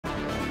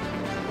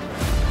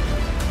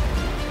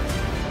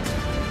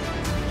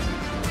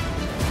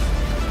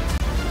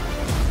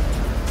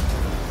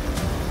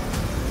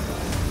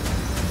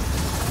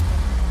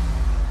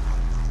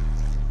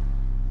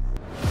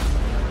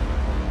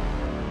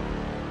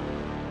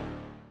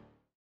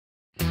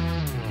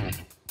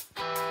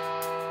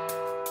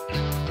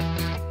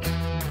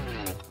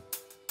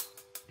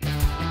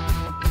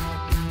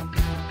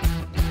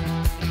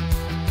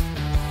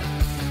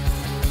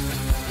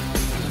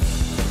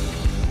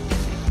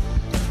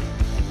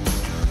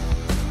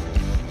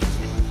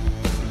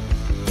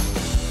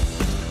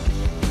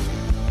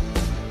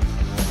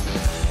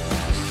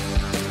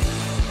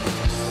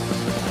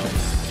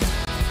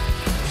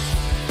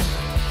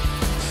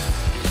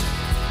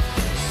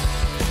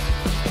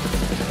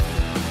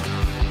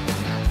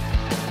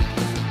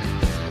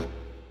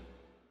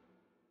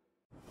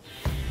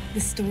The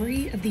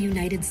story of the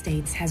United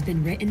States has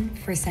been written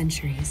for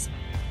centuries.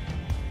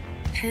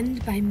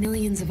 Penned by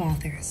millions of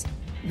authors,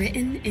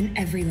 written in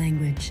every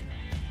language,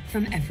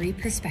 from every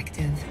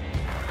perspective.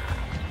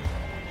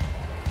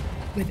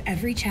 With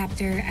every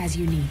chapter as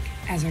unique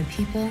as our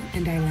people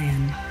and our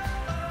land.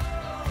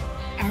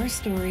 Our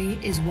story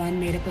is one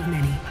made up of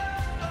many.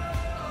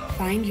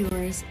 Find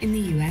yours in the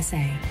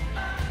USA.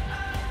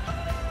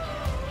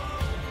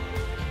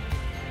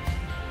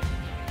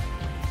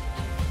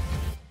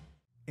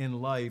 In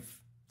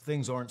life,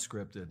 things aren't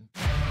scripted.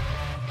 If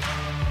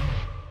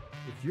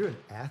you're an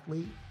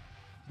athlete,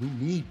 we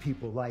need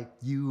people like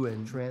you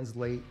and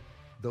translate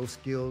those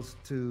skills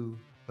to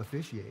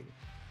officiating.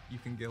 You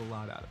can get a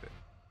lot out of it.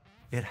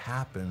 It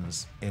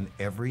happens in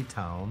every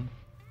town,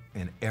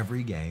 in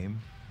every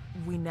game.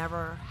 We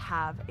never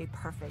have a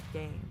perfect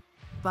game,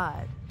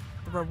 but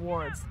the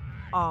rewards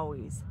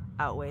always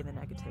outweigh the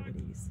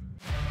negativities.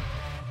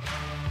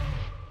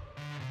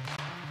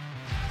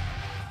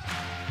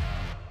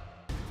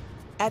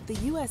 At the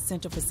U.S.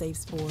 Center for Safe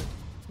Sport,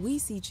 we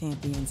see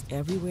champions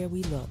everywhere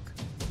we look.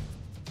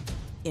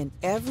 In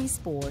every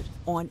sport,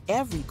 on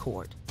every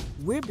court,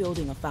 we're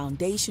building a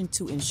foundation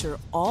to ensure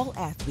all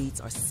athletes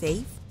are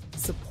safe,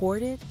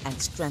 supported,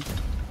 and strengthened.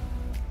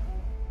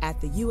 At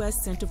the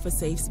U.S. Center for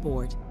Safe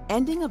Sport,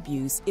 ending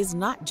abuse is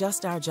not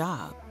just our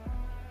job.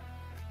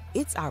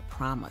 It's our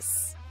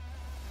promise.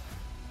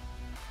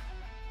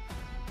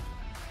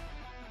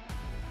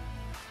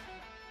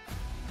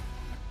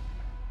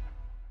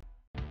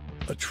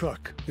 A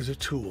truck is a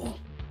tool,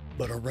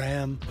 but a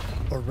ram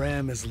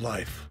is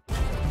life.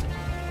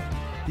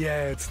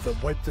 Yeah, it's the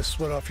wipe the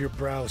sweat off your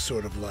brow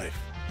sort of life.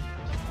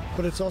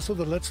 But it's also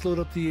the let's load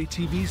up the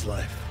ATV's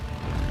life.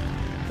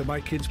 The my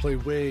kids play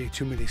way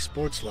too many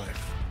sports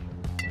life.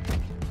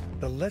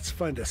 The let's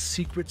find a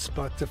secret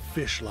spot to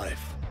fish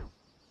life.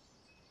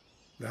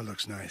 That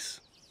looks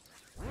nice.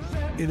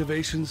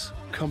 Innovations,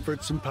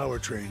 comforts, and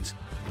powertrains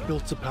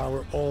built to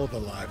power all the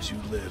lives you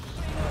live.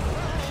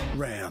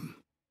 Ram.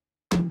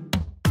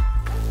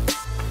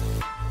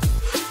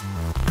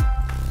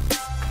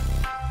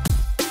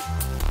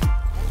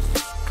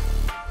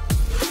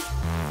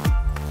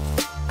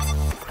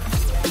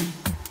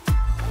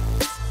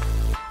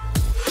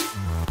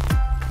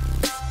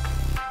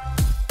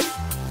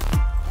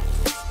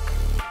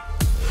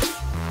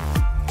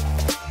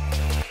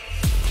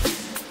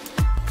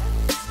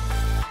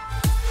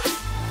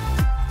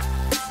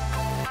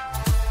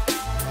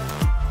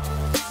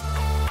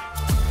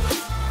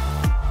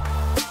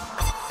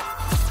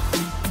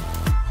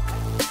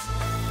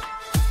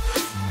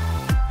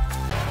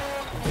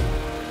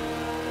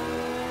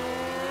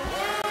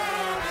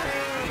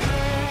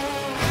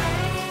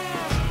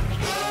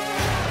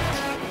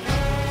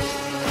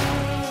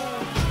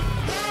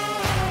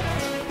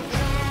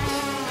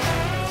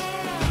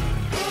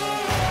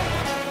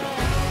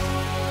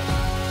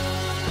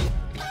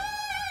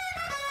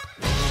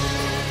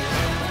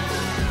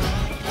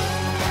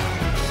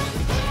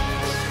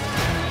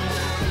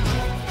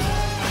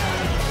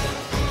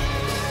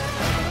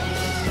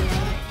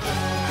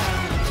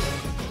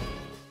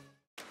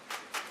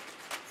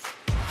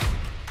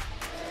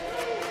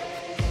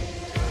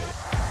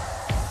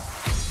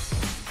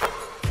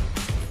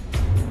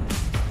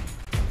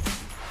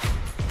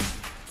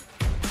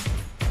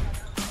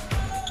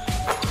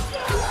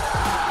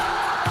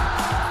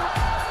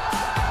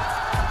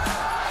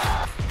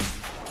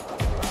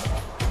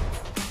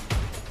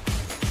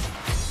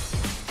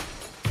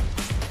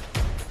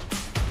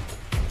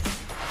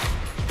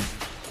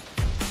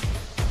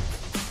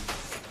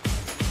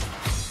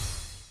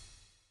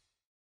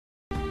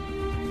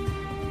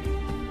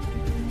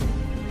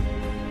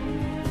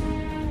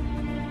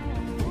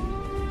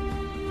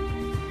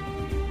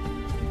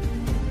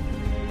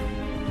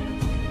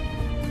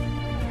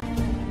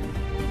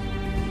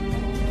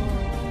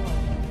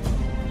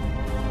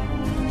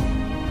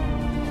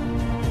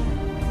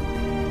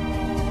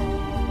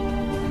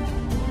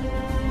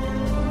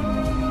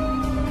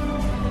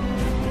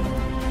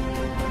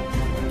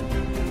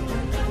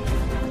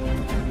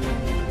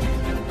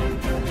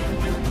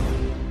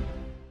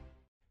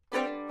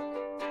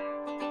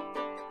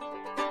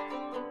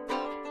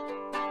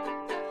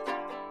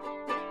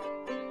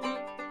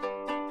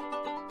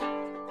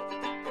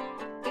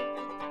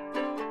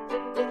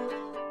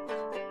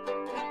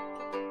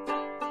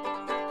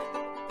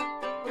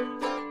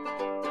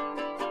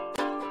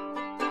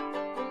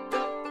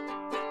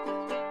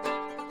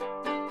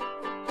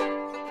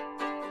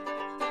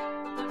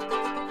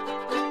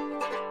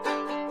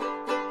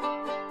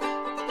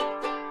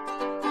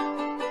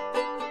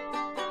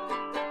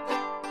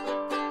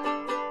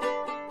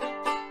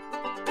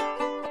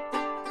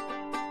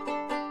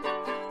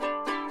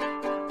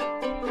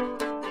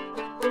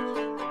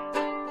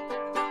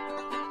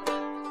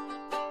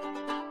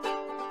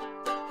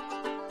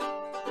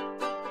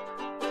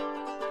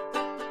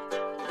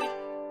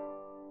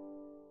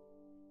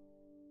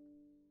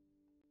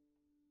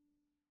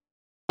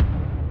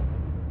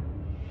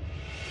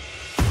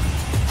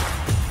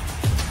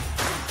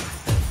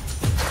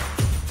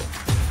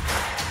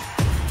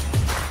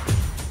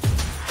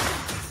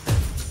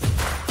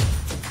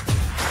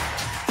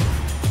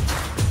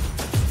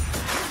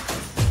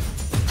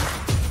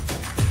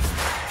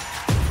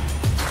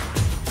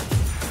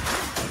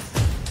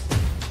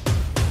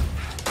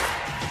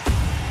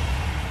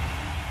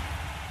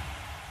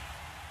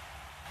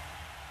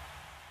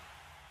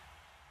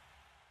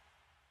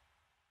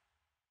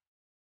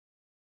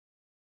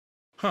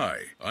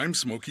 Hi, I'm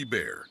Smokey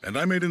Bear, and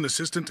I made an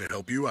assistant to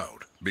help you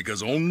out,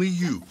 because only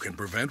you can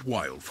prevent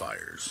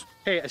wildfires.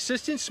 Hey,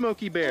 Assistant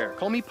Smokey Bear.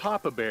 Call me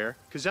Papa Bear,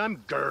 because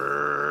I'm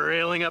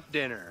grilling up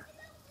dinner.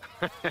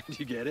 Do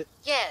you get it?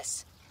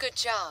 Yes, good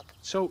job.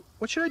 So,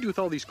 what should I do with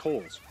all these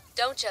coals?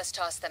 Don't just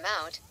toss them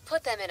out.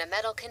 Put them in a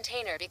metal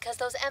container because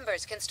those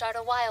embers can start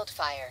a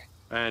wildfire.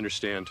 I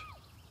understand.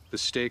 The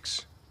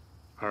stakes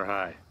are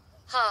high.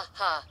 Ha,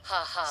 ha,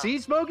 ha, ha. See,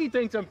 Smokey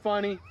thinks I'm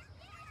funny.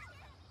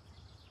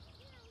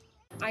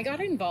 I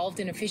got involved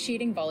in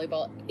officiating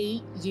volleyball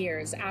 8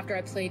 years after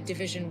I played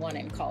Division I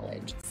in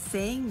college.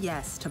 Saying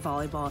yes to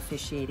volleyball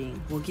officiating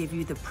will give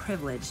you the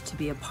privilege to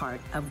be a part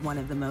of one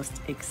of the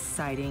most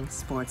exciting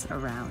sports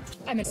around.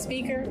 I'm a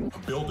speaker, A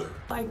builder.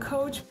 I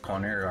coach,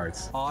 culinary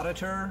arts,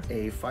 auditor,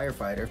 a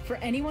firefighter. For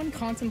anyone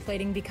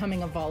contemplating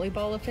becoming a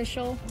volleyball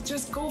official,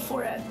 just go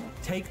for it.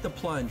 take the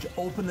plunge,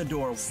 open the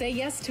door. Say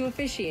yes to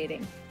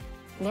officiating.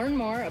 Learn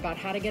more about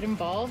how to get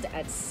involved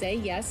at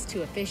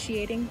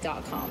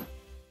sayyes2officiating.com.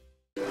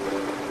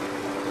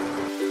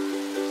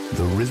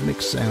 The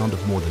rhythmic sound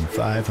of more than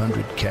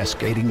 500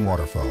 cascading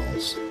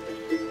waterfalls.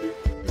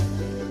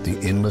 The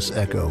endless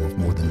echo of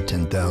more than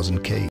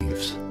 10,000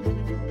 caves.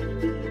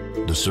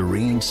 The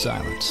serene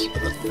silence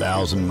of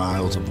 1,000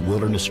 miles of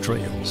wilderness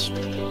trails.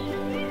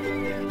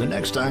 The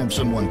next time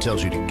someone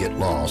tells you to get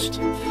lost,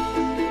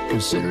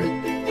 consider it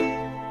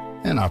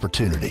an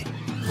opportunity.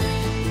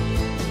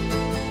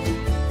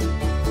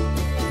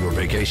 Your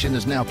vacation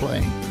is now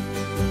playing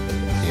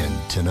in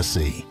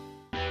Tennessee.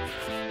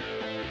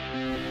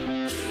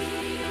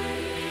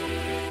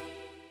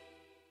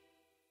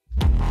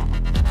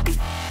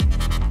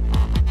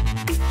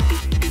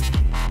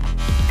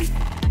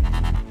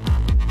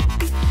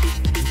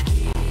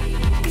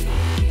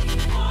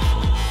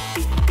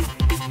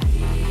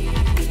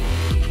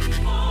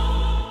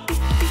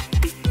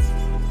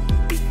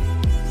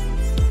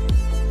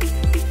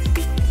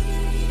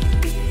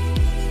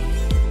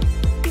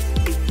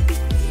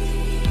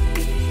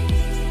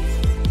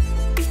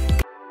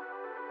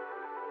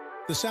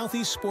 The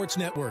Southeast Sports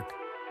Network,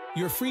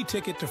 your free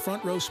ticket to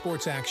front row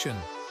sports action.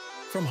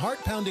 From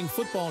heart-pounding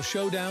football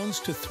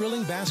showdowns to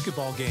thrilling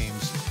basketball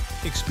games,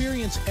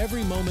 experience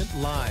every moment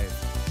live,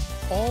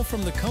 all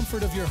from the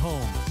comfort of your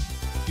home.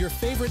 Your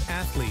favorite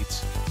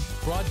athletes,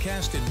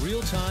 broadcast in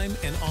real time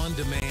and on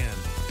demand.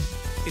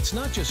 It's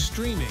not just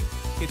streaming,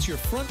 it's your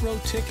front row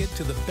ticket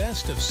to the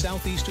best of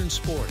Southeastern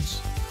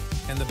sports.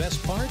 And the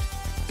best part?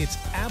 It's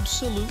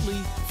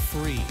absolutely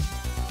free.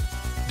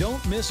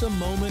 Don't miss a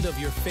moment of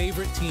your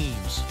favorite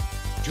teams.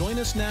 Join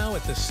us now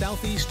at the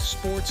Southeast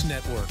Sports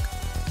Network.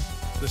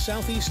 The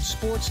Southeast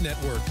Sports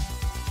Network,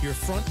 your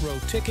front row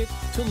ticket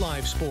to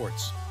live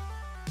sports.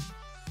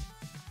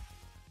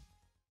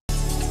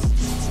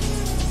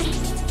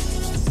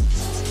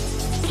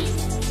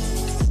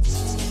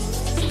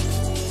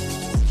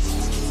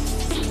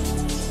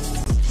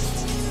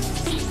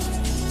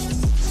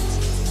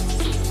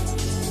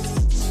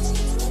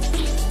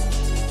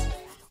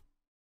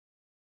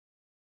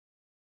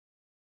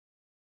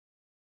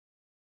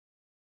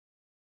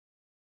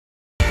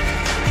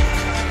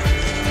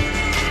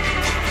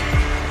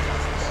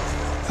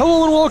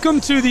 Hello and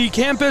welcome to the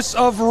campus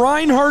of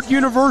Reinhardt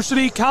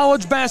University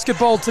College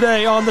Basketball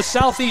today on the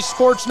Southeast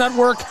Sports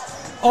Network.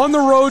 On the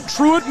road,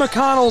 Truett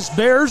McConnell's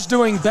Bears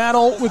doing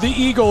battle with the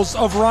Eagles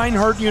of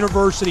Reinhardt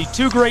University.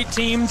 Two great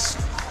teams.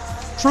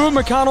 Truett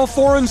McConnell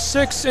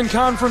 4-6 in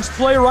conference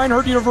play.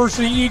 Reinhardt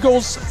University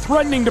Eagles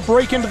threatening to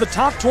break into the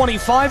top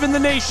 25 in the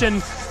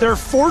nation. They're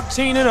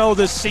 14-0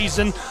 this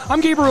season. I'm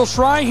Gabriel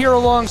Schrei, here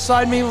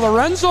alongside me,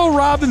 Lorenzo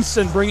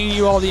Robinson, bringing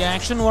you all the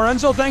action.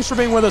 Lorenzo, thanks for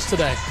being with us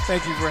today.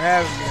 Thank you for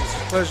having me. It's a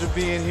pleasure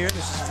being here.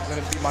 This is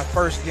going to be my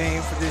first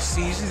game for this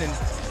season, and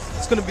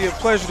it's going to be a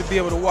pleasure to be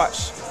able to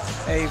watch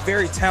a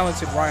very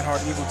talented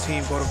Reinhardt Eagle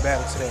team go to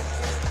battle today.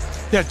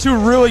 Yeah, two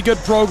really good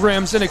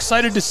programs, and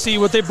excited to see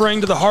what they bring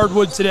to the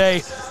hardwood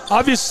today.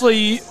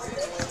 Obviously,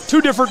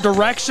 two different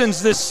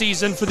directions this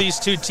season for these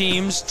two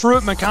teams.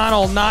 Truett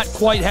McConnell not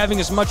quite having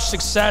as much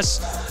success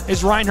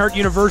as Reinhardt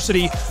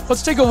University.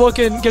 Let's take a look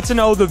and get to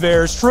know the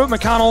Bears. Truett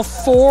McConnell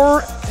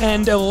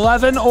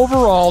 4-11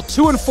 overall,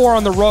 2-4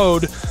 on the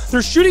road.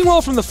 They're shooting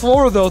well from the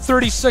floor, though,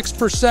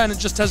 36%. It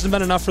just hasn't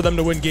been enough for them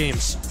to win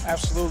games.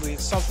 Absolutely.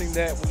 It's something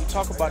that when you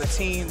talk about a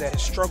team that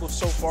has struggled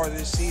so far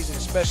this season,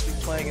 especially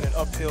playing in an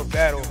uphill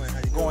battle,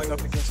 going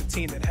up against a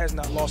team that has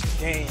not lost a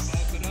game,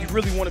 you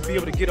really want to be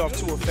able to get off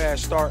to a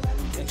fast start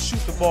and shoot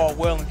the ball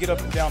well and get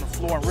up and down the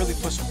floor and really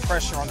put some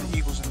pressure on the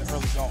Eagles in the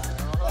early going.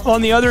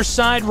 On the other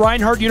side,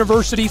 Reinhardt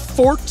University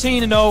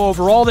 14-0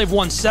 overall. They've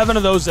won 7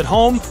 of those at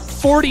home.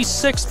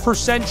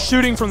 46%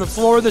 shooting from the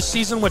floor this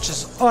season, which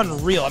is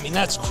unreal. I mean,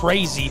 that's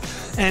crazy.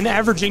 And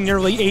averaging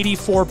nearly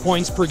 84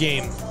 points per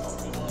game.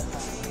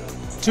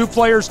 Two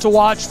players to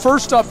watch.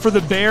 First up for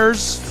the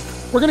Bears,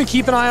 we're going to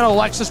keep an eye on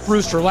Alexis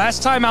Brewster.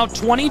 Last time out,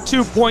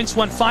 22 points,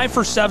 went 5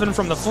 for 7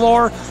 from the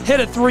floor, hit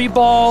a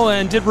 3-ball,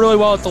 and did really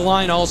well at the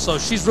line also.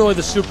 She's really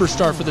the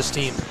superstar for this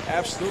team.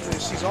 Absolutely.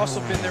 She's also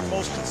been their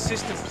most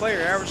consistent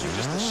player, averaging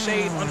just a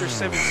shade under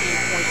 17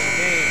 points a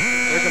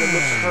game. They're they're going to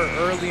look for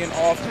her early and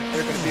often.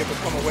 They're going to be able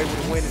to come away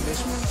with a win in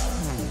this one.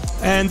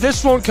 And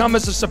this won't come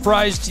as a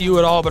surprise to you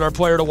at all, but our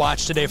player to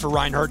watch today for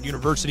Reinhardt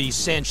University,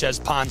 Sanchez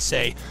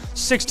Ponce.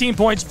 16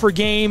 points per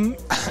game,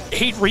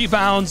 8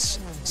 rebounds,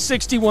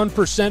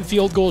 61%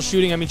 field goal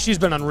shooting. I mean, she's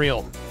been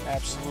unreal.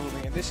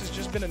 Absolutely, and this has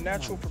just been a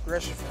natural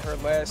progression for her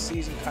last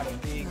season, kind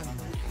of being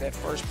that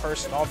first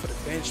person off of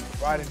the bench,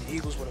 providing the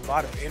Eagles with a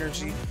lot of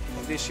energy,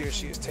 and this year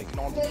she has taken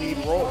on the lead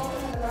role.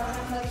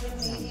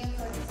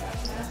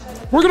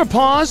 We're going to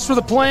pause for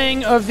the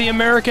playing of the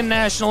American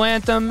National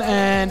Anthem,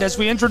 and as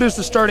we introduce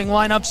the starting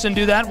lineups and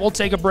do that, we'll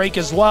take a break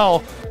as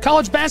well.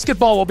 College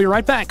basketball will be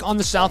right back on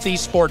the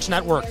Southeast Sports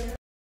Network.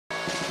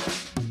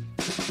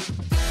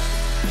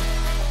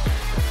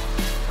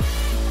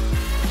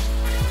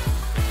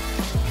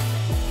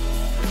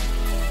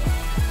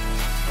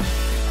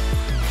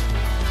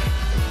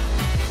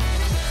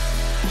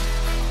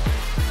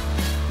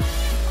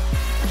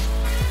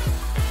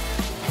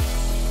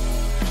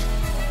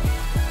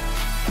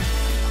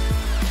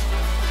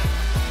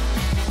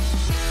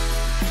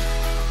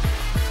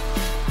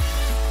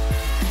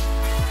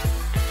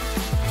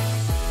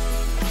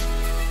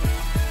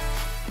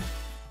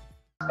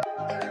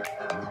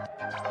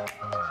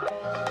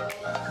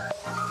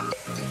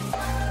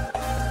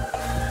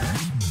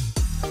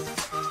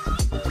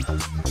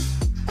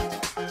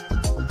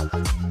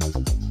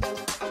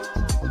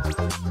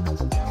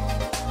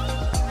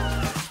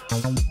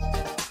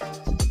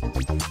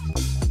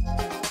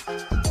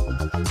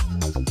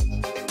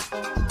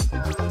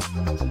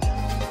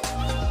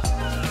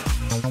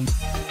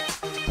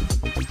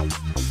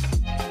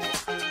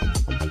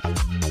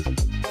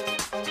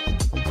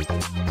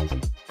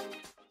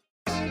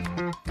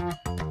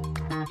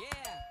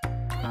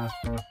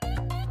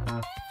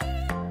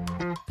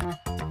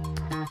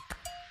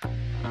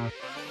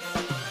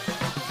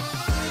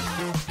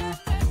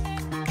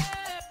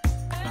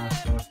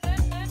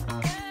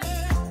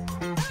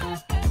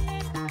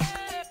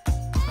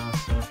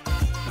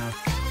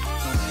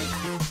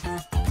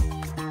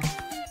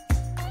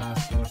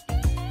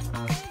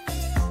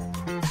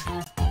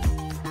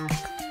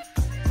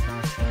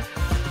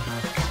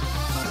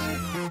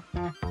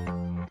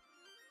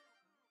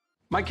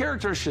 My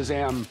character,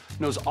 Shazam,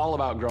 knows all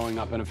about growing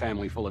up in a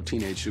family full of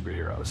teenage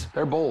superheroes.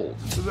 They're bold.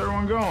 Where's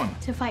everyone going?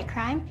 To fight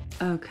crime?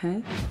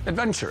 Okay.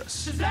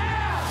 Adventurous.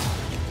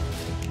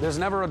 Shazam! There's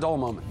never a dull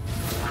moment.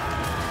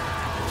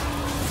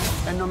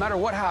 And no matter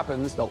what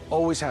happens, they'll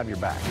always have your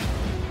back.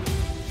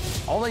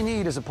 All they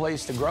need is a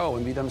place to grow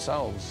and be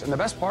themselves. And the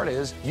best part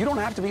is, you don't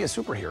have to be a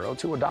superhero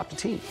to adopt a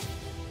teen.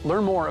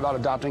 Learn more about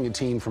adopting a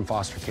teen from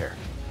foster care.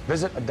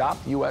 Visit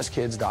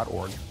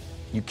adoptuskids.org.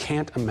 You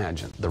can't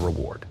imagine the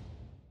reward.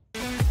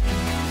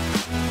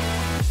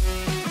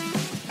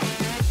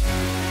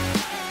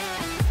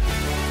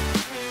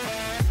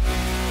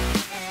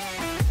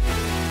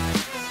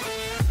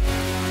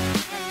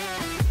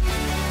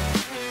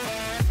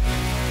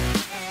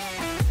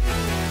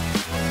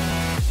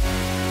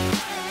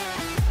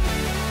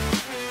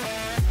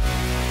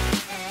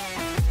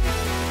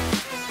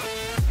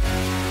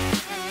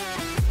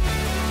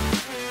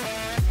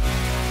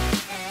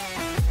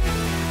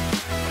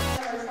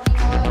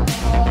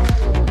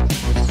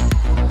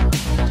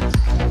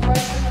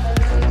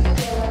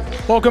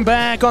 Welcome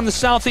back on the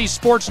Southeast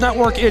Sports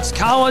Network. It's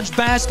college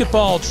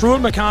basketball.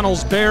 Truett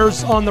McConnell's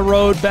Bears on the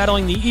road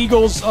battling the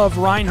Eagles of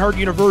Reinhardt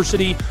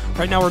University.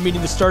 Right now we're meeting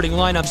the starting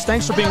lineups.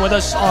 Thanks for being with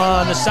us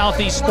on the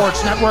Southeast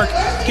Sports Network.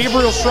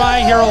 Gabriel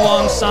Schrei here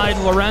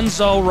alongside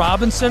Lorenzo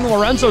Robinson.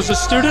 Lorenzo's a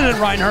student at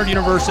Reinhardt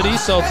University,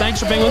 so thanks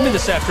for being with me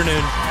this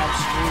afternoon.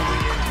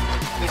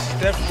 Absolutely. This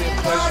is definitely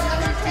a pleasure for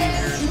me to be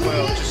here as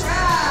well. Just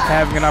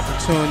having an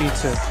opportunity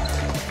to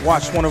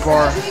watch one of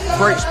our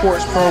great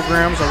sports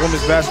programs, our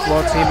women's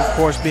basketball team, of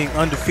course, being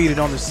undefeated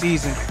on the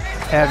season,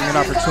 having an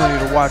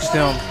opportunity to watch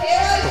them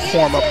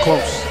perform up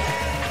close.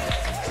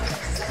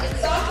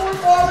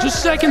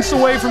 Just seconds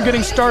away from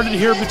getting started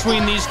here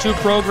between these two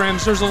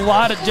programs. There's a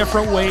lot of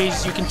different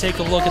ways you can take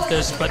a look at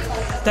this, but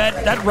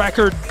that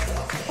record,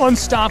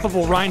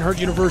 unstoppable Reinhardt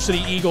University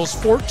Eagles,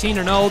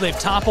 14-0. They've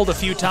toppled a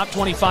few top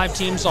 25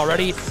 teams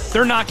already.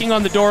 They're knocking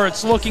on the door.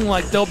 It's looking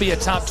like they'll be a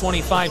top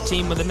 25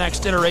 team with the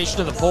next iteration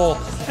of the poll.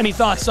 Any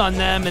thoughts on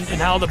them and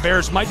how the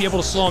Bears might be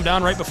able to slow them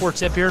down right before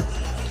tip here?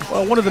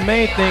 Well, one of the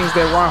main things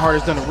that Reinhardt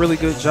has done a really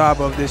good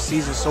job of this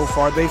season so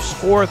far, they've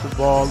scored the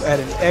ball at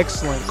an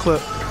excellent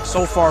clip.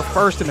 So far,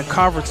 first in the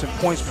conference in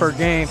points per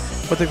game,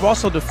 but they've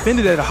also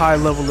defended at a high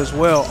level as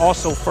well,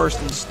 also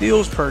first in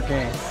steals per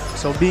game.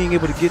 So being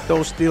able to get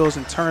those steals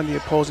and turn the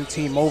opposing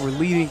team over,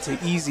 leading to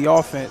easy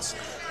offense,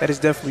 that has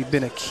definitely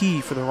been a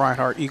key for the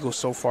Reinhardt Eagles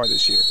so far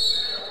this year.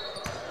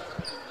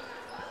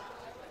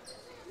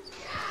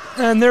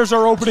 And there's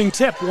our opening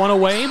tip, one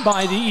away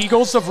by the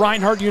Eagles of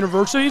Reinhardt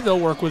University. They'll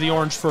work with the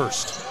Orange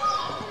first.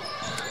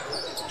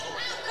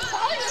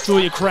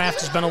 Julia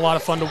Kraft has been a lot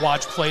of fun to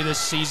watch play this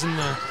season,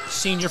 the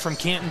senior from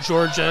Canton,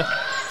 Georgia.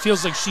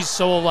 Feels like she's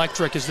so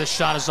electric as this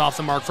shot is off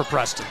the mark for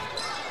Preston.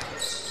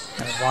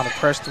 And Ivana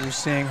Preston, we're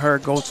seeing her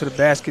go to the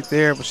basket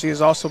there, but she has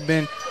also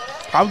been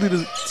probably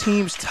the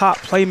team's top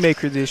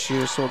playmaker this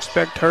year, so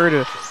expect her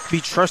to be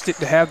trusted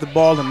to have the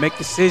ball and make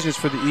decisions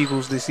for the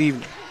Eagles this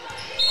evening.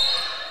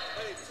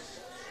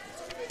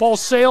 Ball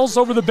sails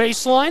over the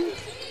baseline.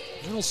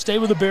 It'll stay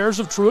with the Bears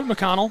of Truett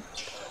McConnell.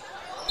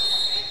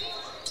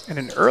 And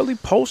an early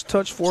post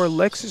touch for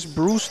Alexis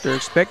Brewster.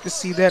 Expect to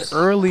see that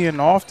early and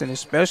often,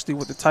 especially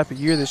with the type of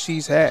year that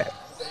she's had.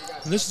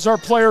 And this is our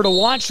player to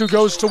watch who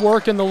goes to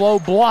work in the low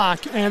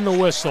block and the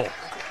whistle.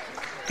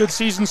 Good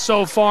season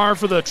so far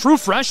for the true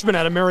freshman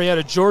out of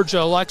Marietta,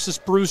 Georgia, Alexis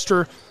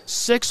Brewster.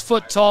 6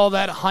 foot tall,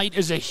 that height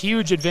is a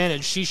huge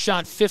advantage. She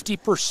shot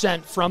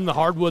 50% from the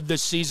hardwood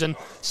this season,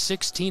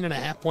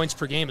 16.5 points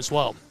per game as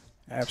well.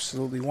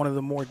 Absolutely, one of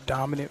the more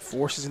dominant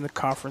forces in the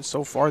conference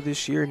so far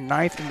this year,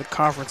 9th in the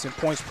conference in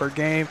points per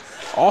game,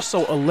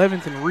 also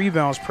 11th in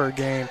rebounds per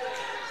game.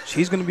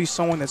 She's going to be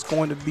someone that's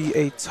going to be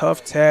a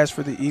tough task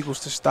for the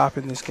Eagles to stop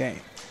in this game.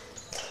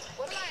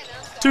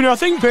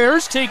 2-0,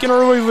 Bears take an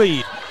early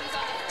lead.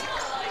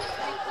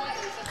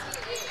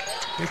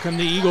 Here come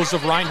the Eagles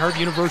of Reinhardt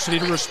University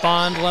to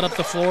respond, led up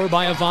the floor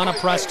by Ivana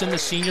Preston, the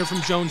senior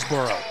from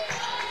Jonesboro.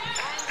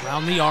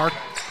 Around the arc.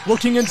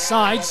 Looking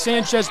inside,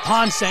 Sanchez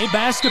Ponce.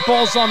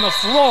 Basketball's on the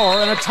floor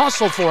and a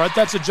tussle for it.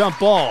 That's a jump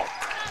ball.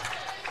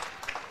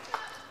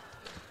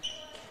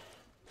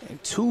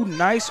 And 2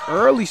 nice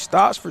early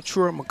stops for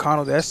Truett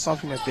McConnell. That's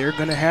something that they're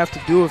going to have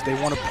to do if they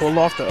want to pull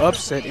off the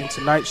upset in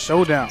tonight's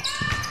showdown.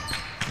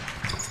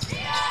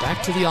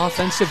 Back to the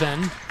offensive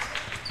end.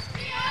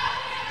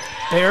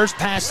 Bears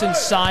pass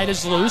inside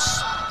is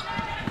loose.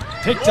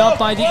 Picked up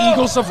by the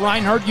Eagles of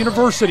Reinhardt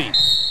University.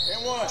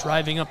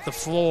 Driving up the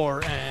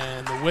floor,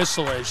 and the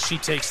whistle as she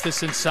takes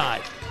this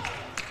inside.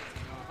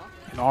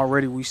 And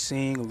already we're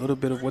seeing a little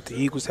bit of what the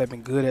Eagles have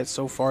been good at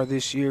so far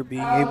this year,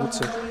 being able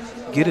to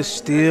get a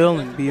steal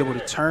and be able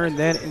to turn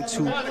that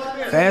into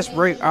fast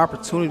break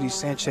opportunities.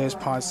 Sanchez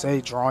Ponce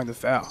drawing the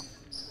foul.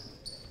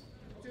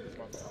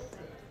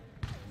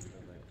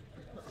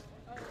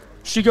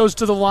 She goes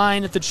to the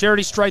line at the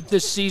charity stripe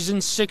this season,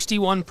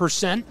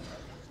 61%.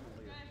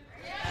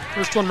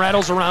 First one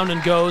rattles around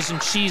and goes,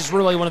 and she's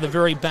really one of the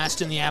very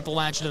best in the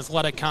Appalachian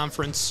Athletic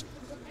Conference.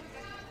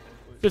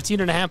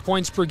 15.5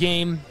 points per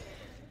game,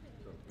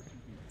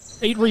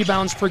 8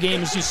 rebounds per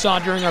game, as you saw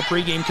during our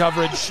pregame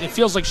coverage. It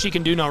feels like she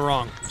can do no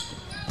wrong.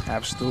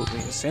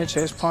 Absolutely. And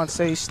Sanchez Ponce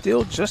is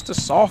still just a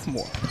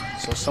sophomore,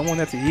 so someone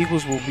that the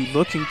Eagles will be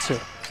looking to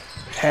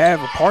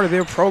have a part of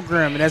their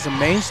program and as a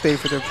mainstay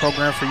for their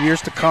program for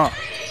years to come.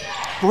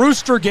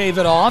 Brewster gave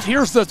it off.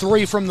 Here's the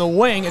 3 from the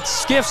wing. It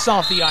skiffs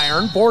off the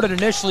iron, boarded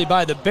initially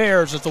by the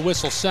Bears as the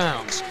whistle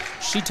sounds.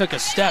 She took a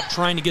step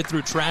trying to get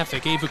through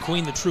traffic. Ava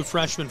Queen, the true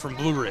freshman from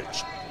Blue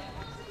Ridge.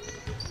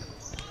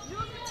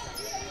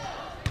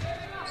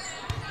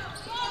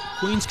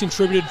 Queen's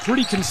contributed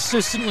pretty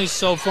consistently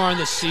so far in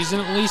this season,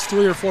 at least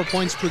 3 or 4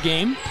 points per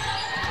game.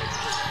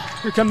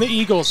 Here come the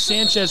Eagles.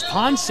 Sanchez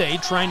Ponce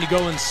trying to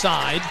go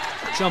inside.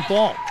 Jump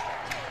ball.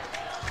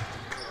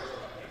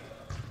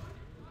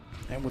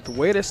 And with the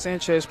way that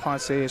Sanchez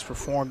Ponce has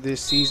performed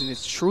this season,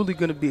 it's truly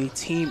going to be a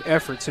team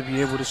effort to be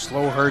able to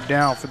slow her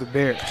down for the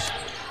Bears.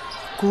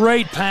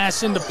 Great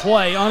pass into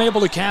play,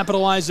 unable to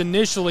capitalize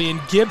initially, and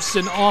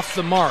Gibson off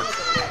the mark.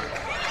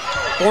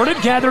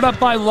 Boarded, gathered up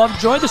by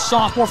Lovejoy, the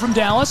sophomore from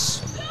Dallas.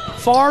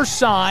 Far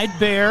side,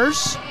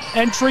 Bears.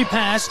 Entry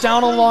pass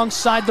down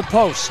alongside the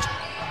post.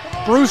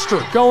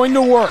 Brewster going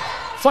to work,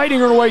 fighting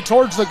her way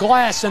towards the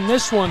glass, and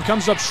this one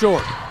comes up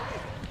short.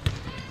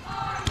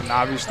 And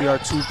obviously our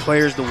 2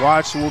 players to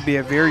watch. It will be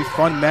a very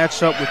fun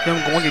matchup with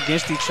them going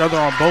against each other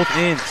on both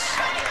ends.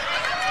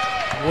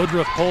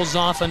 Woodruff pulls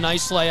off a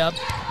nice layup.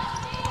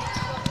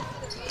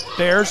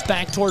 Bears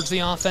back towards the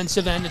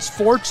offensive end. It's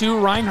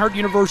 4-2, Reinhardt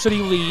University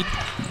lead.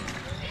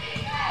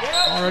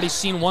 Already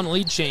seen 1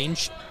 lead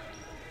change.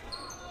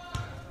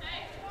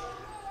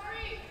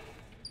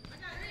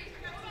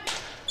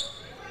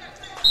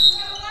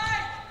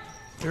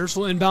 Bears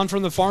will inbound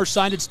from the far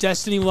side. It's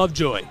Destiny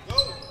Lovejoy.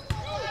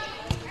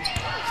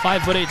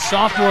 5'8"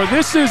 sophomore.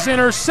 This is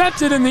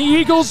intercepted, and the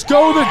Eagles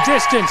go the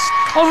distance.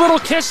 A little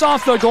kiss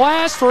off the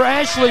glass for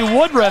Ashley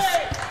Woodruff.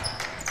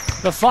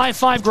 The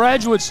 5'5"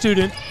 graduate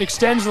student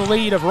extends the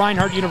lead of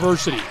Reinhardt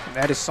University. And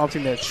that is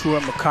something that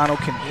Truett McConnell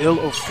can ill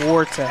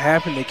afford to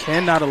happen. They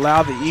cannot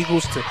allow the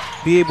Eagles to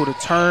be able to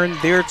turn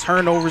their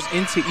turnovers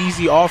into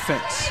easy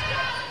offense.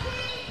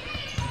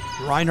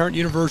 Reinhardt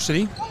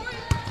University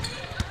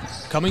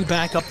coming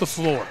back up the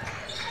floor.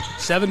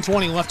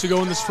 7:20 left to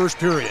go in this first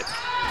period.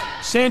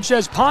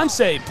 Sanchez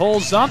Ponce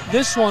pulls up,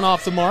 this one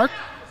off the mark.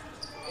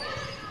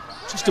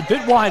 Just a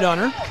bit wide on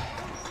her.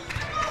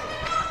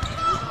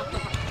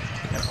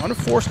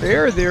 Unforced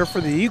error there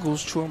for the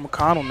Eagles. Truett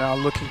McConnell now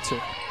looking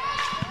to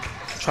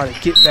try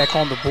to get back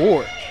on the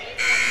board.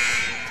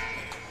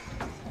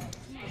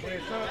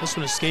 This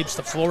one escapes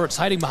the floor. It's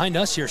hiding behind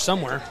us here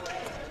somewhere.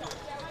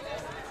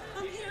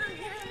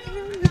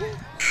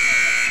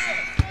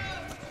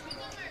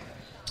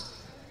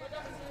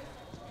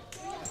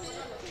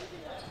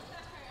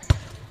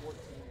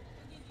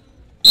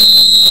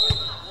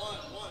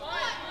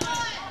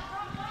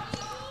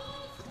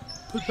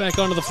 Back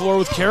onto the floor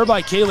with care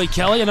by Kaylee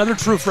Kelly, another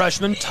true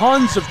freshman.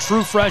 Tons of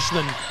true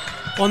freshmen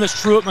on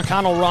this Truett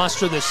McConnell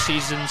roster this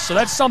season. So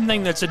that's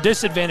something that's a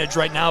disadvantage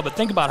right now, but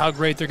think about how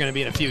great they're going to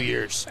be in a few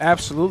years.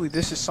 Absolutely.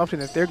 This is something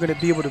that they're going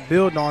to be able to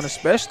build on,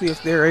 especially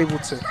if they're able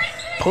to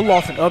pull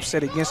off an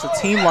upset against a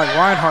team like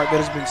Reinhardt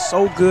that has been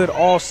so good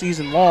all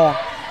season long,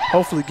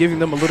 hopefully giving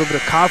them a little bit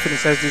of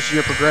confidence as this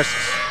year progresses.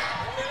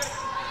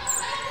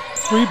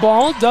 Three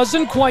ball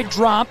doesn't quite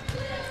drop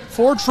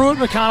for Truett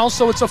McConnell,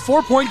 so it's a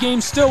 4-point game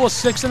still with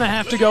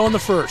 6.5 to go in the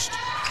first.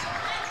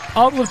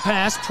 Outlet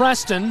pass,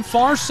 Preston,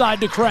 far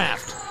side to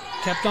Kraft.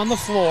 Kept on the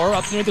floor,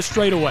 up near the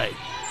straightaway.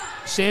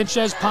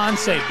 Sanchez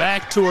Ponce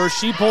back to her.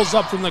 She pulls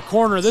up from the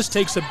corner. This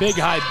takes a big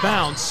high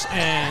bounce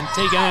and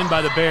taken in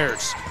by the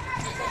Bears.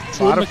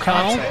 Truett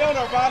McConnell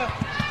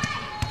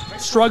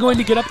struggling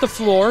to get up the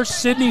floor.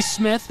 Sydney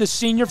Smith, the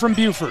senior from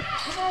Buford.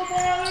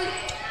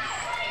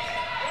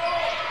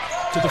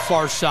 To the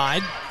far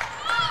side.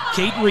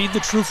 Kate Reed, the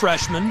true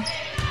freshman.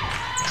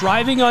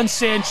 Driving on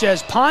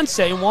Sanchez. Ponce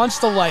wants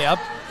the layup,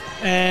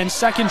 and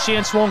second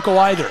chance won't go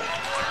either.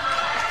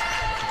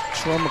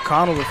 Truett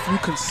McConnell, a few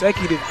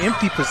consecutive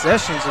empty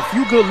possessions, a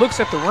few good looks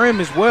at the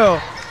rim as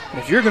well. And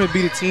if you're going to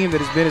be the team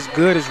that has been as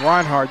good as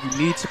Reinhardt, you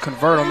need to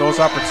convert on those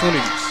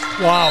opportunities.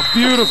 Wow,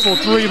 beautiful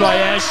three by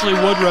Ashley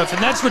Woodruff,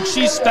 and that's what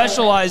she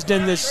specialized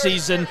in this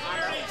season.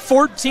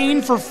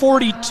 14 for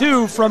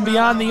 42 from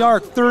beyond the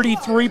arc,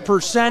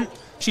 33%.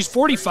 She's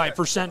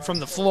 45% from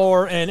the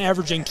floor and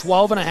averaging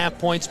 12.5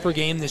 points per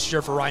game this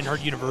year for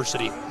Reinhardt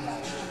University.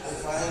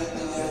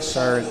 Yes,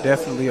 sir,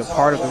 definitely a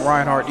part of the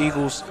Reinhardt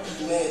Eagles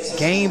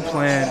game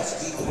plan.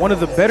 One of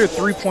the better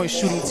three-point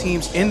shooting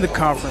teams in the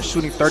conference,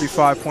 shooting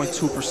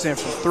 35.2%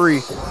 from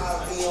three.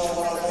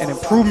 An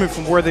improvement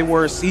from where they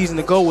were a season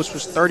ago, which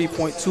was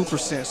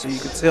 30.2%. So you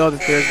can tell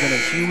that there's been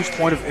a huge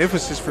point of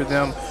emphasis for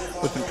them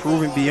with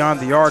improving beyond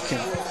the arc, and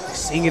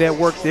seeing it at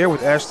work there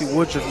with Ashley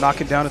Woodruff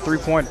knocking down a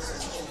three-pointer.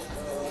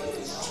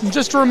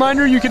 Just a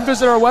reminder, you can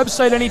visit our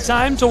website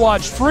anytime to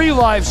watch free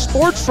live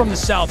sports from the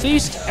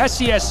Southeast,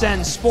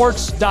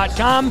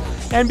 SESNsports.com,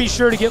 and be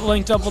sure to get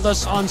linked up with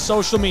us on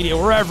social media.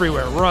 We're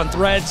everywhere. We're on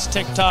Threads,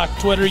 TikTok,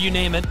 Twitter, you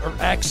name it, or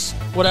X,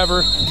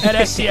 whatever, at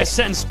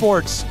SESN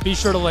Sports. Be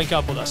sure to link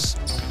up with us.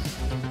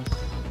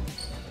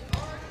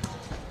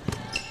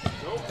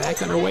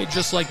 Back underway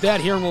just like that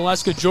here in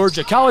Waleska,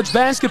 Georgia. College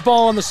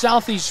basketball on the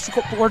Southeast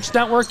Sports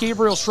Network.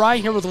 Gabriel Schrei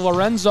here with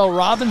Lorenzo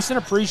Robinson.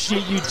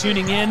 Appreciate you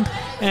tuning in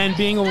and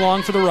being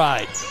along for the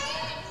ride.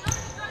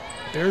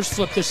 Bears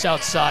flip this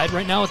outside.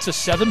 Right now it's a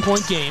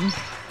 7-point game.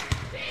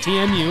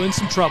 TMU in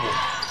some trouble.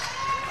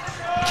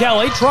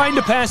 Kelly trying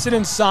to pass it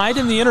inside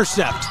in the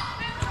intercept.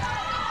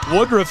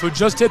 Woodruff, who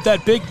just hit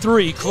that big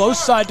three, close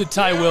side to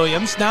Ty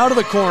Williams. Now to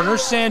the corner.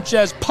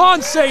 Sanchez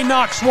Ponce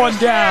knocks one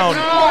down.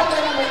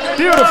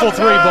 Beautiful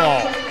three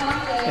ball.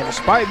 And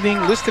despite being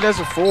listed as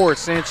a forward,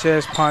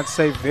 Sanchez Ponce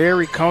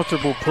very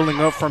comfortable pulling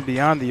up from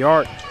beyond the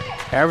arc,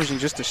 averaging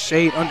just a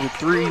shade under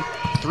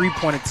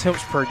three-point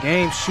attempts per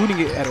game, shooting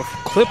it at a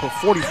clip of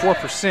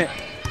 44%.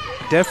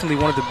 Definitely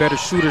one of the better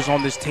shooters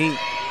on this team.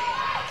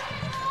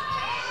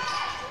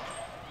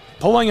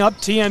 Pulling up,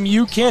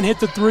 TMU can't hit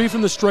the three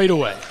from the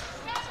straightaway.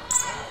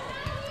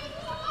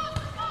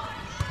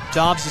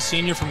 Dobbs, the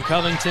senior from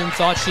Covington,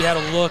 thought she had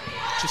a look,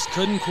 just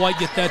couldn't quite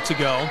get that to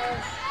go.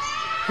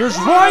 Here's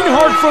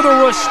Reinhardt for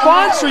the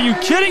response. Are you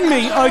kidding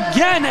me?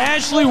 Again,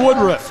 Ashley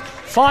Woodruff.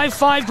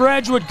 5'5"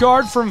 graduate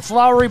guard from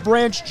Flowery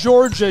Branch,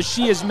 Georgia.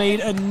 She has made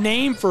a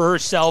name for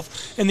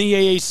herself in the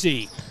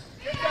AAC.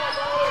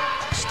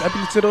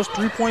 Stepping into those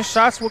three-point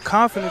shots with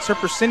confidence. Her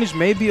percentage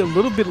may be a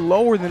little bit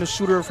lower than a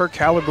shooter of her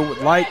caliber would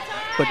like,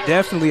 but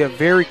definitely a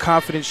very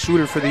confident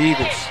shooter for the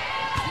Eagles.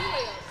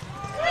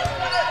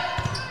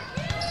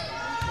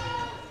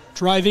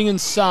 Driving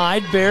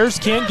inside, Bears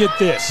can't get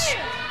this.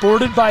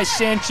 Boarded by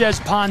Sanchez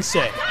Ponce.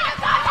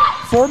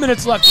 4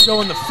 minutes left to go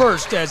in the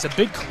first as a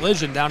big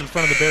collision down in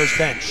front of the Bears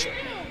bench.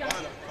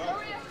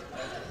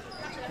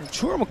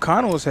 Truett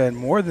McConnell has had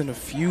more than a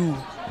few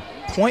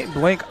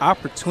point-blank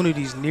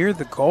opportunities near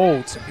the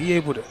goal to be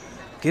able to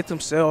get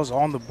themselves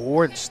on the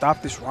board and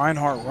stop this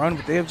Reinhardt run,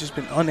 but they have just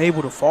been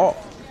unable to fall.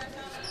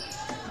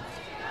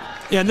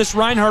 Yeah, and this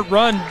Reinhardt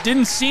run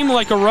didn't seem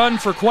like a run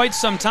for quite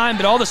some time,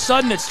 but all of a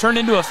sudden it's turned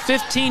into a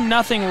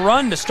 15-0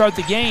 run to start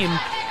the game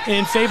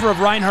in favor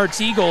of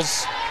Reinhardt's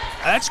Eagles.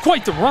 That's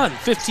quite the run,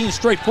 15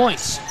 straight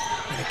points.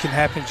 And it can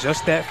happen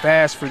just that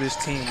fast for this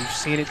team. We've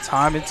seen it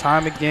time and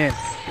time again.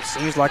 It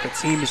seems like a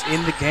team is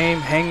in the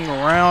game, hanging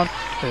around,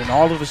 and then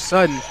all of a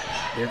sudden,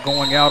 they're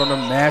going out on a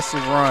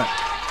massive run.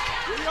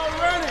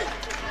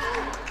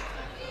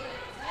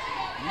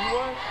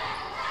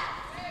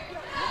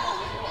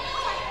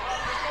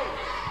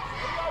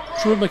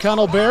 Truett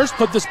McConnell Bears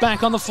put this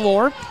back on the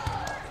floor.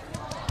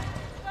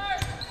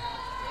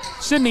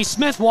 Sydney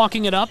Smith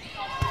walking it up.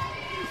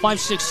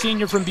 5'6"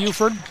 senior from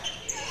Buford.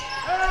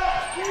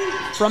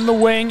 From the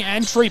wing,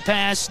 entry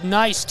pass,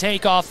 nice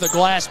take off the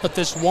glass, but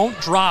this won't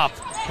drop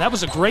That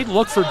was a great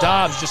look for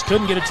Dobbs, just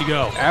couldn't get it to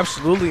go.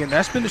 Absolutely, and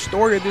that's been the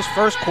story of this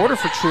first quarter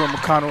for Truett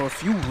McConnell. A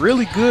few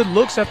really good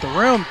looks at the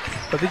rim,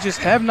 but they just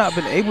have not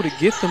been able to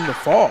get them to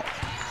fall.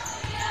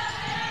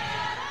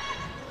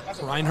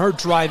 Reinhardt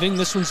driving,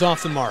 this one's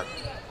off the mark.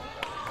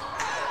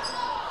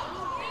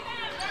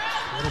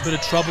 A little bit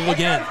of trouble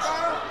again.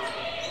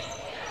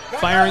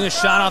 Firing a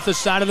shot off the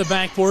side of the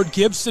backboard,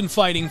 Gibson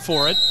fighting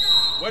for it.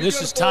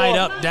 This is tied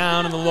up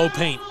down in the low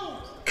paint.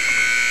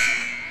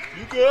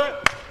 You good?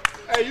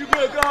 Hey, you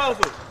good, guys?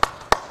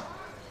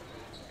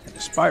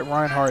 Despite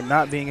Reinhardt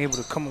not being able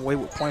to come away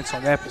with points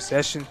on that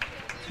possession,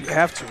 you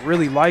have to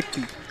really like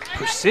the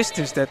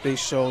persistence that they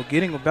show,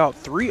 getting about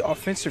 3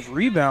 offensive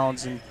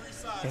rebounds in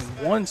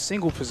one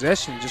single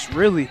possession, just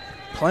really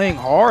playing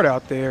hard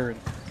out there. And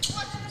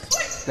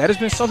that has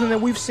been something that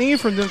we've seen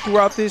from them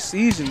throughout this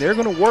season. They're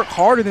going to work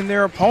harder than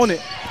their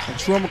opponent, and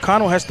Truett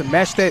McConnell has to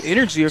match that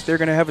energy if they're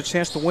going to have a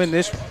chance to win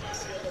this one.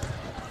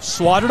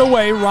 Swatted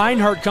away,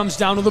 Reinhardt comes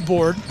down to the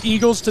board.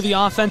 Eagles to the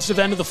offensive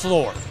end of the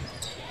floor.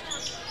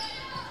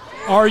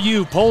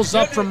 RU pulls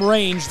up from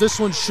range, this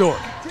one's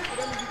short.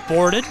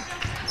 Boarded.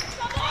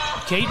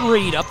 Kate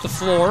Reed up the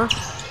floor,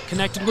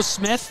 connected with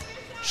Smith.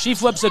 She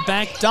flips it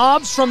back.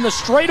 Dobbs from the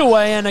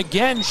straightaway, and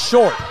again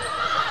short.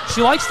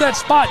 She likes that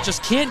spot,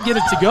 just can't get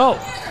it to go.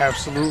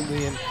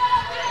 Absolutely, and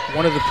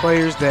one of the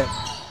players that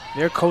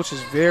their coach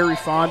is very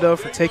fond of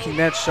for taking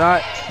that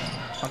shot,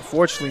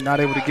 unfortunately not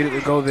able to get it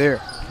to go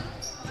there.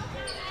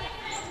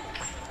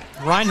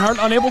 Reinhardt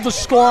unable to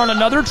score on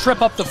another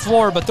trip up the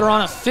floor, but they're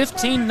on a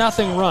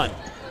 15-0 run.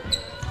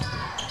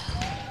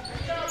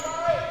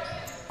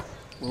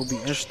 Will be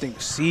interesting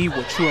to see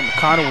what Truett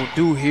McConnell will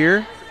do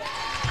here.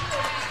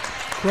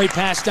 Great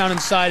pass down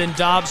inside, and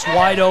Dobbs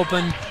wide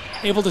open,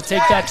 able to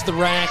take that to the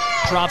rack,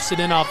 drops it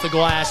in off the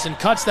glass, and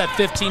cuts that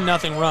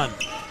 15-0 run.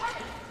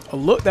 A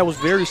look that was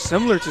very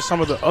similar to some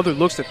of the other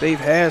looks that they've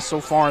had so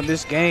far in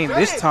this game,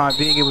 this time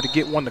being able to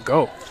get one to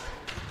go.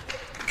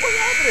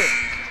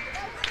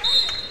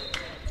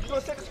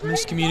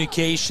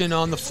 Miscommunication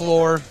on the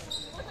floor.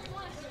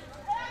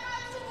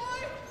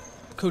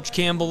 Coach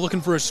Campbell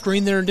looking for a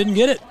screen there and didn't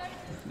get it.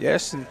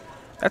 Yes, and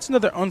that's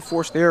another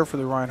unforced error for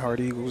the Reinhardt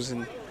Eagles.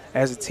 And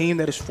as a team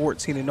that is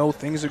 14-0,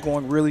 things are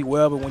going really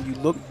well, but when you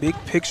look big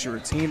picture, a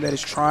team that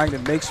is trying to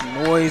make some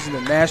noise in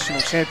the national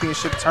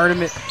championship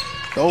tournament,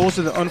 those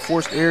are the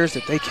unforced errors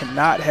that they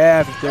cannot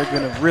have if they're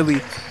going to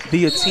really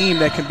be a team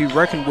that can be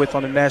reckoned with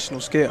on a national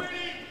scale.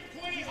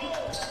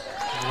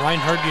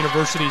 Reinhardt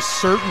University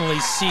certainly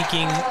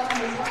seeking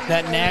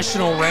that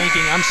national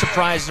ranking. I'm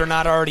surprised they're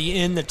not already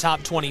in the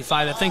top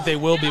 25. I think they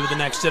will be with the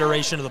next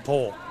iteration of the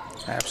poll.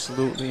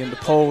 Absolutely, and the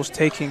poll's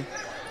taking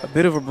a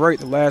bit of a break.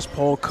 The last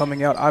poll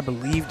coming out, I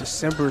believe,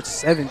 December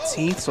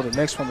 17th, so the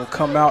next one will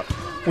come out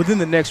within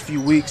the next few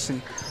weeks.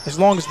 And as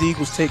long as the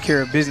Eagles take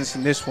care of business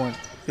in this one,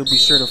 you'll be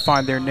sure to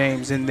find their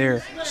names in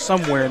there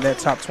somewhere in that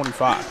top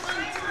 25.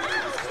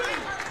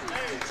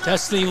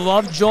 Destiny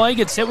Lovejoy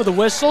gets hit with a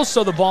whistle,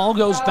 so the ball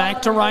goes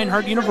back to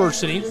Reinhardt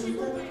University.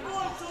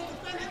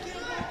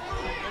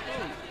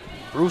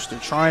 Brewster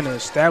trying to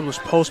establish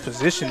post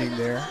positioning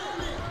there.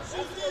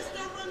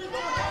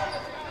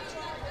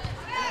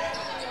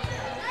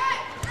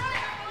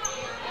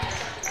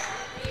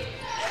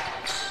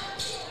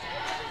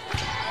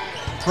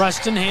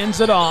 Preston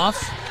hands it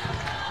off.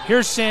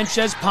 Here's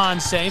Sanchez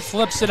Ponce,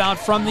 flips it out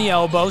from the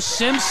elbow.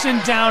 Simpson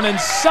down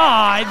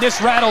inside.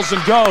 This rattles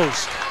and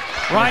goes.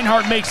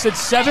 Reinhardt makes it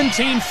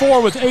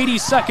 17-4 with 80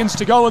 seconds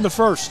to go in the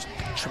first.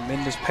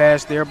 Tremendous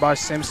pass there by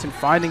Simpson,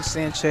 finding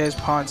Sanchez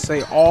Ponce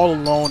all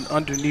alone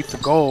underneath the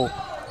goal.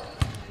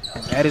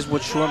 And that is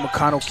what Truett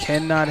McConnell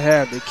cannot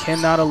have. They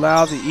cannot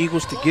allow the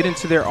Eagles to get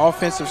into their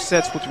offensive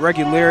sets with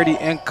regularity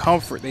and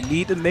comfort. They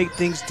need to make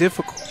things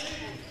difficult.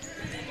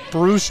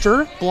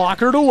 Brewster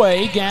blockered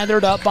away,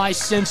 gathered up by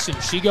Simpson.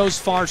 She goes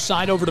far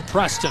side over to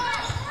Preston.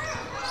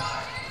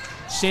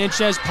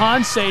 Sanchez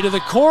Ponce to the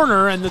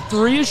corner, and the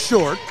three is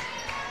short.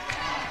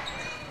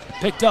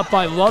 Picked up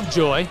by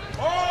Lovejoy.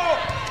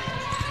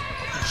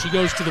 She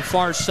goes to the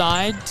far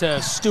side to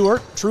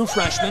Stewart, true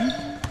freshman.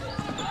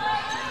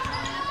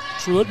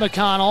 Truett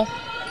McConnell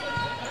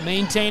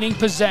maintaining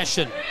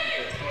possession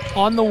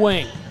on the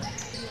wing.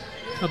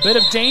 A bit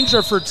of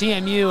danger for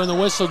TMU, and the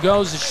whistle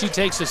goes as she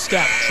takes a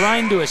step,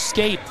 trying to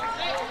escape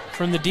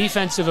from the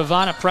defense of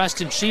Ivana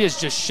Preston. She is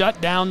just shut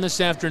down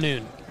this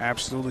afternoon.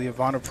 Absolutely,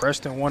 Ivana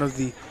Preston, one of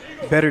the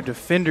better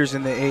defenders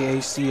in the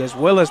AAC as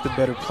well as the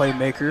better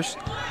playmakers.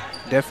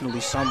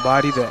 Definitely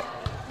somebody that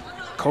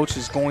coach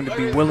is going to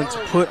be willing to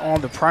put on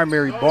the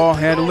primary ball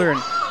handler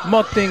and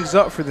muck things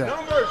up for them.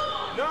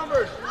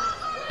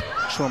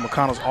 Truett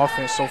McConnell's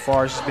offense so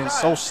far has been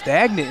so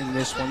stagnant in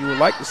this one. You would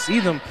like to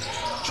see them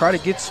try to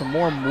get some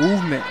more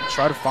movement and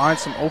try to find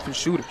some open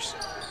shooters.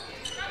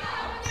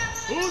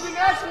 Who's the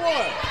next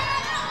one?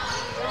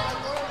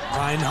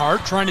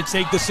 Reinhardt trying to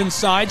take this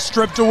inside,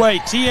 stripped away.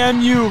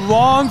 TMU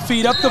long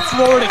feed up the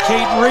floor to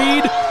Kate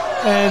Reed,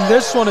 and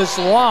this one is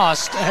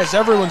lost as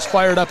everyone's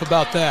fired up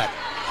about that.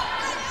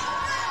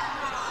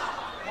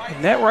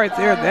 And that right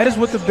there, that is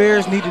what the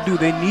Bears need to do.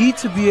 They need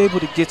to be able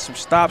to get some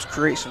stops,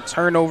 create some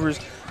turnovers,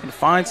 and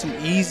find some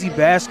easy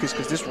baskets,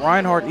 because this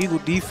Reinhardt Eagle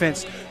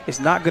defense is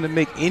not going to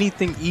make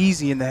anything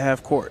easy in the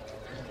half court.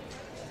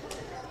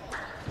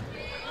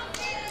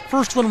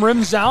 First one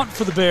rims out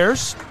for the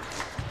Bears.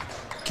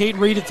 Kate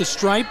Reed at the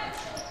stripe.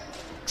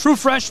 True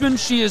freshman,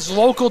 she is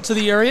local to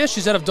the area.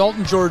 She's out of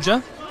Dalton,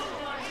 Georgia.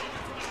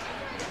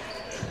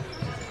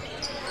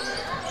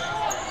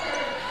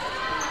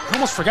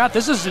 I almost forgot,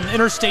 this is an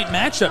interstate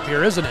matchup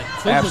here, isn't it?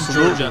 Cleveland,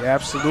 Absolutely, Georgia.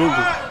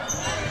 absolutely.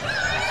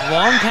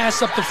 Long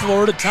pass up the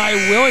floor to Ty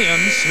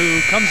Williams,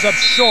 who comes up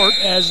short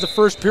as the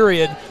first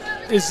period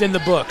is in the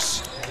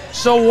books.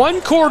 So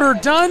 1 quarter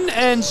done,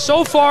 and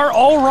so far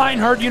all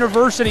Reinhardt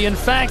University. In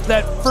fact,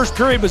 that first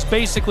period was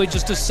basically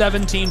just a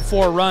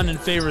 17-4 run in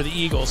favor of the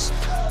Eagles.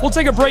 We'll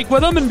take a break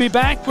with them and be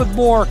back with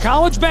more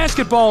college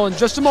basketball in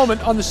just a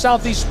moment on the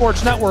Southeast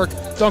Sports Network.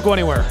 Don't go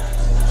anywhere.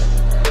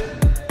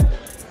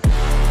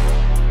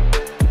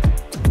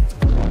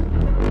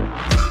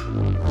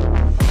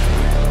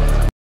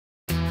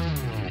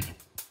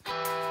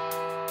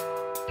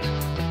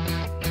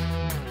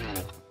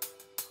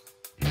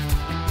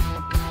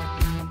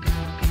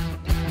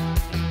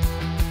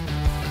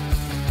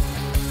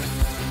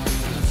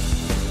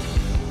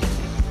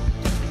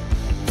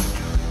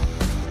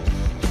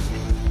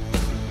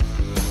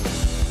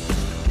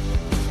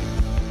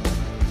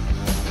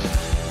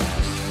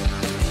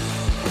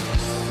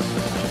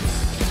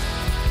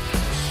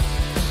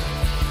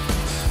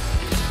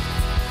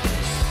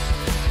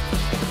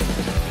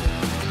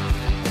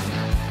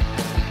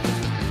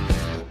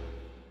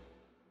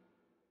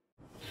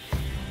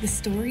 The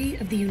story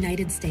of the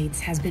United States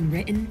has been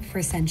written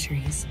for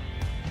centuries.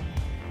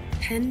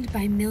 Penned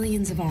by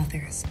millions of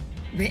authors,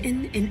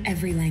 written in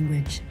every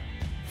language,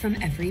 from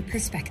every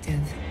perspective.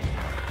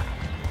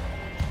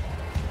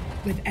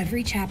 With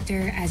every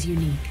chapter as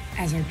unique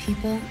as our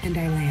people and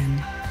our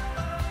land.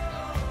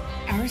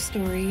 Our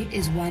story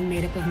is one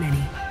made up of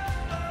many.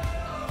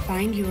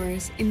 Find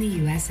yours in the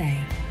USA.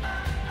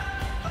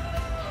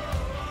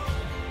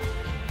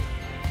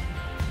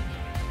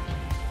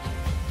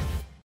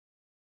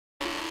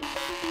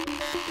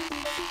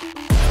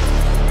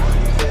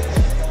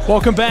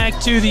 Welcome back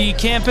to the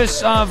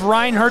campus of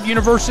Reinhardt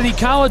University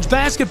College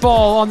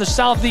basketball on the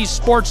Southeast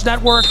Sports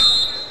Network.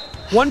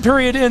 1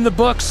 period in the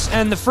books,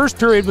 and the first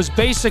period was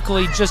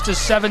basically just a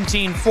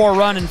 17-4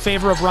 run in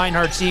favor of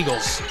Reinhardt's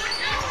Eagles.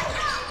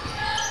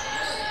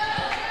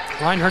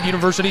 Reinhardt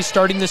University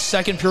starting this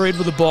second period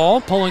with the ball,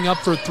 pulling up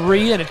for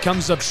 3, and it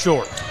comes up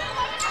short.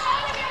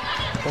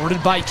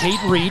 Boarded by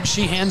Kate Reed,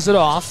 she hands it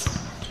off.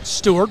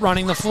 Stewart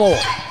running the floor.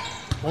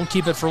 Won't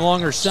keep it for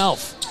long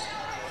herself.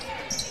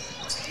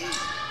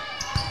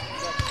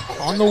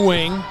 On the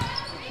wing,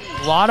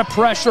 a lot of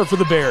pressure for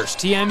the Bears.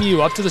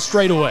 TMU up to the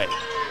straightaway.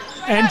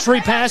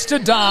 Entry pass to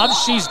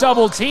Dobbs. She's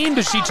double teamed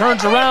as she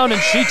turns around, and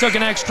she took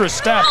an extra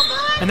step.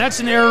 And that's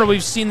an error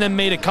we've seen them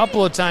made a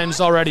couple of times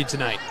already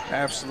tonight.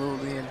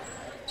 Absolutely, and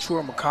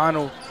Truett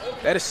McConnell,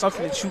 that is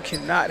something that you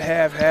cannot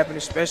have happen,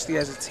 especially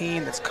as a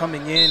team that's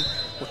coming in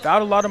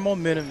without a lot of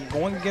momentum.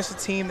 Going against a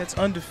team that's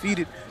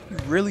undefeated, you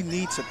really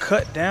need to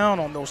cut down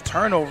on those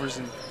turnovers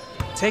and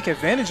take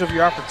advantage of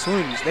your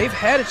opportunities. They've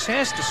had a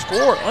chance to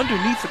score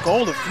underneath the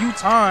goal a few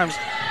times,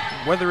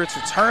 whether it's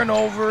a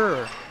turnover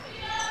or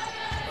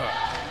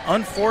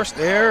unforced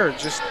error or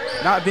just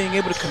not being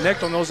able to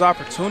connect on those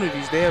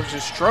opportunities. They have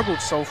just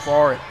struggled so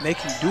far at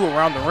making do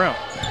around the rim.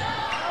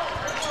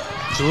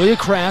 Julia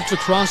Kraft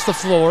across the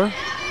floor.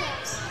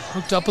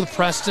 Hooked up with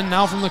Preston,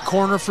 now from the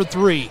corner for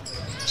 3.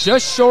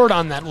 Just short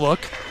on that look.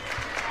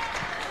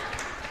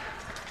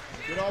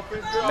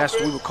 And that's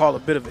what we would call a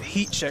bit of a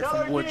heat check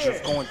from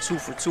Woodruff, going 2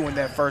 for 2 in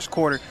that first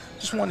quarter.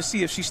 Just wanted to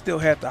see if she still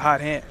had the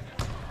hot hand.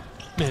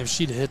 Man, if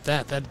she'd hit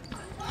that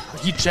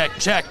heat check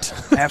checked.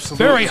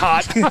 Absolutely. Very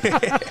hot.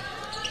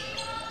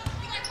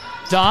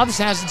 Dobbs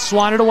has it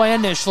swatted away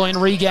initially and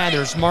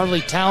regathers.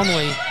 Marley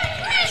Townley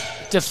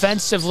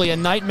defensively a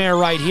nightmare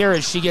right here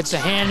as she gets a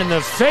hand in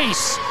the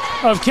face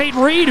of Kate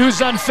Reed, who's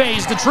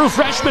unfazed. The true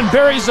freshman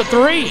buries a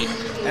 3.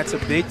 That's a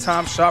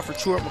big-time shot for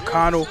Truett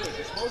McConnell.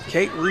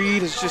 Kate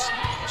Reed is just,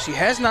 she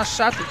has not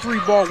shot the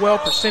 3-ball well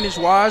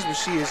percentage-wise, but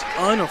she is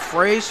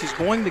unafraid. She's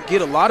going to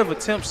get a lot of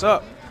attempts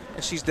up,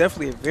 and she's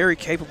definitely a very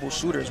capable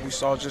shooter, as we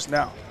saw just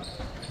now.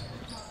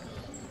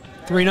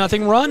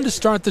 3-0 run to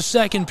start the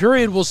second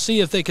period. We'll see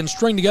if they can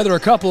string together a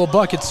couple of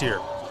buckets here.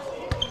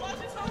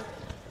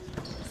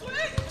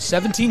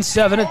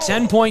 17-7, a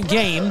 10-point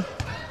game.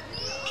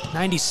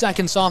 90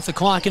 seconds off the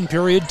clock in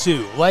period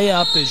 2.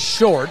 Layup is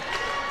short.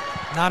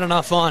 Not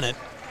enough on it.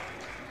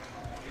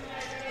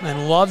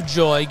 And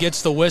Lovejoy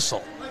gets the whistle.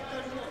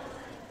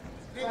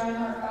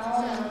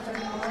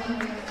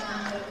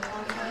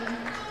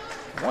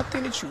 One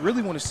thing that you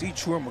really want to see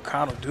Truett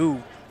McConnell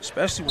do,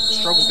 especially with the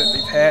struggles that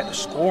they've had to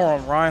score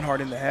on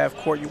Reinhardt in the half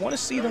court, you want to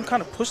see them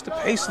kind of push the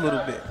pace a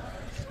little bit.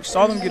 We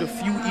saw them get a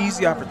few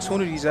easy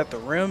opportunities at the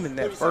rim in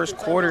that first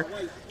quarter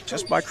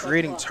just by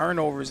creating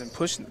turnovers and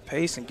pushing the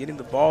pace and getting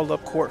the ball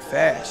up court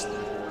fast.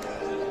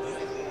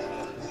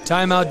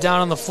 Timeout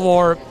down on the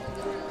floor.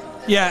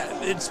 Yeah,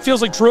 it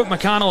feels like Truett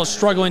McConnell is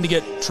struggling to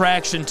get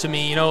traction to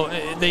me. You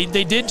know, they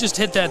did just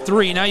hit that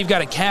three. Now you've got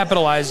to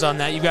capitalize on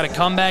that. You've got to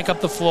come back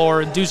up the floor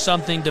and do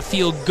something to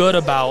feel good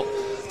about.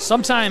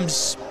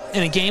 Sometimes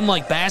in a game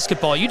like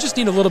basketball, you just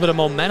need a little bit of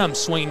momentum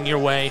swinging your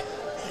way.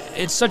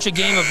 It's such a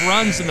game of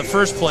runs in the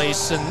first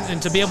place,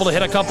 and to be able to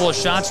hit a couple of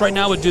shots right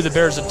now would do the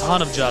Bears a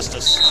ton of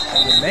justice.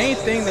 And the main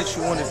thing that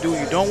you want to do,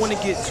 you don't want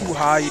to get too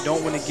high, you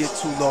don't want to get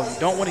too low. You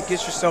don't want to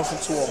get yourself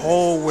into a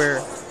hole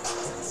where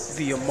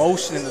the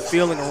emotion and the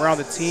feeling around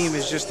the team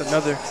is just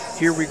another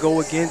here we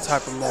go again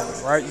type of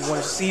moment, right? You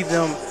want to see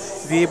them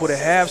be able to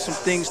have some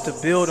things to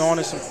build on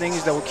and some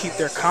things that will keep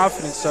their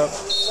confidence up,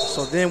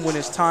 so then when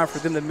it's time for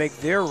them to make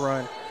their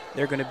run,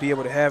 they're going to be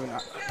able to have an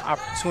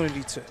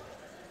opportunity to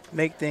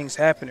make things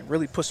happen and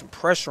really put some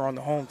pressure on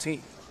the home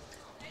team.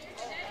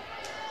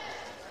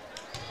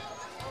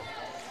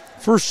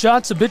 First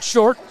shot's a bit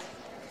short.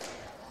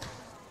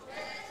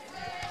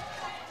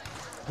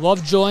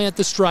 Lovejoy at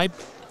the stripe.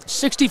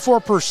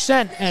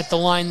 64% at the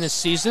line this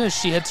season as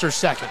she hits her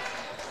second.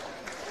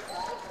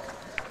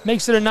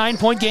 Makes it a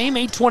 9-point game,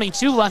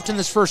 8:22 left in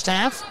this first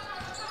half.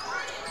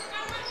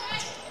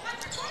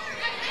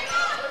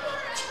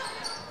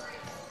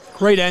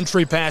 Great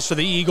entry pass for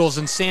the Eagles,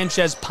 and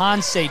Sanchez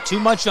Ponce, too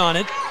much on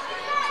it.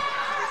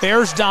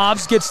 Bears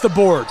Dobbs gets the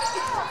board.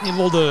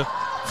 Able to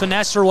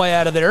finesse her way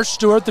out of there.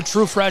 Stewart, the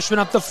true freshman,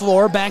 up the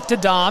floor, back to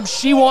Dobbs.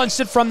 She wants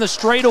it from the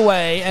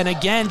straightaway, and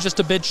again, just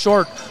a bit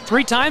short.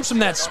 3 times from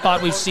that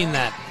spot we've seen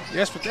that.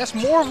 Yes, but that's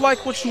more of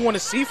like what you want to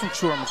see from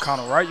Truett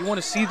McConnell, right? You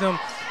want to see them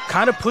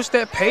kind of push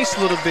that pace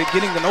a little bit,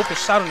 getting an open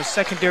shot on the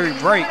secondary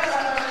break.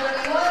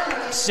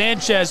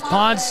 Sanchez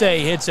Ponce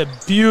hits a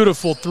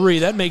beautiful 3.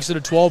 That makes it a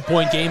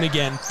 12-point game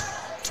again.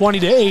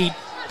 20-8.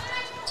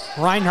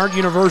 Reinhardt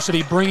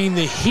University bringing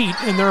the heat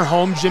in their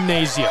home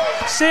gymnasium.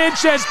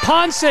 Sanchez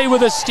Ponce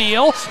with a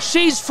steal.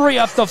 She's free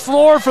up the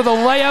floor for the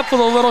layup with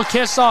a little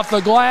kiss off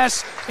the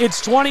glass. It's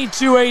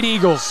 22-8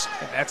 Eagles.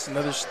 And that's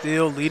another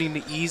steal leading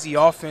the easy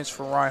offense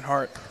for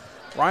Reinhardt.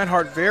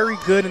 Reinhardt very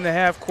good in the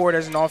half court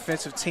as an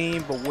offensive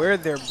team, but where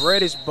their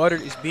bread is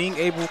buttered is being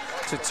able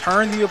to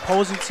turn the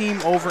opposing team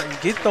over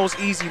and get those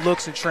easy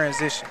looks in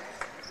transition.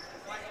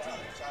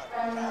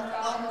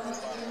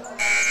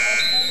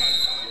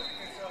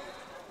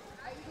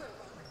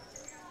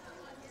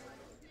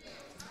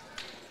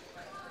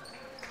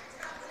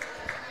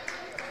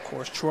 Of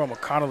course, Truett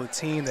McConnell, a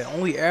team that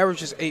only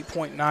averages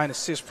 8.9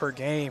 assists per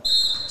game,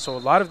 so a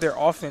lot of their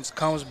offense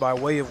comes by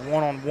way of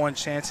one-on-one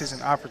chances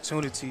and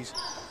opportunities.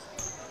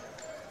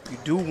 You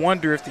do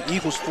wonder if the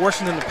Eagles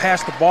forcing them to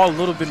pass the ball a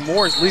little bit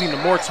more is leading to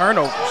more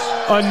turnovers.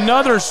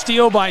 Another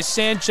steal by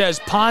Sanchez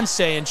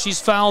Ponce, and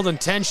she's fouled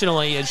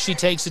intentionally as she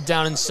takes it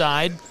down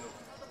inside.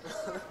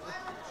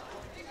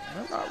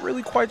 I'm not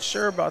really quite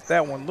sure about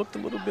that one. Looked a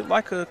little bit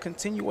like a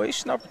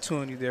continuation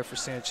opportunity there for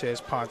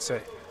Sanchez Ponce.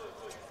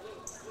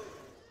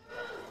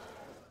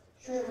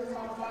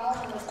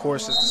 Of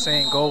course, as the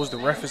saying goes, the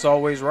ref is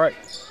always right.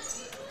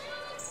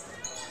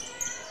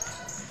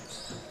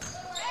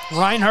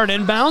 Reinhardt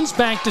inbounds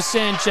back to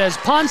Sanchez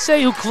Ponce,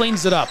 who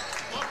cleans it up.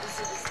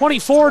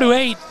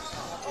 24-8.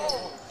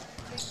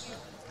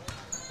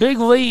 Big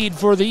lead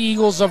for the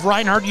Eagles of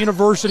Reinhardt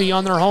University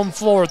on their home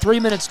floor. 3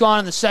 minutes gone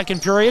in the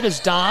second period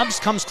as Dobbs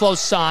comes close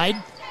side.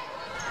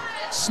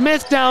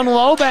 Smith down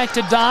low, back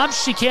to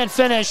Dobbs. She can't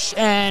finish,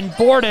 and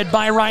boarded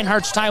by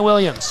Reinhardt's Ty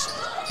Williams.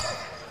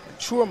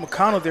 Truett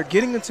McConnell, they're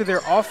getting into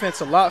their offense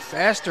a lot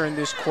faster in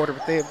this quarter,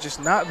 but they have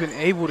just not been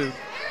able to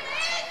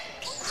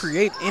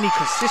create any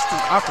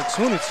consistent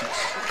opportunities.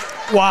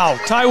 Wow,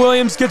 Ty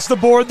Williams gets the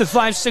board. The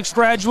 5'6"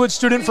 graduate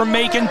student from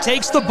Macon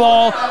takes the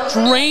ball,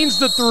 drains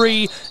the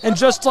 3, and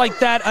just like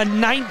that, a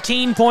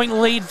 19-point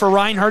lead for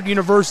Reinhardt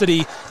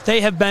University.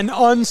 They have been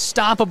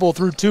unstoppable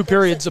through 2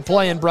 periods of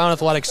play in Brown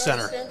Athletics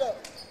Center.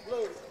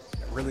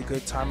 A really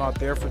good timeout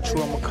there for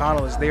Truett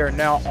McConnell as they are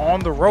now on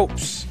the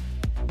ropes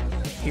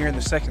here in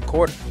the second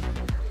quarter.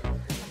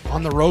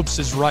 On the ropes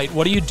is right.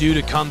 What do you do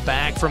to come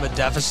back from a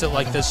deficit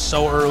like this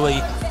so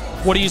early?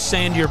 What are you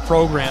saying to your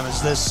program?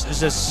 Is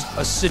this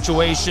a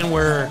situation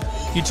where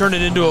you turn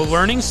it into a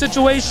learning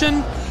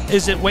situation?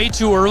 Is it way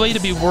too early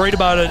to be worried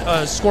about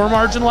a score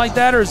margin like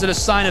that, or is it a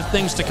sign of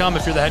things to come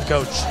if you're the head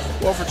coach?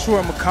 Well, for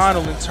Truett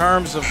McConnell, in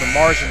terms of the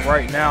margin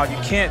right now, you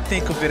can't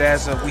think of it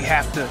as we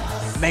have to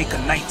make a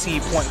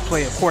 19-point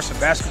play. Of course, in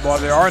basketball,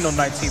 there are no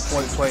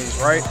 19-point plays,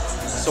 right?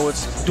 So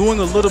it's doing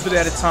a little bit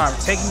at a time,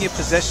 taking it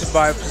possession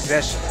by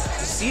possession.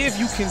 See if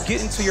you can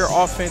get into your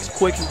offense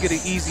quick and get an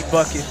easy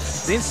bucket.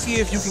 Then see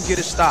if you can get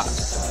a stop.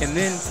 And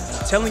then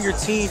telling your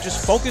team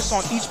just focus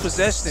on each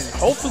possession and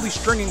hopefully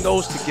stringing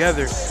those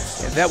together.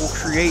 And that will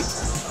create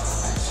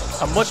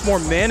a much more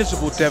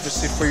manageable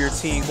deficit for your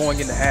team going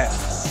into half.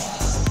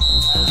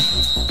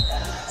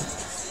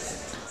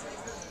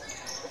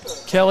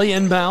 Kelly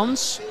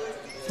inbounds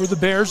for the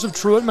Bears of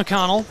Truett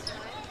McConnell.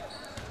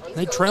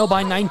 They trail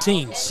by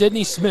 19.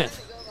 Sydney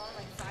Smith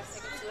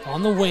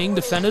on the wing,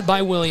 defended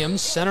by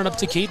Williams, centered up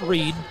to Kate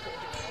Reed.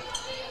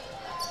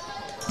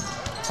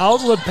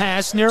 Outlet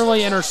pass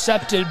nearly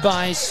intercepted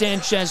by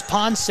Sanchez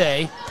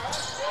Ponce.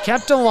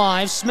 Kept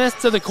alive, Smith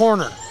to the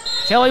corner.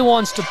 Kelly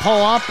wants to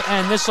pull up,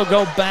 and this will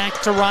go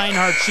back to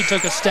Reinhardt. She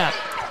took a step.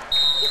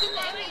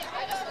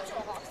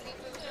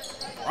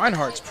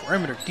 Reinhardt's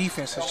perimeter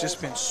defense has just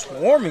been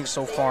swarming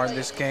so far in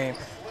this game.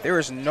 There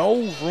is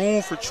no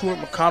room for Truett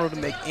McConnell to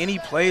make any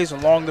plays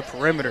along the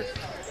perimeter.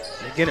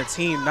 And again, a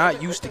team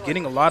not used to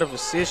getting a lot of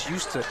assists,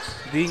 used to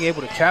being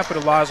able to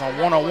capitalize on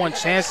one-on-one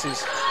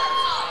chances.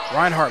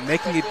 Reinhardt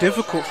making it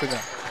difficult for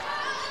them.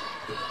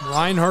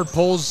 Reinhardt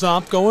pulls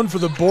up, going for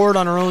the board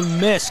on her own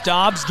miss.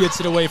 Dobbs gets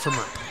it away from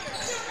her.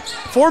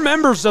 4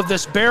 members of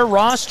this Bear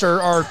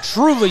roster are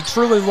truly,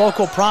 truly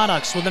local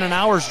products within an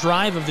hour's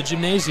drive of the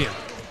gymnasium.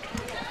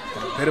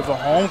 A bit of a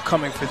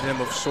homecoming for them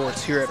of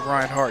sorts here at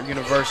Reinhardt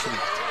University.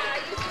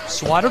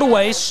 Swatted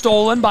away,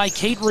 stolen by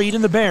Kate Reed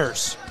and the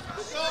Bears.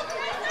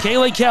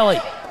 Kaylee Kelly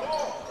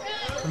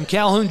from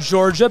Calhoun,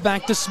 Georgia,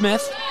 back to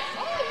Smith.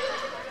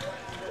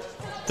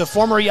 The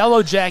former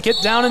Yellow Jacket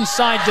down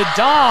inside to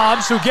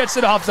Dobbs, who gets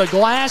it off the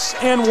glass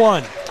and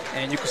one.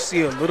 And you can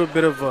see a little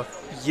bit of a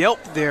yelp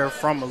there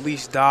from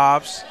Elise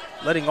Dobbs,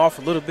 letting off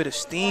a little bit of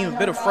steam, a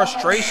bit of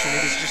frustration.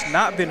 It has just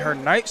not been her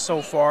night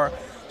so far.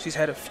 She's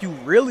had a few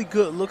really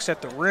good looks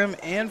at the rim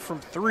and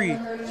from 3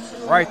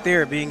 right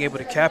there, being able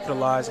to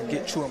capitalize and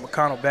get Truett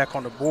McConnell back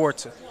on the board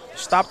to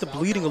stop the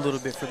bleeding a little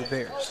bit for the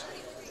Bears.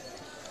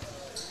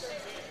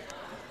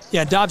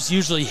 Yeah, Dobbs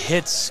usually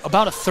hits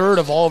about 1/3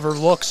 of all of her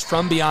looks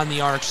from beyond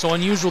the arc, so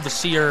unusual to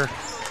see her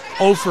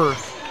over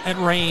at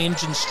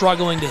range and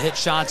struggling to hit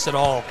shots at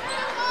all.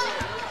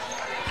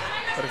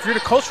 But if you're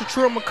the coach for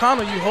Truett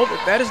McConnell, you hope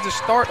that that is the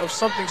start of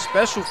something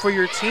special for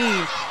your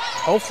team,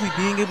 hopefully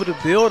being able to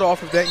build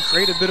off of that and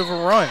create a bit of a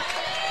run.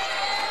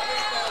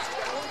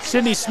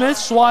 Sydney Smith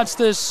swats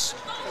this,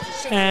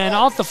 and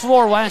off the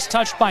floor, last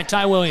touched by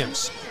Ty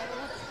Williams.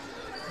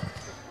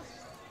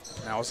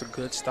 Now it's a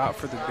good stop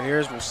for the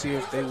Bears. We'll see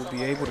if they will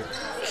be able to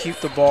keep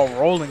the ball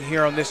rolling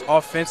here on this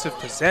offensive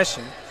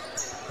possession.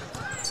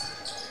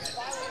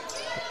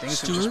 Things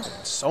have just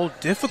been so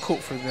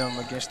difficult for them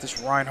against this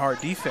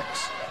Reinhardt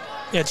defense.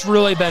 It's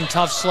really been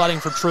tough sledding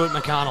for Truett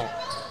McConnell.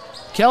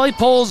 Kelly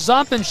pulls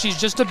up, and she's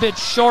just a bit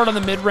short on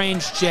the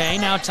mid-range J.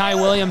 Now Ty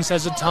Williams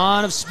has a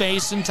ton of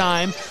space and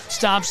time.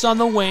 Stops on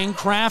the wing,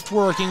 Kraft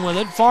working with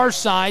it. Far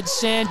side,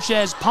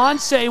 Sanchez.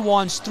 Ponce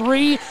wants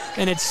 3,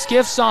 and it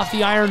skiffs off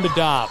the iron to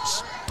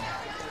Dobbs.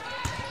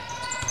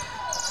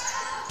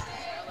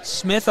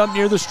 Smith up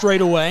near the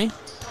straightaway.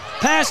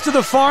 Pass to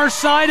the far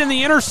side, and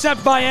the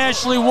intercept by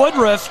Ashley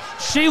Woodruff.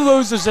 She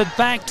loses it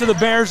back to the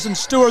Bears, and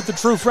Stewart, the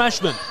true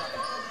freshman.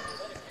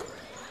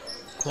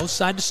 Close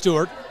side to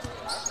Stewart.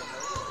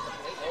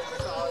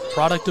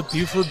 Product of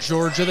Buford,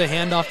 Georgia, the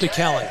handoff to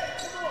Kelly.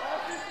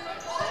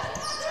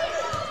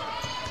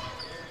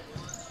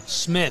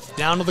 Smith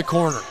down to the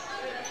corner.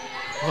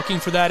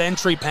 Looking for that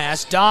entry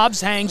pass. Dobbs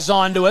hangs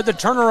on to it. The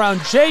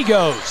turnaround J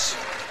goes.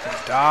 And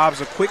Dobbs,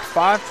 a quick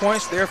 5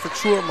 points there for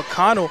Truett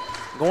McConnell,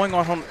 going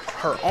on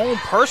her own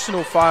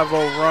personal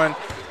 5-0 run.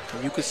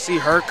 And you can see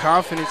her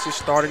confidence is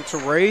starting to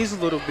raise a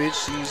little bit.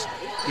 She's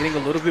getting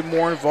a little bit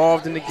more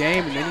involved in the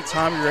game, and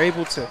anytime you're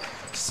able to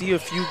see a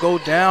few go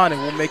down, it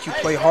will make you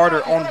play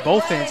harder on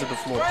both ends of the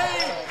floor.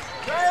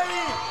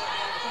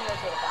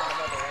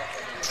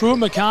 Truett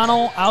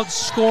McConnell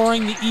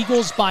outscoring the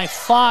Eagles by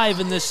 5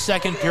 in this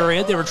second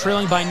period. They were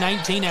trailing by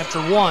 19 after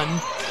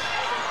 1.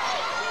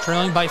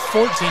 Trailing by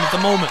 14 at the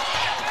moment.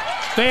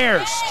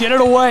 Bears get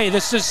it away.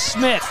 This is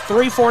Smith.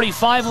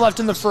 3:45 left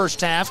in the first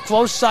half.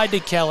 Close side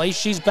to Kelly.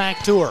 She's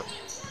back to her.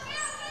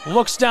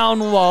 Looks down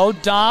low.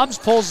 Dobbs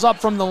pulls up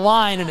from the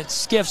line, and it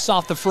skiffs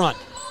off the front.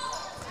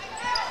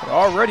 But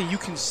already you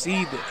can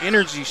see the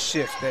energy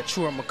shift that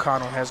Truett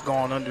McConnell has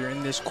gone under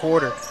in this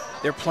quarter.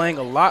 They're playing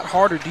a lot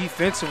harder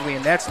defensively,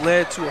 and that's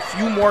led to a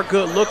few more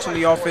good looks on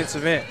the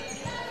offensive end.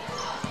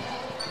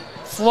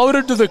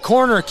 Floated to the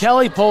corner.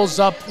 Kelly pulls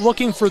up,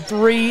 looking for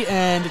 3,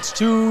 and it's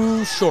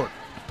too short.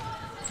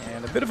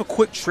 And a bit of a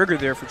quick trigger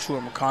there for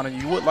Truett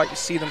McConnell. You would like to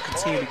see them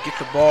continue to get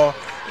the ball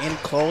in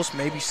close,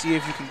 maybe see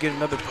if you can get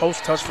another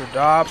post touch for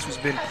Dobbs, who's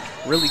been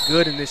really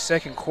good in this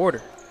second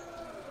quarter.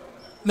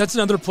 That's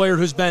another player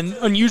who's been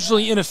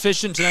unusually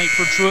inefficient tonight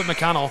for Truett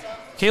McConnell.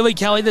 Kaylee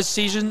Kelly this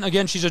season,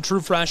 again, she's a true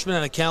freshman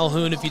out of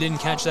Calhoun, if you didn't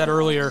catch that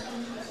earlier.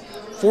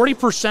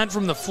 40%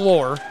 from the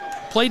floor,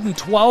 played in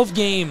 12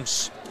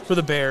 games for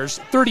the Bears,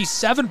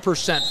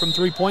 37% from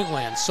three-point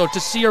land. So to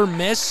see her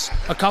miss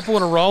a couple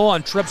in a row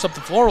on trips up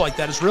the floor like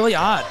that is really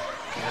odd.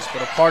 Yes,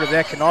 but a part of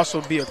that can also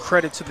be a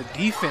credit to the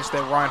defense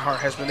that Reinhardt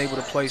has been able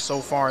to play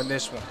so far in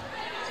this one.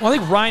 Well, I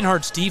think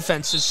Reinhardt's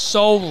defense is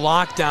so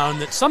locked down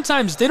that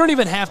sometimes they don't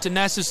even have to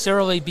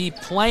necessarily be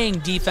playing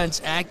defense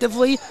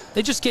actively.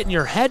 They just get in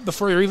your head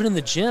before you're even in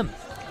the gym.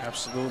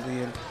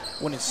 Absolutely, and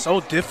when it's so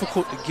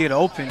difficult to get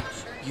open,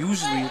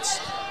 usually it's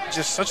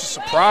just such a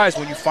surprise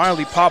when you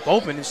finally pop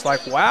open. It's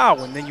like, wow,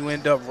 and then you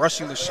end up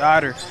rushing the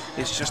shot or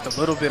it's just a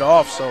little bit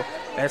off. So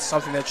that's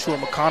something that Truett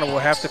McConnell will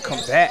have to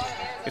combat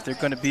if they're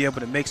going to be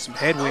able to make some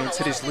headway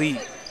into this lead.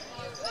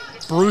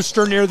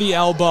 Brewster near the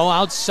elbow,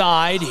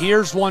 outside.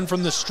 Here's one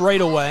from the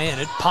straightaway,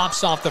 and it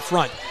pops off the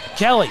front.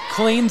 Kelly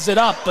cleans it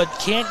up, but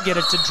can't get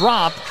it to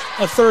drop.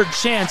 A third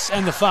chance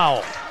and the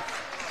foul.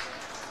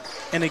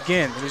 And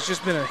again, there's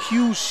just been a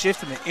huge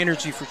shift in the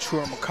energy for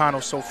Truett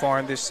McConnell so far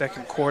in this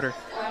second quarter.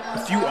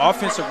 A few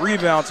offensive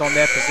rebounds on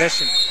that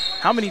possession.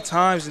 How many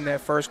times in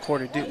that first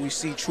quarter did we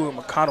see Truett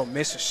McConnell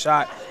miss a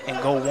shot and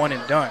go one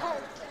and done?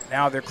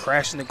 Now they're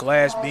crashing the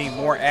glass, being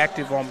more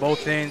active on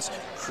both ends,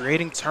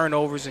 creating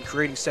turnovers and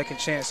creating second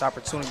chance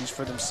opportunities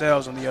for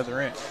themselves on the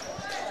other end.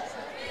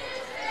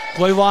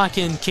 Blaylock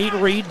and Kate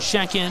Reed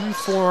check in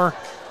for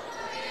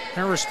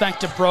their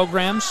respective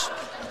programs.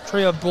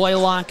 Tria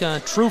Blaylock,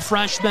 a true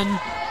freshman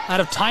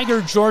out of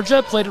Tiger,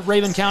 Georgia, played at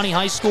Raven County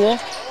High School.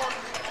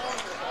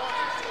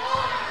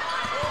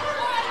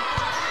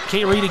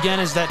 Kate Reed again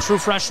is that true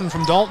freshman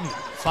from Dalton,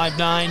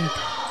 5'9",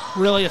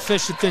 really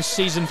efficient this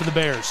season for the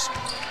Bears.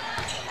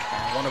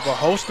 One of a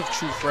host of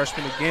true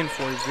freshmen again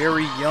for a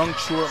very young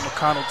Truett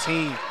McConnell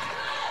team.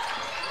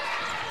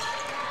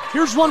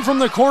 Here's one from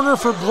the corner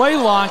for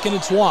Blaylock, and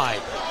it's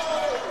wide.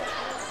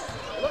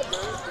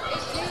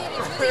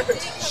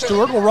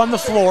 Stewart will run the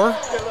floor,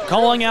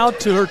 calling out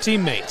to her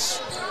teammates.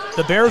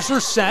 The Bears are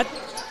set.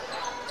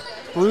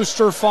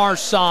 Brewster far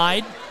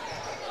side.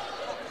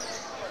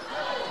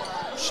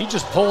 She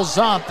just pulls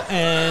up,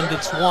 and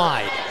it's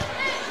wide.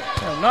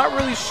 I'm not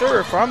really sure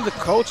if I'm the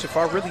coach, if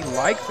I really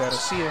like that.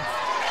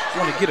 I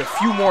want to get a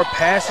few more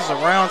passes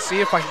around, see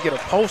if I can get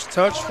a post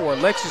touch for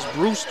Alexis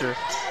Brewster.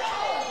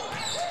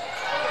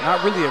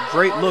 Not really a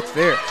great look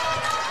there.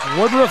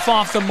 Woodruff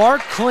off the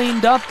mark,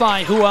 cleaned up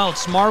by who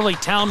else? Marley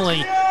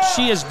Townley.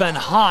 She has been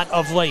hot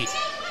of late.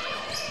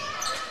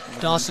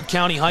 Dawson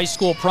County High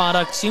School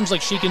product. Seems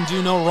like she can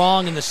do no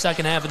wrong in the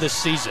second half of this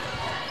season.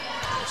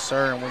 Yes,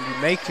 sir, and when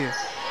you make a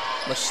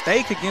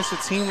mistake against a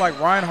team like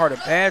Reinhardt, a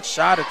bad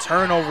shot, a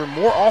turnover,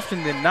 more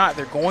often than not,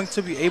 they're going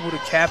to be able to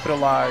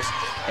capitalize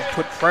and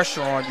put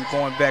pressure on you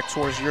going back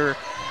towards your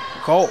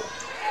goal.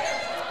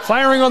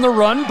 Firing on the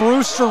run,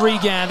 Brewster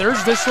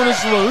regathers. This one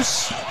is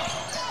loose.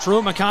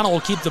 Truett McConnell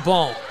will keep the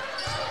ball.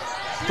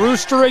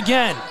 Brewster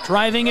again,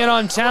 driving it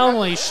on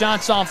Townley.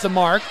 Shots off the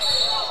mark,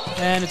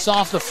 and it's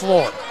off the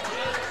floor.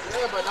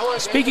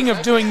 Speaking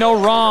of doing no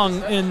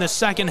wrong in the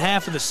second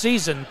half of the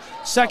season,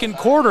 second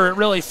quarter, it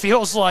really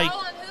feels like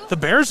the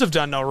Bears have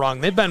done no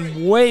wrong. They've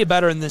been way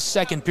better in this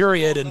second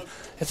period, and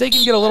if they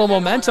can get a little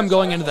momentum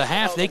going into the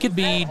half, they could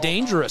be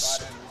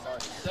dangerous.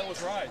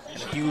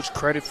 Huge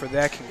credit for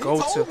that can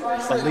go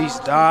to Elise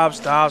Dobbs.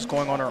 Dobbs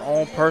going on her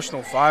own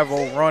personal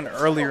 5-0 run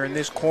earlier in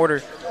this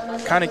quarter,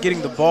 kind of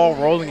getting the ball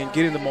rolling and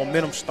getting the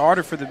momentum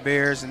started for the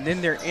Bears, and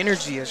then their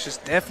energy has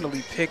just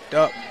definitely picked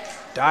up.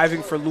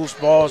 Diving for loose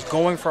balls,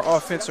 going for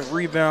offensive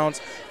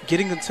rebounds,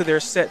 getting into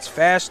their sets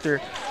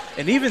faster.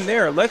 And even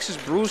there, Alexis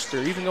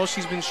Brewster, even though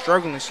she's been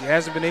struggling, she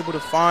hasn't been able to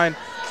find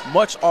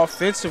much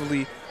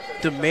offensively,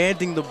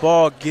 demanding the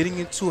ball, getting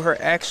into her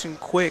action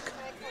quick,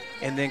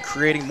 and then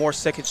creating more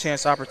second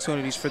chance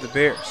opportunities for the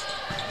Bears.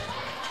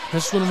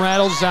 This one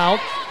rattles out.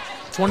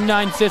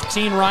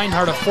 29-15,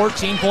 Reinhardt, a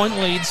 14-point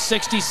lead,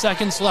 60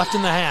 seconds left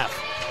in the half.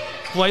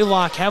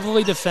 Blaylock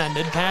heavily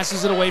defended,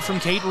 passes it away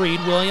from Kate Reed.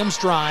 Williams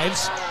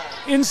drives.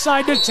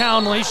 Inside to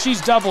Townley,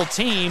 she's double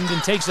teamed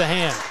and takes a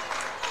hand.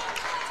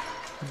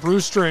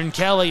 Brewster and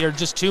Kelly are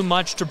just too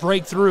much to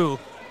break through.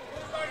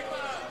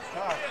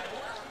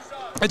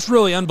 It's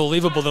really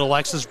unbelievable that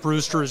Alexis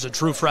Brewster is a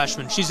true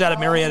freshman. She's out of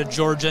Marietta,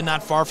 Georgia,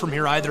 not far from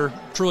here either.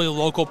 Truly a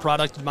local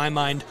product in my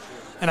mind.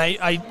 And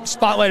I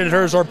spotlighted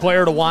her as our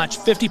player to watch.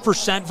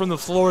 50% from the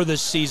floor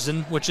this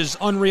season, which is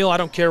unreal. I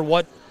don't care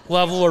what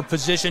level or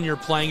position you're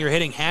playing. You're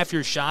hitting half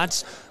your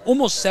shots.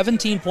 Almost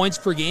 17 points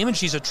per game, and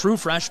she's a true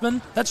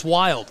freshman. That's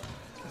wild.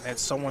 And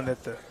that's someone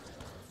that the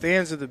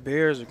fans of the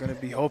Bears are going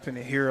to be hoping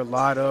to hear a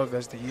lot of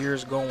as the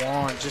years go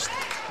on. Just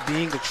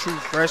being a true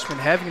freshman,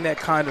 having that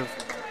kind of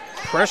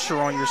pressure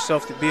on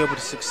yourself to be able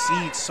to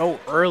succeed so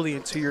early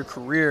into your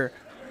career.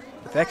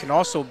 But that can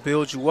also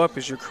build you up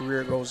as your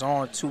career goes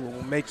on, too. It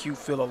will make you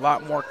feel a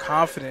lot more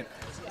confident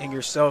in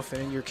yourself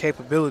and in your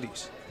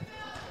capabilities.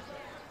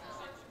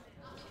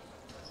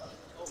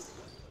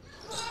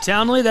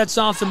 Townley, that's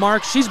off the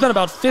mark. She's been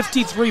about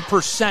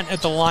 53%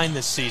 at the line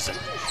this season.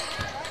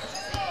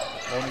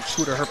 Only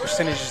true to her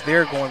percentages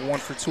there, going 1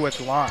 for 2 at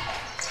the line.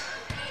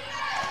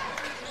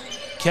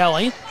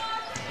 Kelly,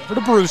 over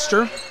to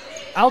Brewster.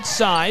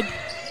 Outside.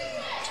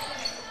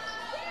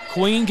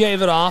 Queen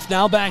gave it off.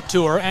 Now back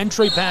to her.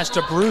 Entry pass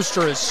to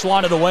Brewster is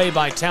swatted away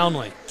by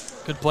Townley.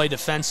 Good play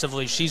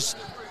defensively. She's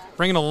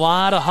bringing a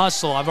lot of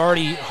hustle. I've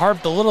already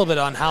harped a little bit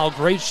on how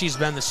great she's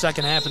been the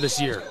second half of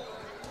this year.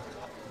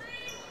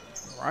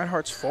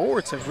 Reinhardt's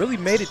forwards have really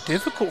made it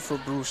difficult for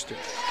Brewster.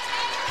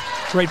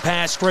 Great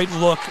pass, great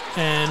look,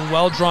 and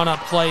well drawn up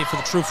play for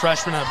the true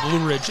freshman out of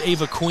Blue Ridge.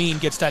 Ava Queen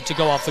gets that to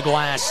go off the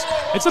glass.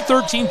 It's a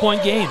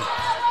 13-point game.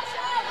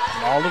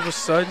 And all of a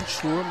sudden,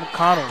 Truett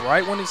McConnell,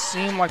 right when it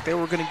seemed like they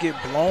were going to get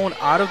blown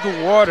out of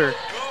the water,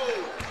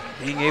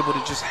 being able to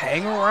just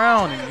hang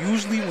around. And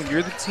usually when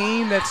you're the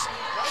team that's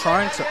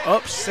trying to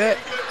upset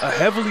a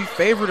heavily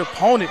favored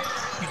opponent.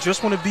 You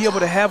just want to be able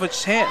to have a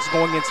chance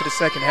going into the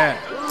second half.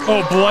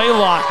 Oh,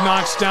 Blaylock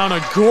knocks down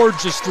a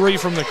gorgeous three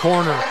from the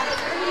corner.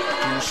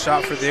 Huge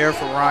shot for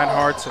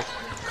Reinhardt to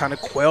kind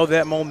of quell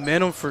that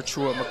momentum for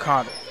Truett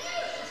McConnell.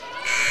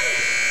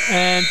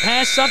 And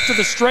pass up to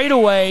the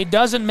straightaway,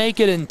 doesn't make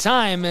it in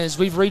time as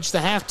we've reached the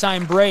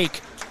halftime break.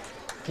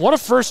 What a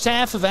first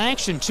half of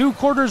action. 2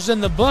 quarters in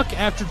the book.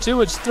 After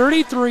 2, it's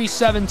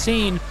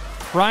 33-17,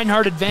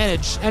 Reinhardt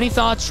advantage. Any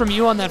thoughts from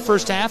you on that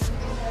first half?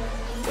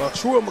 Well,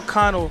 Truett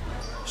McConnell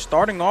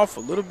starting off a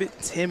little bit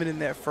timid in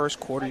that first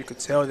quarter. You could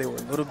tell they were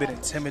a little bit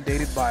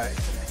intimidated by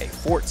a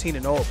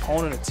 14-0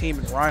 opponent, a team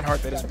in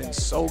Reinhardt that has been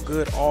so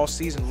good all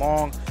season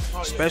long,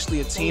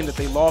 especially a team that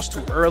they lost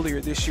to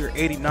earlier this year,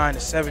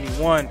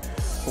 89-71.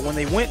 But when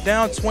they went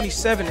down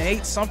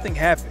 27-8, something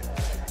happened.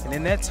 And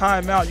in that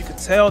timeout, you could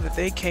tell that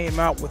they came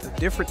out with a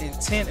different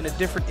intent and a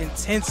different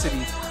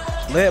intensity,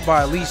 led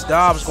by Elise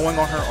Dobbs going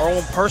on her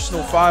own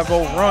personal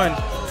 5-0 run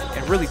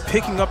and really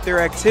picking up their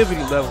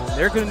activity level.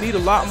 They're going to need a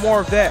lot more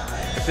of that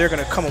if they're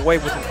going to come away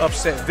with an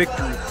upset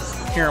victory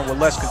here in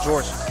Waleska,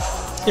 Georgia.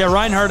 Yeah,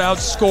 Reinhardt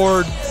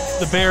outscored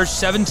the Bears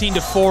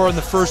 17-4 in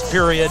the first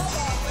period.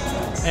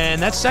 And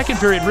that second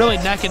period really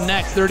neck and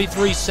neck,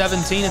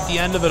 33-17 at the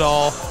end of it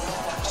all.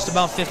 Just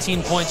about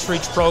 15 points for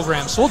each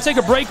program. So we'll take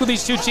a break with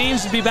these two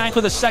teams and be back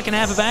with the second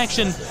half of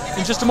action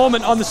in just a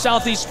moment on the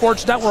Southeast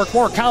Sports Network.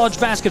 More college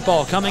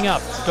basketball coming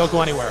up. Don't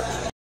go anywhere.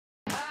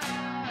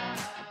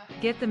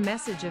 Get the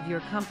message of your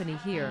company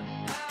here.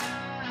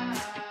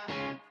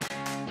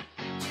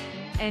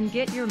 And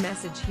get your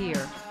message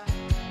here.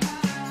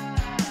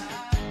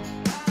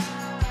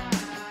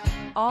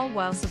 All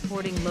while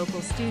supporting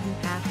local student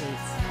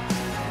athletes.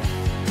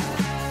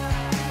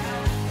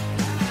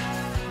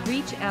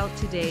 Reach out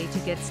today to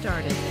get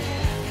started.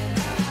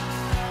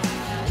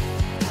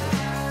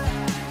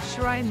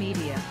 Shry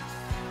Media.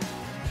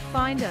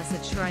 Find us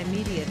at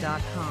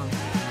shrymedia.com.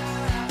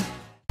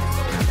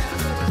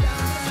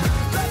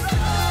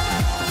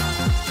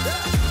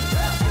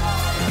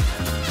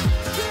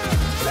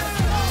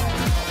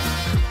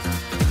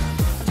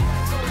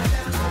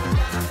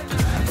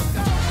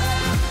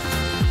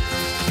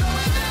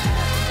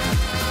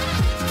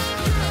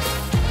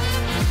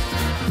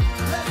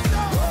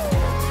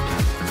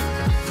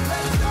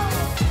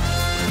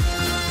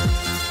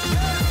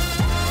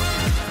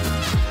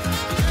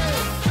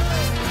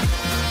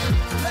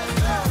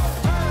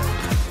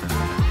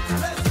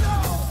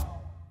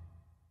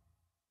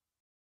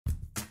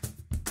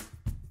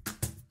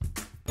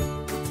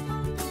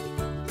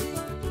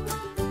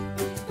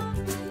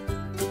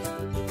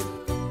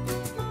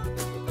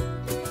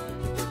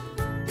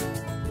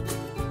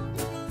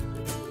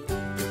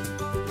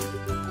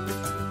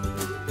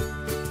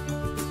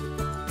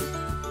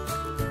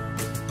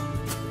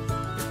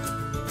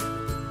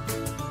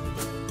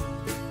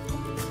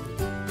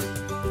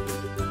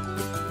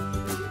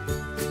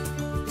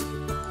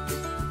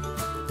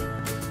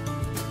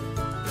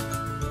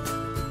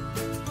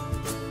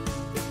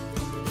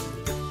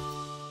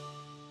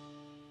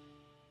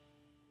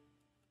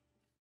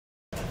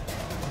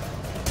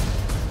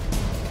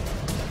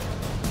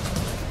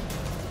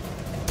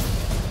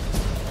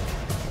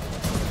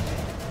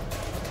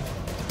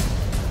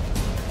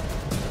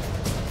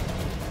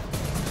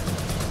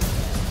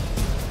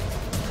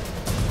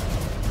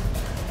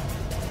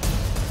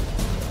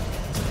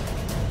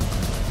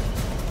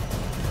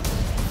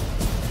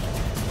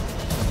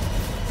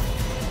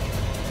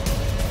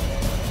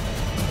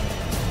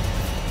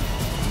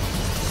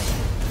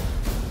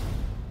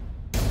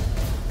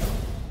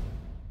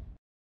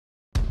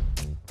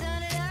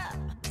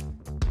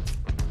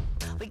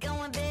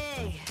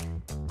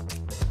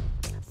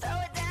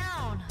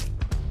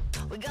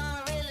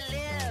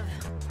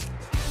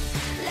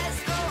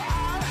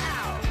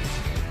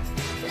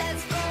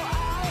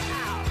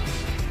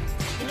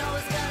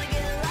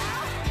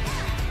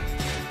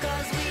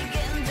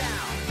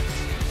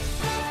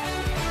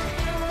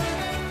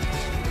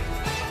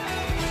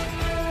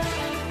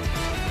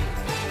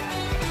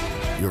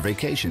 Your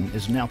vacation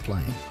is now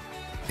playing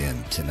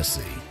in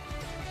Tennessee.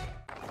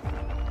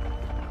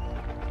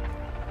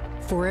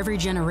 For every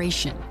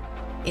generation,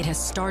 it has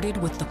started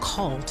with the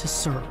call to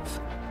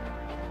serve.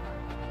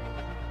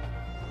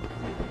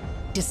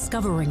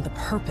 Discovering the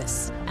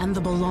purpose and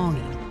the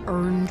belonging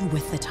earned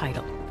with the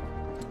title.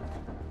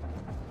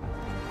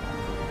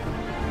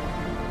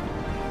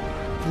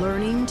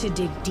 Learning to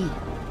dig deep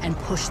and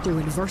push through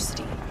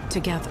adversity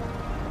together.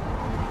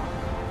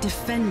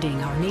 Defending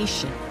our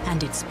nation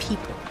and its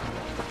people.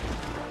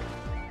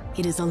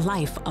 It is a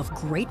life of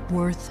great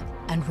worth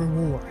and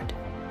reward.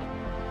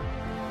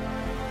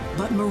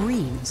 But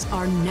Marines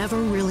are never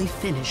really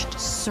finished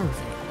serving.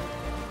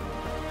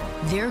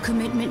 Their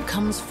commitment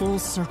comes full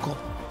circle,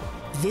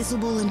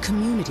 visible in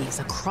communities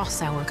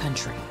across our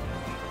country.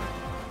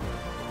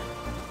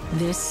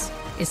 This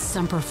is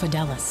Semper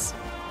Fidelis,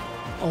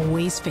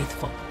 always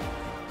faithful,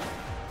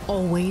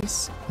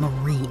 always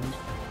Marine,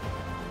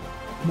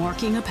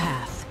 marking a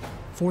path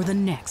for the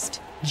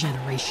next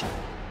generation.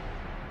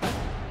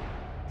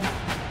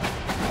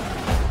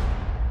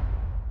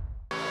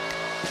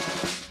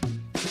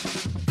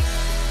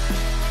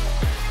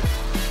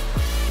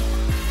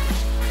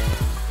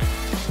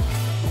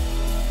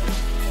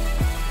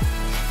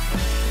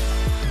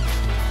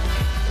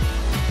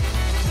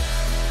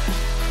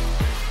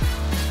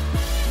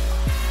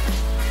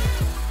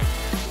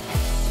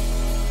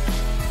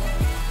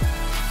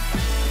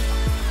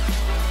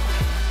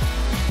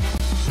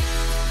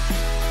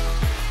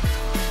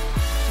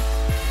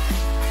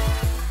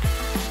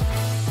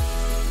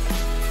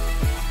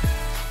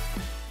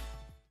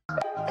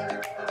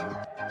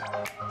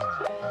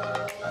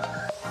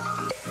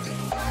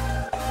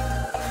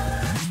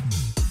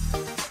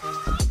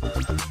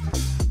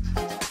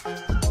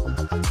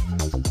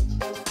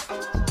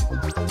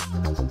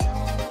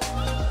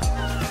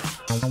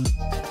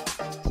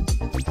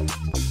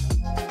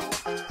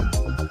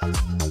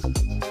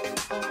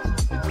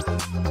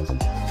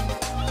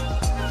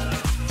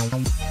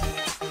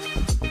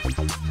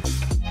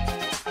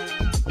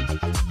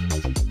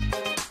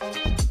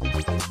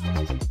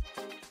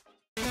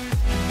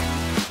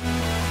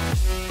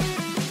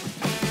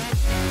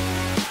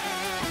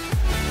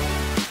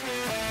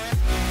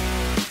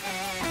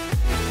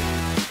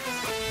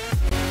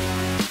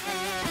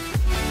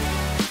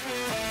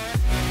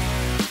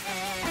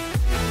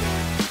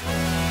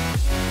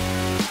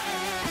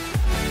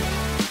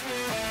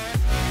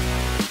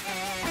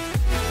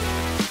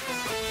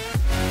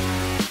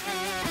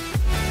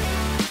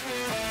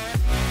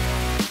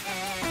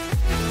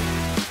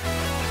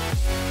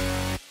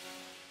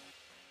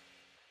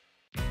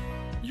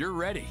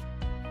 ready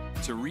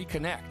to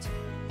reconnect,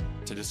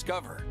 to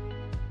discover,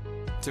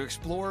 to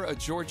explore a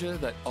Georgia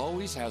that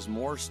always has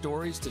more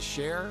stories to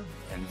share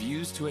and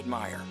views to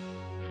admire.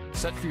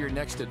 Set for your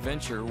next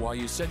adventure while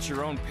you set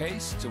your own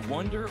pace to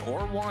wonder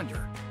or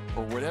wander,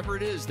 or whatever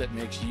it is that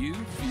makes you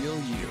feel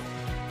you.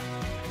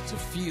 To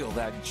feel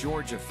that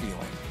Georgia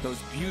feeling, those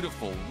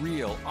beautiful,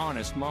 real,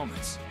 honest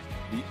moments.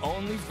 The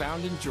only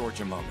found in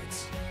Georgia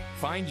moments.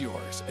 Find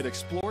yours at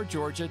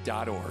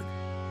exploregeorgia.org.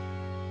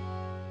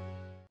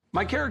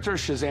 My character,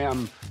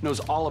 Shazam, knows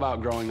all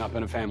about growing up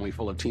in a family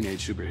full of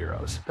teenage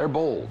superheroes. They're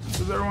bold.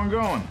 Where's everyone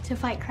going? To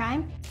fight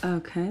crime?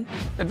 Okay.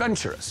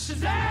 Adventurous.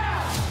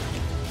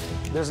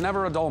 Shazam! There's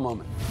never a dull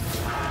moment.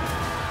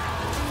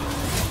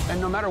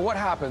 And no matter what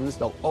happens,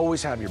 they'll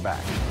always have your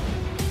back.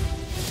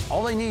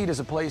 All they need is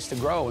a place to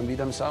grow and be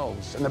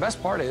themselves. And the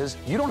best part is,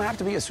 you don't have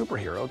to be a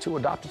superhero to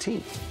adopt a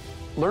teen.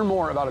 Learn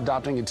more about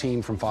adopting a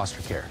teen from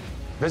foster care.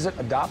 Visit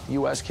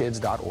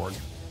adoptuskids.org.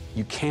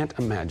 You can't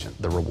imagine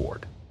the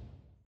reward.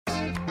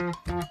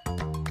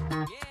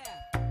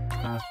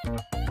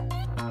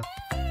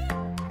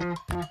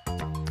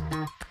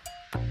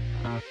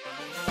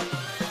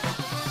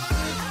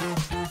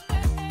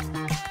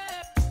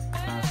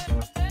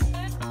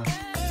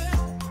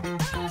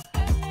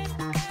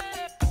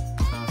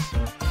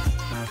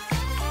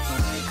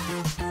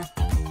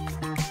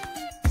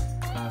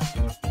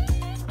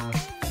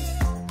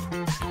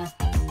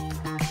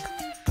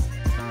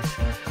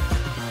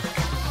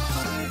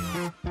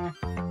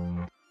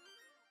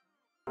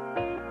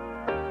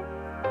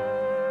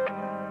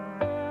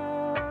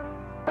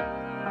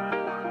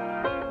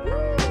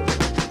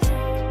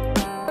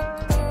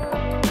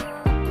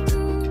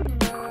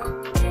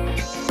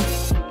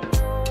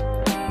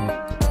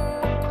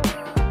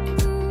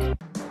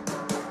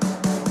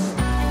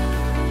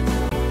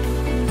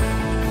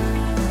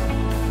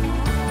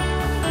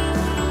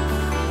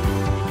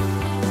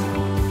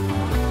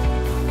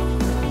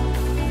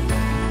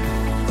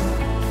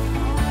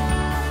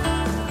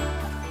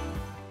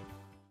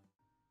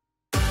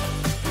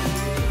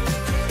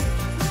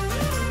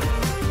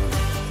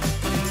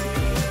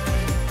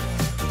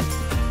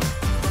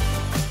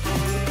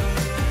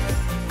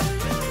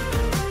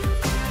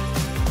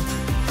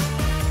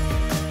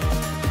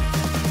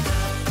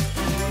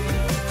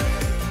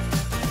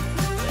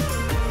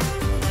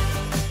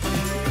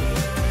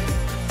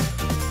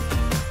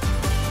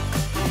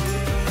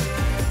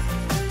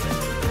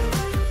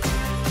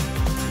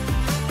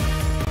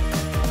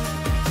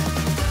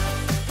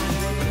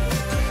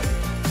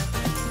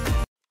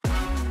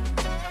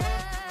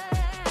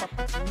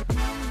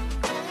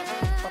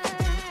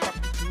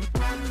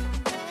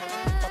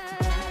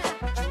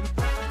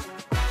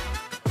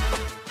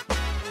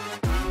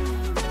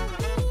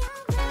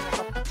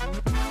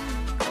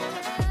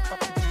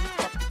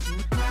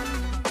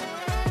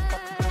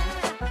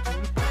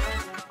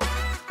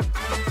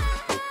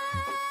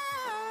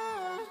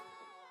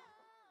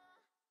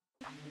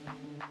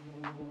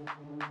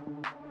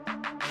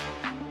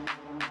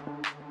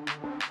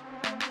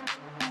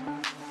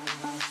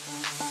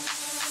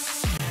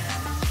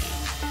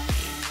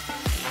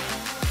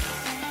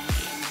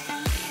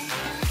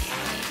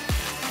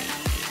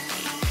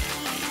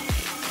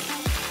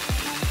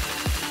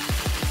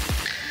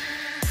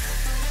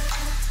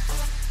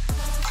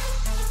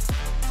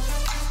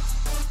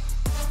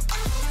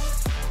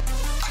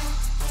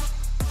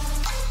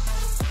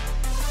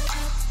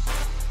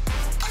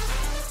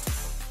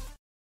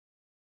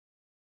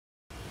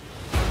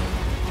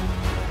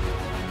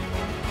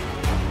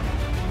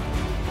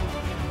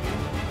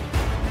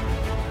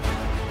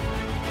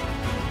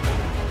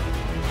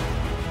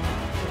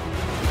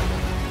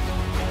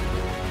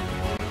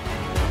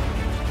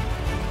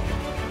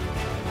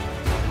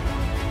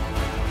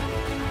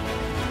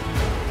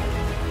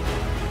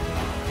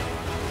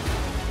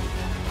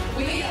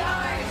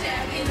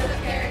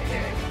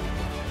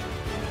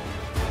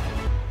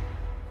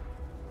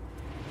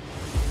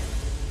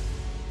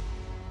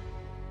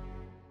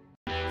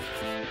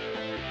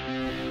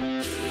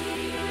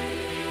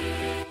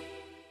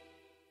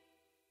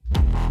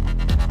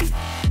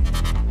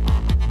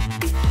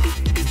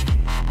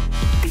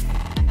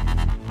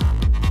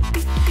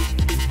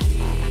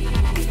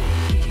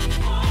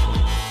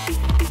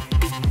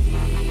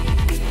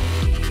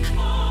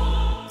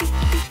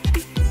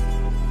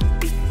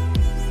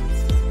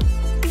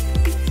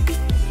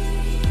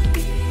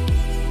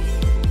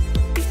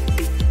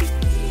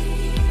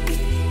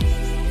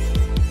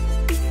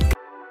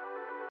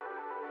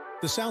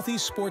 The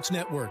Southeast Sports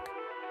Network,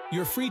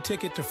 your free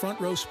ticket to front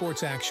row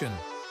sports action.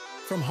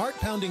 From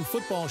heart-pounding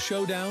football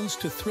showdowns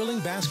to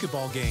thrilling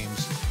basketball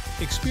games,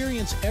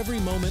 experience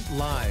every moment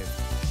live,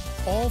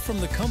 all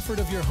from the comfort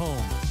of your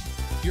home.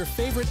 Your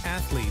favorite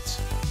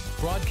athletes,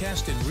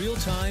 broadcast in real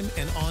time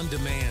and on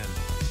demand.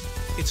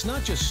 It's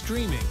not just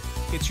streaming,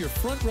 it's your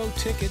front row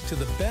ticket to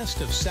the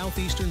best of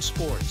Southeastern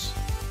sports.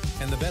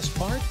 And the best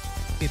part?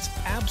 It's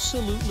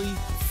absolutely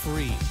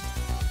free.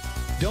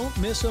 Don't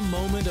miss a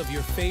moment of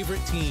your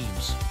favorite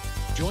teams.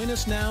 Join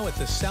us now at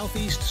the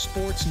Southeast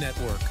Sports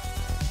Network.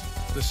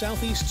 the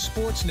Southeast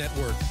Sports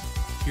Network,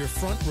 your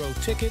front row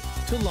ticket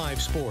to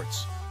live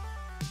sports.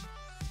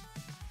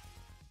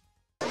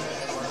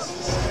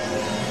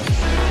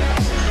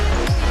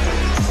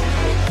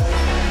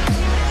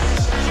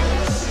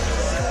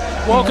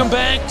 Welcome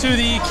back to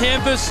the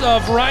campus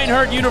of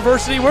Reinhardt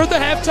University. We're at the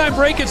halftime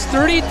break. It's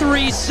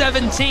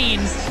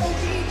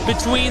 33-17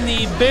 between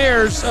the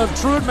Bears of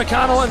Truett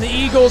McConnell and the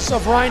Eagles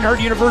of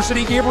Reinhardt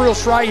University. Gabriel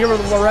Schrei here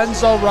with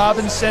Lorenzo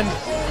Robinson.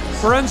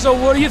 Lorenzo,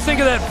 what do you think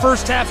of that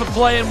first half of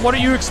play, and what are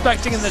you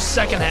expecting in the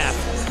second half?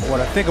 What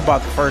I think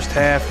about the first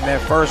half, in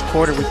that first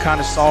quarter, we kind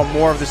of saw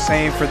more of the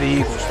same for the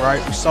Eagles, right?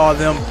 We saw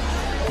them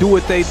do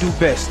what they do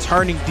best,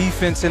 turning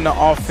defense into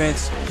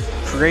offense,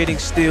 creating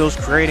steals,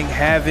 creating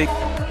havoc,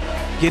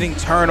 getting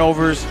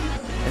turnovers.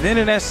 And then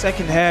in that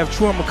second half,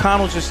 Truett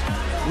McConnell just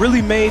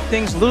really made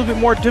things a little bit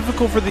more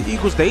difficult for the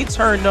Eagles. They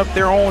turned up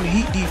their own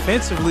heat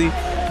defensively.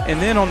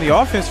 And then on the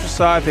offensive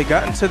side, they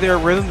got into their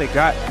rhythm. They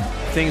got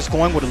things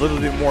going with a little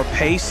bit more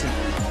pace. And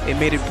it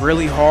made it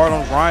really hard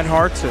on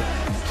Reinhardt to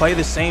play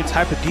the same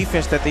type of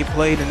defense that they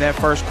played in that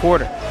first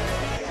quarter.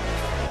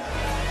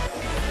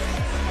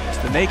 To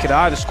the naked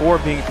eye, the score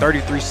being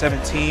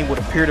 33-17 would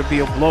appear to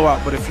be a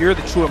blowout. But if you're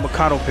the Truett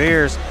McConnell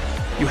Bears,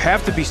 you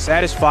have to be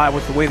satisfied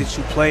with the way that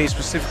you played,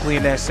 specifically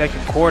in that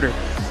second quarter.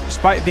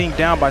 Despite being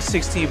down by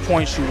 16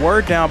 points, you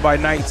were down by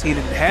 19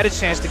 and had a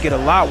chance to get a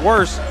lot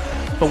worse.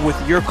 But with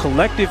your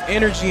collective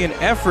energy and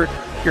effort,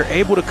 you're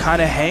able to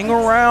kind of hang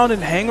around.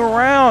 And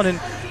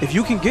if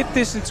you can get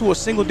this into a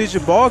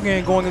single-digit ball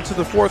game going into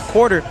the fourth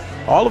quarter,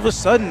 all of a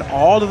sudden,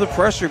 all of the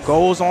pressure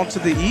goes on to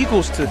the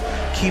Eagles to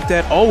keep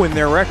that O in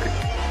their record.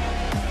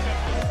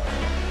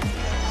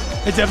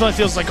 It definitely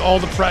feels like all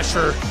the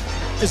pressure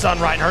is on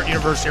Reinhardt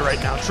University right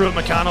now. Truett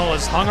McConnell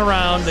has hung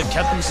around. They've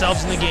kept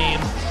themselves in the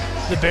game.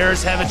 The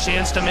Bears have a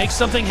chance to make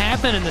something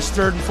happen in this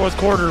third and fourth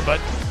quarter,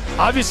 but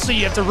obviously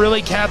you have to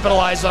really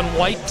capitalize on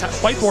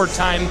whiteboard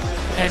time,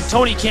 and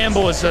Tony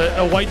Campbell is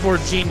a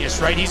whiteboard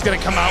genius, right? He's going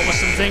to come out with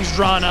some things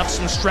drawn up,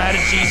 some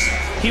strategies.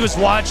 He was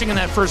watching in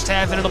that first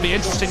half, and it'll be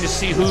interesting to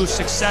see who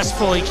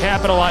successfully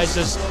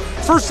capitalizes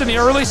first in the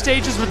early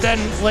stages, but then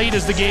late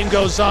as the game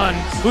goes on,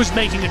 who's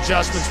making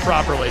adjustments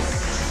properly.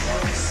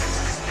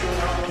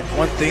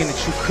 One thing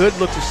that you could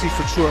look to see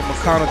for Truett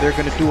McConnell, they're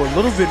going to do a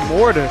little bit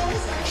more to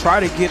try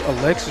to get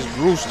Alexis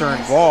Brewster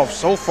involved.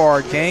 So far,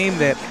 a game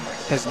that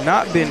has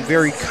not been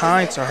very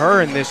kind to her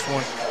in this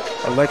one.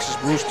 Alexis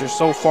Brewster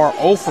so far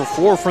 0 for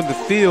 4 from the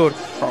field,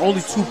 or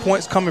only 2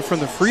 points coming from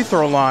the free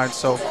throw line.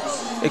 So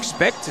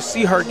expect to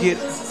see her get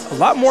a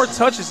lot more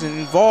touches and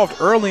involved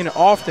early and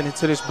often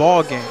into this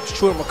ball game.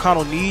 Truett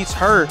McConnell needs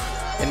her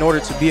in order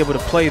to be able to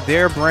play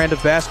their brand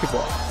of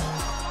basketball.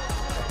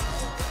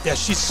 Yeah,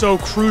 she's so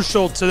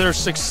crucial to their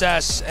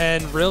success,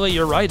 and really,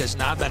 you're right, has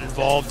not been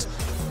involved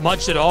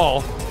much at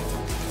all.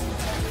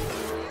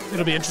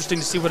 It'll be interesting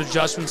to see what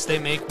adjustments they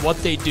make, what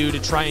they do to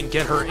try and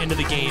get her into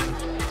the game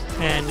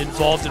and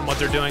involved in what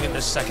they're doing in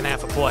this second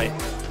half of play.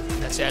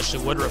 And that's Ashley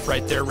Woodruff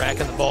right there,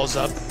 racking the balls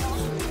up.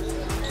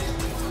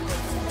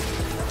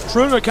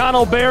 Truett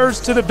McConnell Bears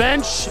to the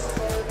bench.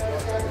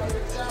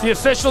 The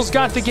officials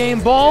got the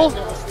game ball.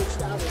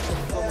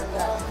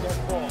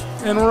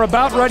 And we're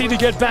about ready to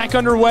get back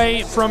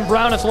underway from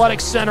Brown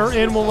Athletics Center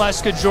in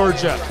Waleska,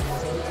 Georgia.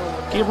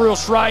 Gabriel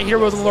Schrei here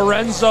with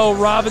Lorenzo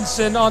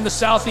Robinson on the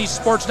Southeast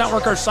Sports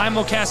Network, our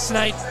simulcast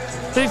tonight.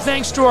 Big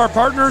thanks to our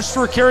partners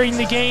for carrying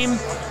the game.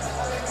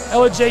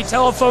 LJ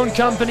Telephone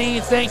Company,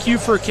 thank you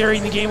for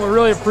carrying the game. We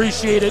really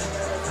appreciate it.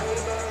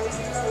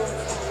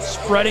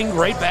 Spreading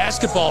great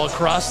basketball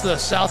across the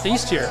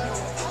Southeast here.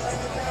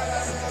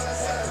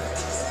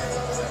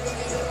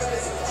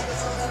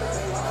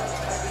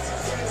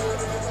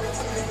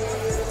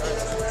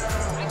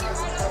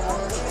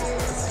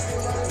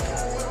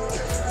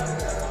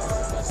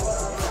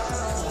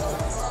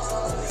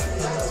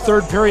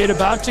 Third period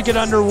about to get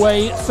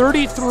underway,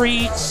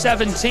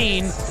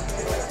 33-17.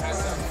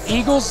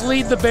 Eagles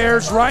lead the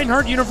Bears.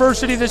 Reinhardt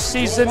University this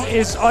season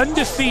is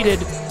undefeated,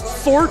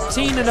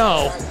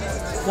 14-0.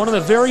 One of the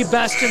very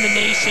best in the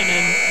nation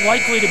and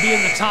likely to be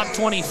in the top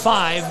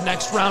 25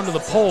 next round of the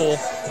poll.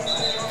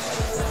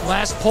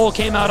 Last poll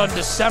came out on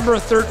December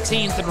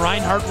 13th, and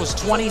Reinhardt was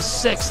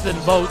 26th in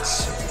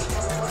votes.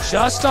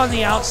 Just on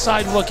the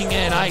outside looking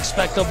in, I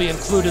expect they'll be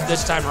included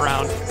this time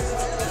around.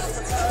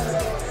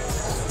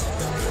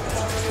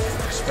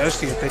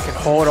 Especially if they can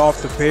hold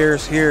off the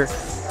Bears here,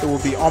 it will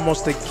be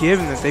almost a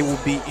given that they will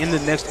be in the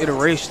next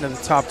iteration of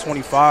the top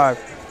 25.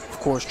 Of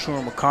course,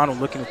 Truett McConnell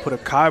looking to put a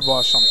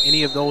kibosh on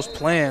any of those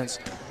plans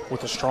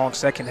with a strong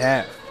second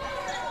half.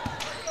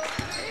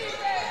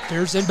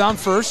 Bears inbound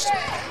first.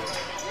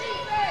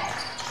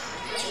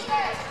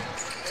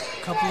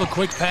 Couple of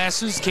quick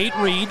passes. Kate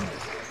Reed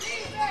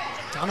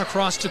down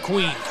across to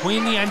Queen.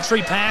 Queen the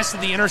entry pass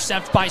and the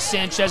intercept by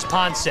Sanchez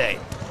Ponce.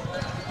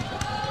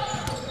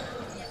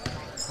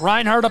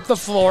 Reinhardt up the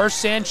floor,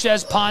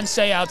 Sanchez Ponce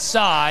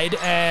outside,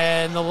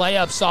 and the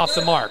layup's off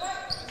the mark.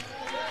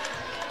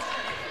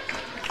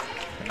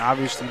 And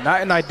obviously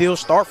not an ideal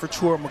start for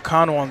Truett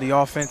McConnell on the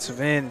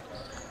offensive end.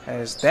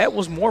 as that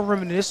was more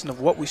reminiscent of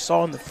what we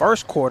saw in the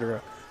first quarter.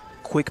 A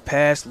quick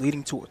pass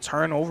leading to a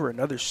turnover,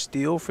 another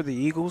steal for the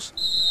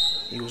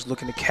Eagles. Eagles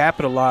looking to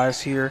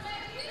capitalize here.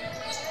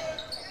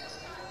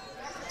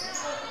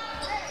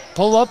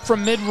 Pull up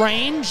from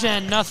mid-range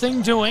and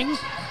nothing doing.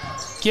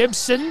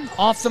 Gibson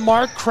off the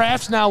mark.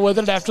 Kraft now with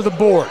it after the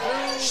board.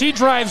 She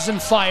drives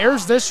and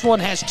fires. This one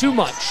has too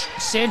much.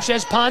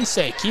 Sanchez Ponce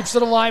keeps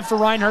it alive for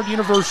Reinhardt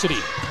University.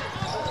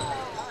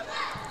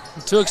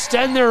 To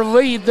extend their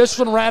lead, this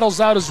one rattles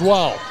out as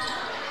well.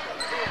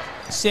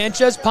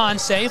 Sanchez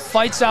Ponce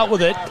fights out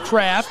with it.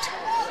 Kraft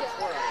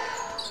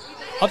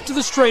up to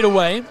the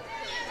straightaway.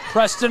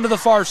 Pressed into the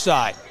far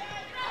side.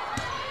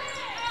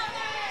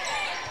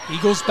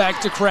 Eagles back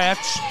to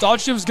Kraft.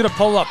 Thought she was going to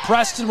pull up.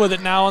 Preston with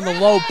it now on the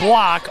low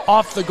block.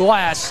 Off the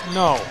glass.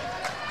 No.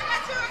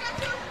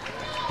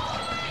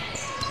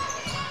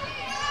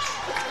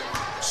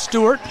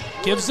 Stewart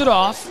gives it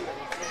off.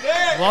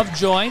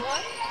 Lovejoy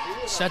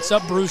sets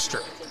up Brewster.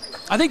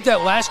 I think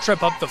that last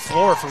trip up the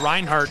floor for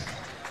Reinhardt,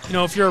 you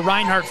know, if you're a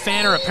Reinhardt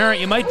fan or a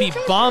parent, you might be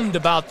bummed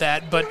about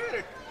that. But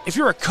if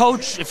you're a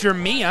coach, if you're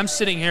me, I'm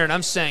sitting here and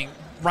I'm saying,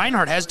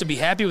 Reinhardt has to be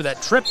happy with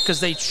that trip because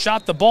they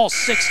shot the ball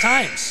 6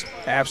 times.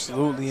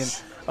 Absolutely,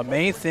 and a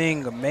main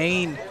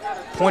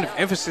point of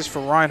emphasis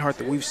for Reinhardt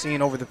that we've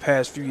seen over the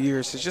past few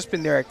years has just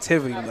been their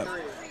activity level.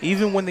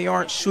 Even when they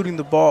aren't shooting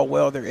the ball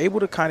well, they're able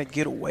to kind of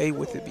get away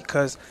with it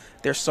because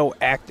they're so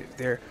active.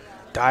 They're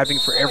diving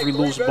for every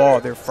loose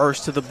ball. They're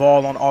first to the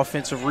ball on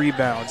offensive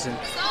rebounds, and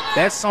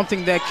that's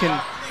something that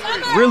can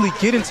really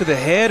get into the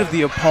head of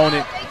the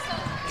opponent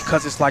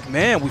because it's like,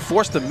 man, we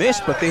forced a miss,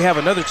 but they have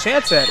another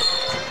chance at it.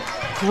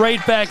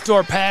 Great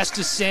backdoor pass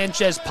to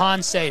Sanchez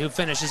Ponce, who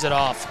finishes it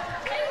off.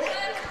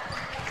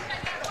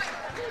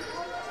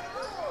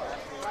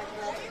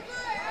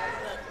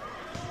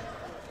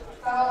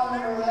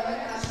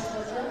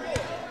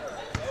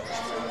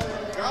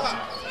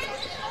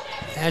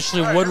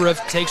 Ashley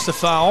Woodruff takes the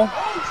foul.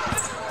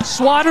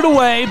 Swatted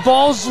away,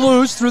 ball's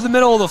loose through the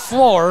middle of the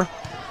floor.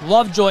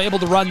 Lovejoy able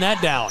to run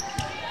that down.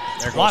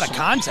 A lot of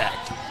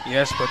contact.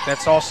 Yes, but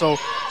that's also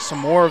some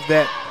more of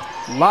that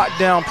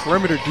lockdown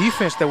perimeter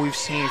defense that we've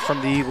seen from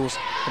the Eagles.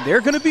 And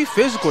they're going to be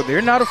physical.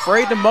 They're not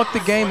afraid to muck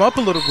the game up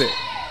a little bit.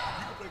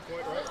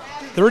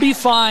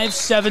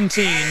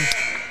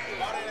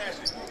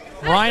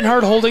 35-17.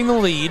 Reinhardt holding the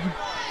lead.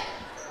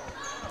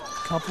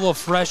 Couple of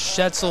fresh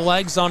sets of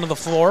legs onto the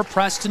floor.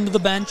 Preston to the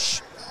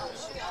bench.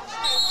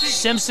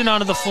 Simpson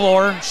onto the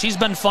floor. She's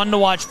been fun to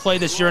watch play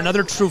this year.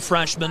 Another true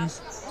freshman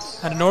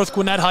at North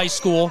Gwinnett High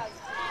School.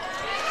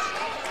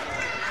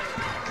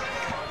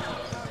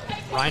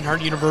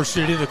 Reinhardt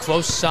University to the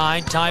close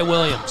side. Ty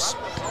Williams.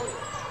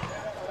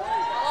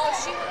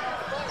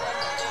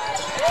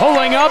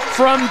 Pulling up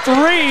from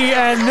 3,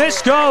 and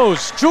this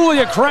goes.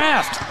 Julia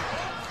Kraft.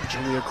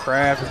 Julia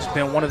Kraft has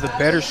been one of the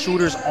better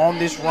shooters on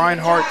this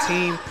Reinhardt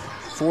team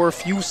for a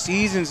few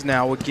seasons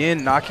now.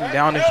 Again, knocking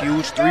down a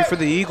huge 3 for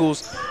the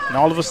Eagles, and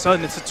all of a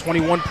sudden it's a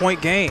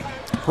 21-point game.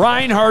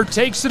 Reinhardt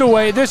takes it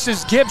away. This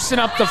is Gibson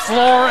up the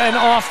floor and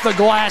off the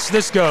glass.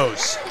 This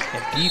goes.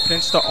 And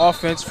defense to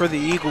offense for the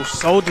Eagles,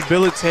 so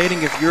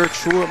debilitating if you're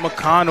Truett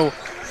McConnell.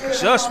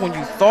 Just when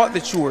you thought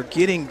that you were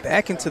getting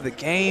back into the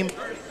game,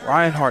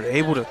 Reinhardt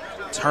able to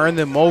turn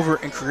them over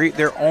and create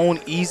their own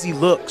easy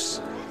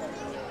looks.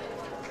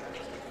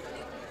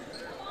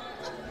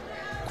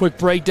 Quick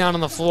breakdown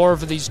on the floor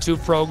for these two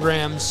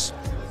programs.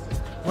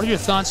 What are your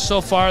thoughts so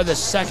far of the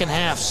second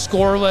half?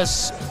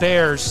 Scoreless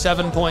Bears,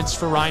 7 points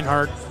for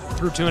Reinhardt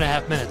through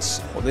 2.5 minutes.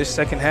 Well, this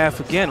second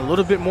half, again, a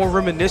little bit more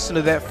reminiscent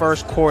of that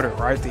first quarter,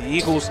 right? The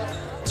Eagles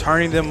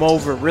turning them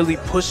over, really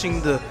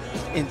pushing the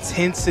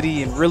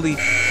intensity and really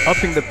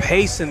upping the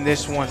pace in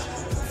this one,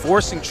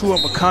 forcing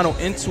Truett McConnell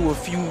into a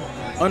few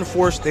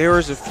unforced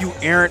errors, a few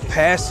errant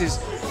passes,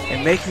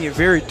 and making it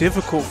very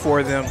difficult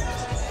for them.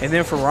 And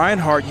then for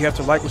Reinhardt, you have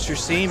to like what you're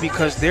seeing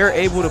because they're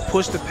able to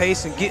push the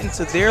pace and get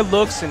into their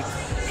looks and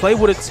play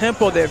with a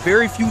tempo that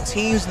very few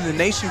teams in the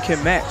nation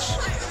can match.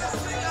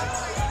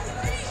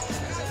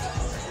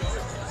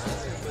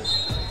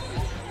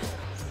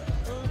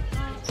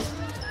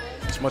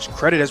 As much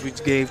credit as we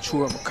gave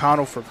Truett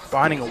McConnell for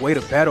finding a way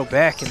to battle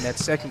back in that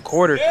second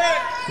quarter,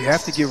 we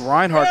have to give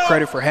Reinhardt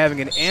credit for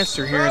having an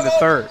answer here in the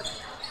third.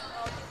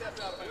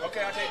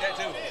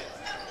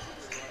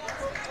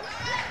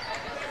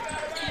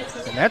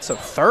 And that's a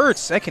third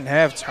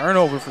second-half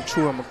turnover for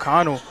Truett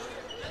McConnell.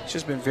 It's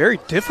just been very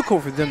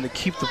difficult for them to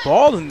keep the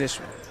ball in this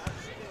one.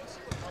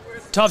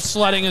 Tough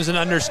sledding is an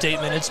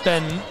understatement. It's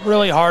been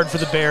really hard for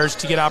the Bears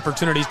to get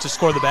opportunities to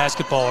score the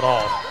basketball at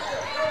all.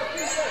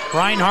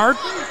 Reinhardt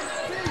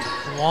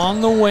along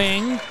the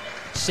wing.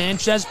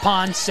 Sanchez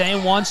Ponce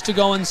wants to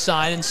go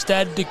inside,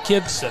 instead to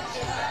Gibson.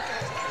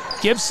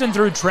 Gibson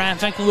through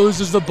traffic,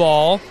 loses the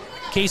ball.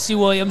 Casey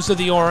Williams of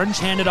the orange,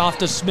 handed off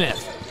to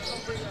Smith.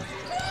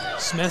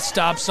 Smith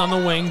stops on the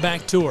wing,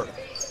 back to her.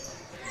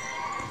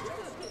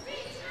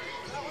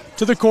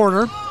 To the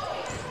corner.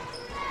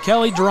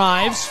 Kelly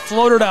drives,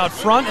 floated out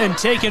front, and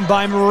taken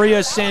by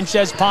Maria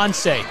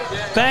Sanchez-Ponce.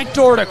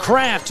 Backdoor to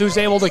Kraft, who's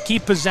able to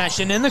keep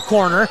possession in the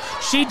corner.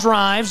 She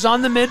drives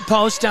on the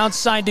mid-post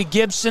outside to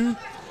Gibson.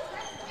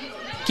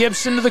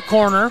 Gibson to the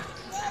corner.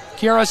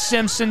 Kiara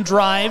Simpson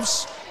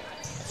drives,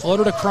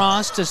 floated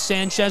across to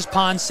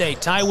Sanchez-Ponce.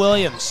 Ty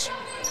Williams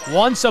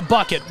wants a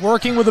bucket,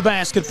 working with the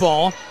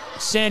basketball.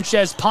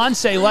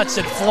 Sanchez-Ponce lets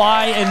it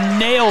fly and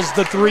nails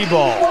the three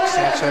ball.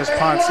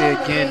 Sanchez-Ponce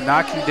again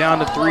knocking down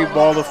the three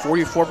ball, the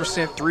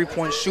 44%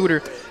 three-point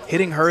shooter,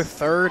 hitting her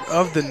third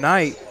of the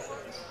night.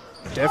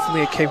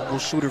 Definitely a capable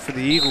shooter for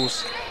the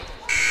Eagles.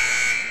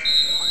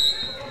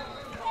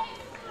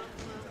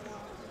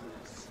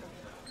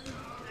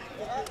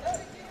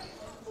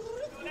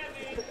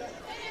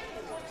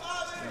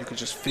 You could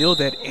just feel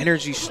that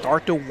energy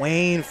start to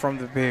wane from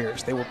the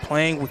Bears. They were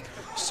playing with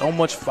so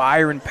much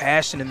fire and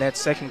passion in that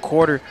second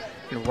quarter,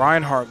 and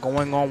Reinhardt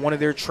going on one of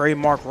their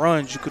trademark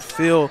runs. You could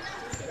feel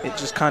it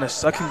just kind of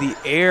sucking the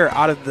air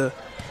out of the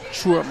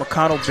Truett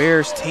McConnell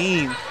Bears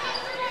team.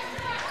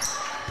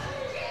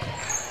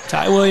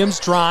 Ty Williams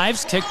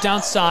drives, kicked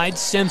outside,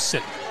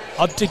 Simpson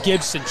up to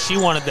Gibson. She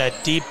wanted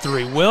that deep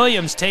three.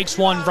 Williams takes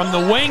one from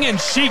the wing, and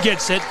she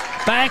gets it.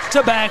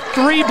 Back-to-back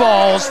three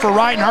balls for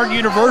Reinhardt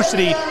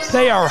University.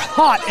 They are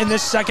hot in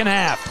this second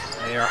half.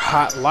 They are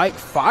hot like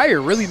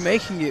fire, really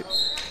making it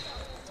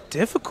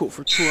difficult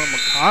for Truett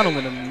McConnell.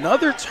 And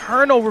another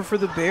turnover for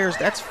the Bears.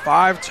 That's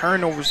 5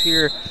 turnovers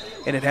here,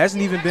 and it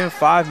hasn't even been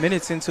 5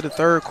 minutes into the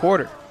third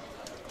quarter.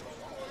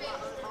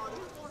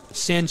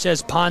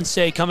 Sanchez-Ponce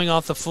coming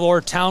off the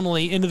floor,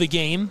 Townley into the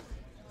game.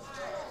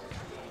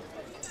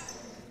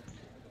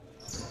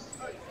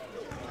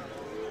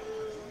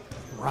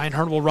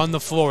 Reinhardt will run the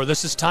floor.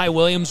 This is Ty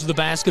Williams with the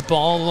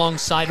basketball.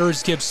 Alongside her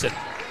is Gibson.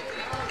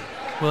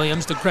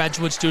 Williams, the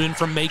graduate student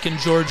from Macon,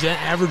 Georgia,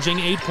 averaging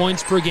 8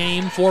 points per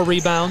game, 4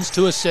 rebounds,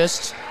 2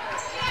 assists.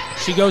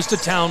 She goes to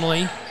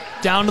Townley,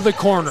 down to the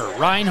corner.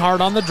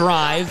 Reinhardt on the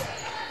drive.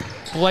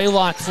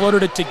 Blaylock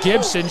floated it to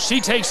Gibson.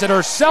 She takes it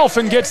herself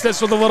and gets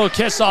this with a little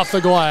kiss off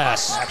the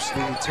glass.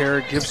 Absolutely,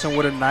 Tara Gibson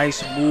with a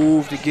nice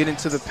move to get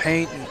into the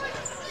paint. And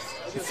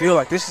you feel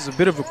like this is a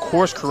bit of a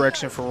course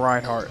correction for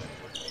Reinhardt.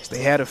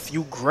 They had a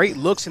few great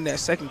looks in that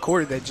second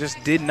quarter that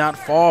just did not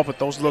fall, but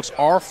those looks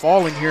are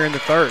falling here in the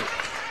third.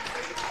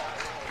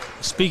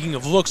 Speaking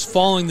of looks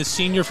falling, the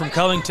senior from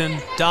Covington,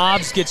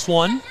 Dobbs gets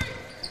one.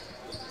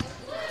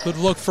 Good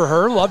look for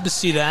her. Love to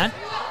see that.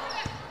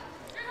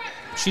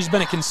 She's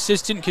been a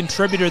consistent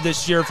contributor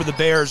this year for the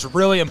Bears.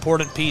 Really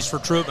important piece for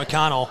Truett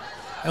McConnell.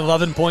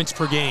 11 points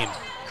per game.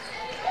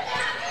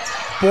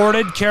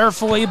 Boarded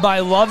carefully by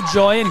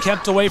Lovejoy and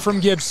kept away from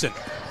Gibson.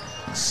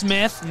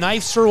 Smith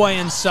knifes her way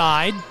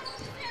inside.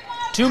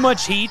 Too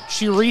much heat.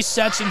 She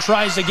resets and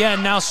tries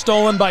again. Now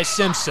stolen by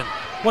Simpson.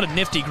 What a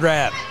nifty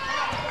grab.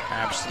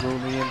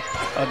 Absolutely. And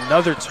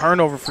another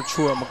turnover for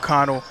Truett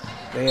McConnell.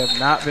 They have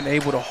not been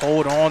able to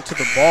hold on to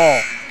the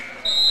ball.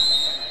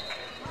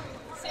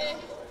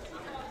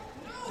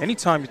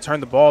 Anytime you turn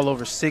the ball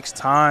over 6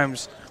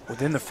 times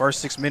within the first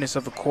 6 minutes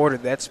of the quarter,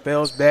 that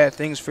spells bad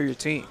things for your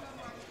team.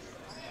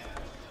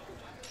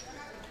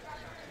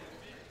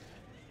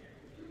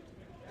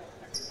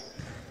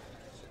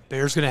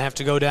 Bears going to have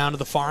to go down to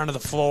the far end of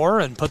the floor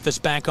and put this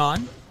back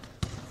on.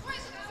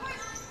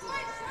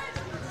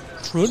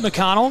 Truett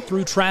McConnell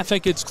through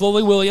traffic. It's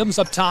Chloe Williams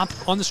up top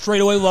on the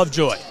straightaway.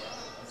 Lovejoy.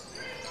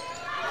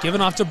 Given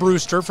off to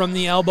Brewster from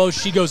the elbow.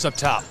 She goes up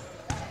top.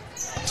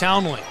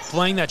 Townley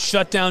playing that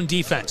shutdown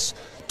defense.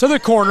 To the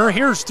corner.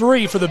 Here's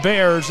 3 for the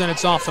Bears, and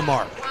it's off the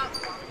mark.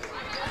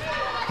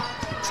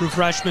 True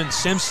freshman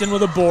Simpson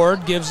with a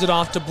board. Gives it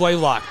off to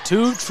Blaylock.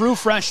 2 true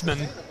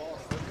freshmen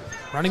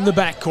running the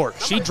backcourt.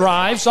 She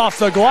drives off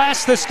the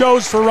glass. This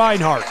goes for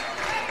Reinhardt.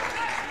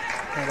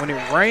 And when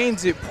it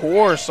rains, it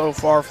pours so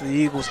far for the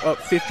Eagles, up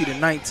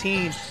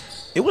 50-19.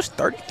 It was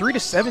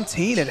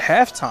 33-17 at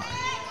halftime.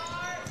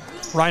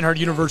 Reinhardt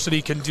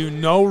University can do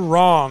no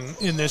wrong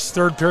in this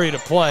third period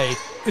of play.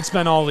 It's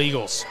been all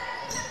Eagles.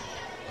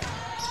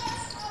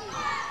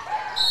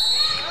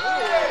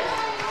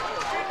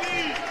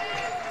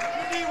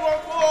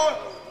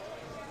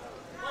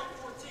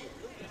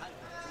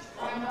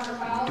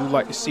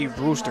 Like to see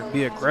Brewster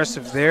be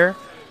aggressive there.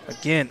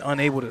 Again,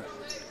 unable to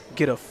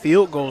get a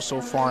field goal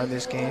so far in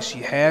this game. She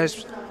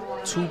has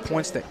 2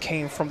 points that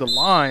came from the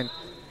line,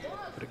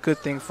 but a good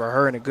thing for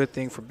her and a good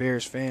thing for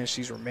Bears fans.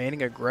 She's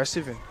remaining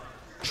aggressive and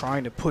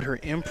trying to put her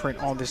imprint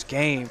on this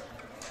game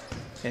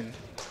and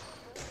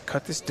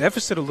cut this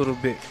deficit a little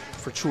bit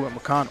for Truett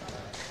McConnell.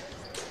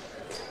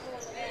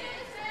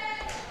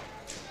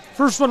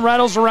 First one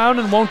rattles around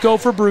and won't go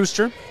for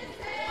Brewster.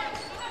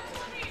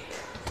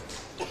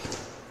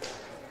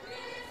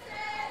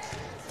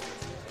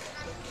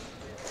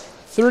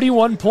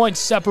 .31 points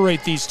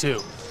separate these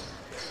two.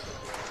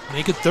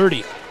 Make it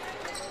 30.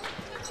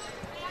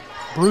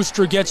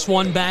 Brewster gets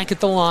one back at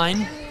the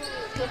line.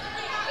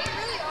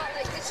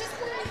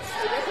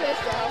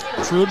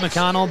 Truett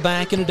McConnell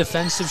back in a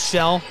defensive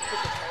shell.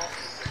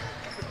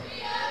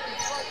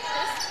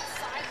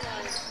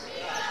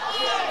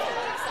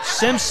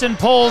 Simpson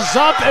pulls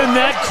up, and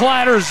that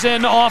clatters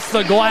in off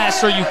the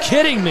glass. Are you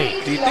kidding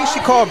me? Do you think she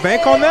called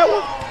bank on that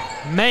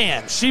one?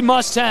 Man, she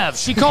must have.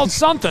 She called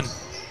something.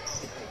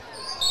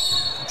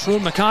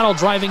 Truett McConnell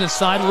driving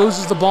inside,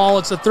 loses the ball.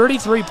 It's a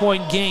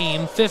 33-point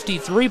game,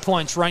 53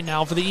 points right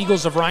now for the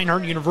Eagles of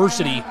Reinhardt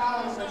University.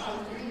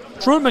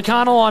 Truett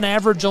McConnell on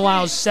average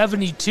allows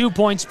 72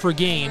 points per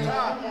game.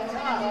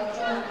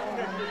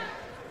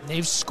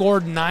 They've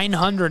scored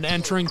 900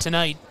 entering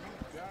tonight.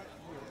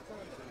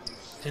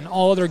 In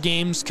all other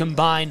games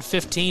combined,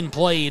 15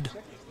 played.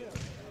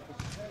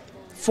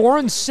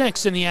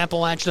 4-6 in the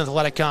Appalachian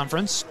Athletic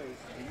Conference.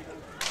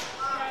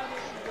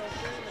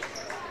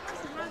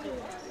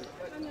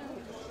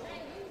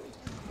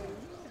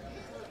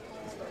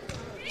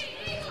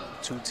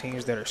 Two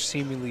teams that are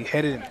seemingly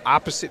headed in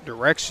opposite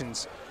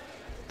directions.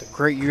 The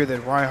great year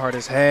that Reinhardt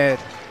has had,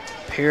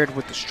 paired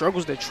with the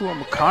struggles that Truett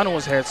McConnell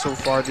has had so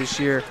far this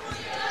year.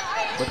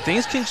 But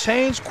things can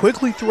change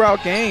quickly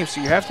throughout games,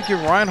 so you have to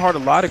give Reinhardt a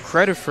lot of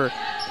credit for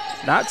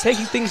not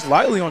taking things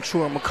lightly on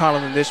Truett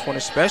McConnell in this one,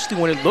 especially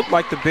when it looked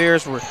like the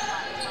Bears were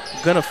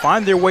going to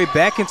find their way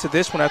back into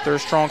this one after a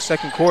strong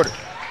second quarter.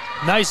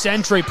 Nice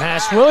entry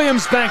pass.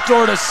 Williams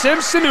backdoor to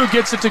Simpson, who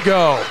gets it to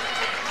go.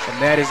 And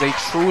that is a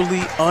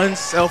truly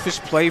unselfish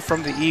play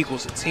from the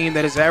Eagles, a team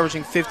that is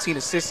averaging 15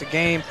 assists a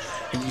game,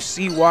 and you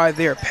see why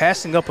they're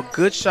passing up a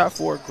good shot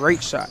for a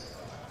great shot.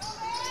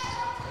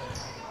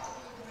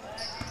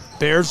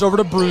 Bears over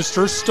to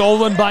Brewster,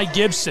 stolen by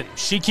Gibson.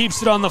 She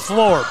keeps it on the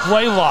floor.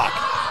 Blaylock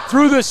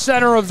through the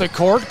center of the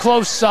court,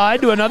 close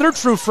side to another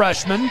true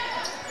freshman.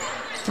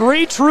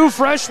 3 true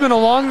freshmen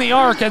along the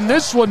arc, and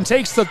this one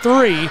takes the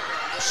 3.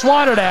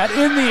 Swatted at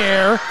in the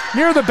air,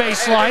 near the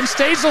baseline,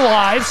 stays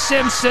alive.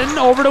 Simpson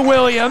over to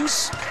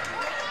Williams.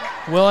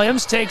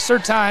 Williams takes her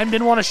time,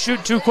 didn't want to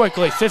shoot too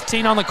quickly.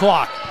 15 on the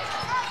clock.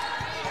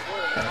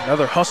 And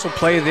another hustle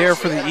play there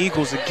for the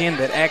Eagles. Again,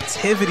 that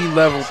activity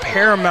level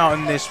paramount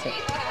in this one.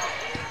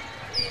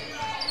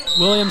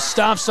 Williams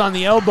stops on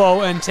the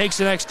elbow and takes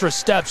an extra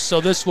step,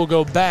 so this will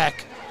go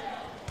back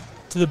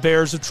to the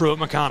Bears of Truett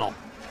McConnell.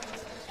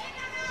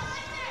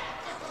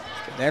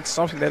 That's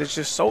something that is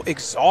just so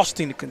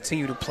exhausting to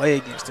continue to play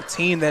against. A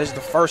team that is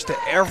the first to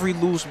every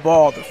loose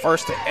ball, the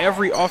first to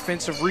every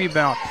offensive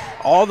rebound.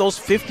 All those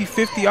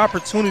 50-50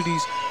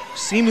 opportunities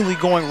seemingly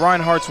going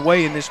Reinhardt's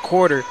way in this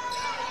quarter.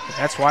 And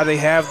that's why they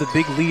have the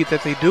big lead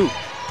that they do.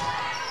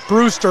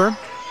 Brewster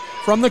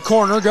from the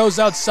corner goes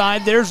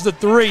outside. There's the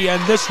 3,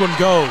 and this one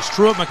goes.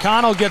 Truett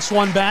McConnell gets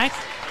one back.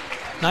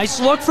 Nice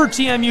look for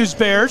TMU's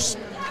Bears.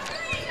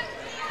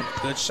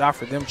 Good shot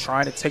for them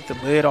trying to take the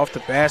lid off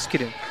the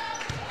basket and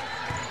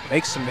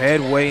make some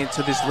headway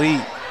into this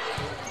lead.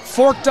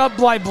 Forked up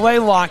by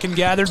Blaylock and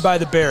gathered by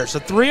the Bears.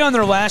 A 3 on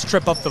their last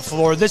trip up the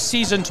floor. This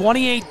season,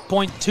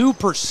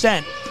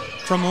 28.2%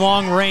 from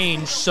long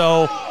range,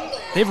 so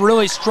they've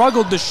really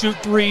struggled to shoot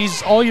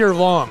threes all year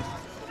long.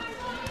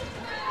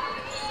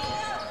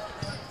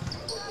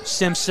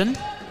 Simpson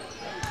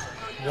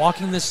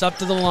walking this up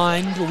to the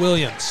line to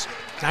Williams.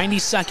 90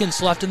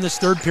 seconds left in this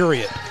third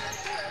period.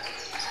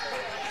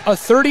 A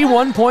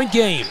 31-point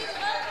game.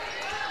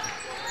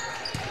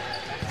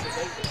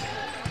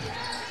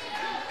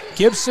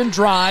 Gibson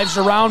drives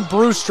around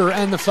Brewster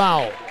and the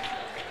foul.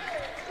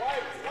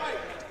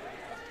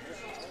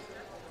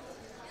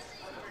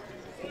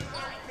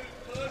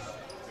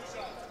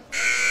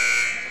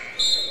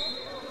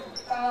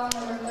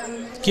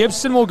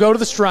 Gibson will go to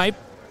the stripe.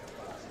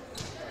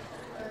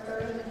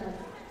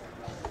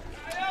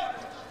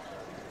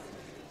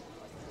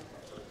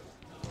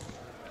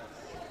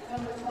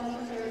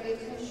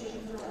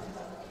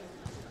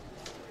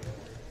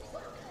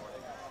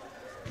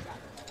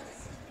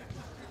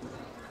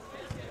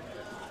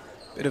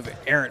 Bit of an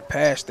errant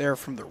pass there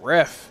from the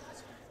ref.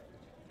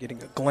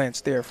 Getting a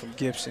glance there from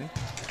Gibson.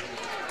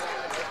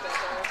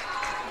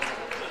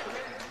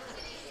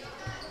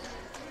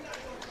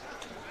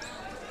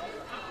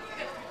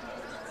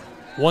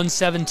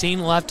 .117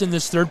 left in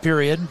this third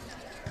period.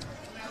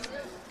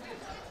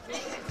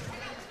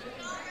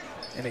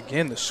 And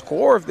again, the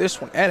score of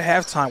this one at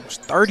halftime was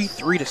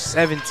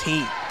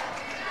 33-17.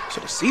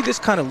 So to see this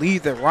kind of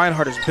lead that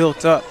Reinhardt has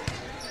built up,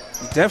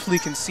 you definitely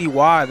can see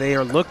why they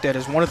are looked at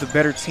as one of the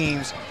better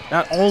teams,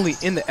 not only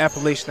in the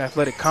Appalachian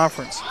Athletic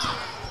Conference,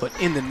 but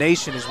in the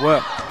nation as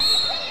well.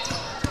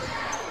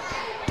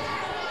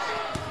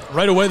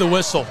 Right away the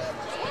whistle.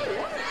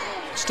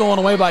 Stolen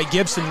away by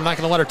Gibson. I'm not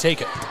going to let her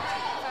take it.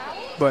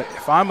 But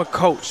if I'm a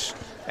coach,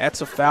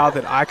 that's a foul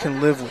that I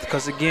can live with,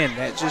 because again,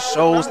 that just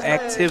shows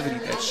activity,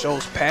 that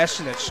shows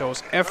passion, that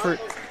shows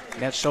effort,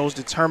 and that shows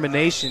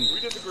determination.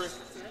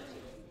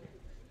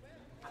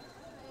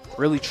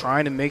 Really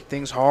trying to make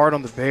things hard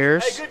on the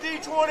Bears. Hey, good D,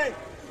 20.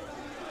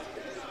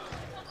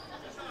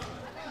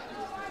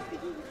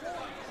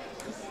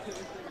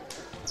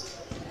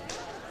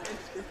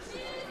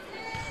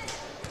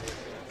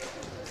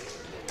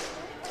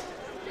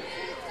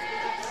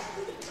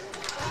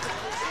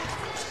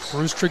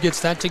 Brewster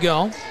gets that to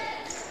go.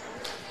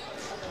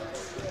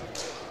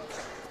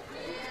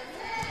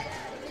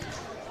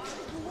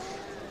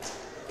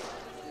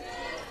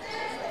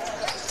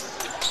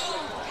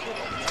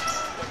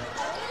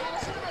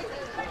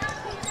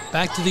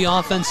 Back to the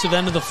offensive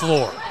end of the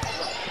floor.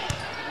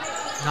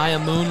 Nia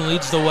Moon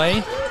leads the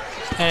way.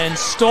 And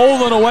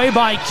stolen away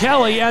by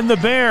Kelly and the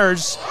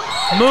Bears.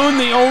 Moon,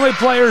 the only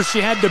player she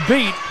had to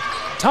beat.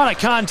 Ton of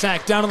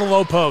contact down in the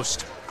low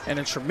post. And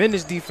a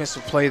tremendous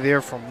defensive play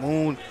there from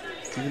Moon.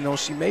 Even though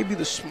she may be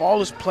the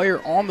smallest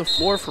player on the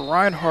floor for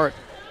Reinhardt,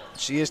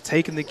 she has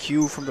taken the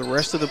cue from the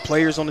rest of the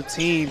players on the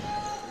team,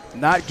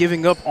 not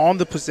giving up on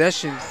the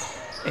possession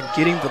and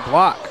getting the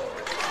block.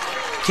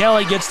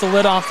 Kelly gets the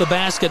lid off the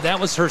basket. That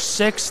was her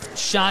 6th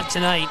shot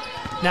tonight.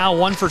 Now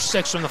 1 for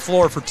 6 from the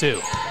floor for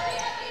 2.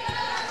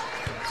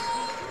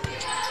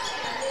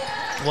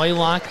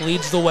 Blaylock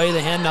leads the way, the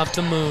handoff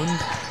to Moon.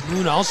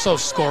 Moon also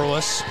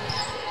scoreless.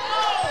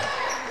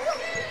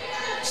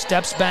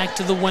 Steps back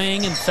to the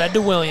wing and fed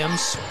to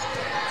Williams.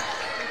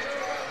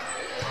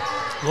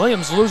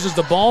 Williams loses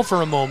the ball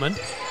for a moment.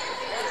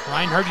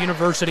 Reinhardt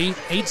University,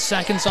 8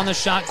 seconds on the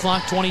shot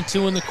clock,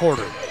 22 in the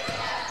quarter.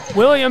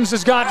 Williams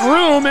has got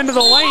room into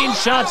the lane,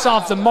 shots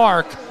off the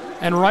mark,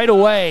 and right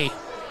away,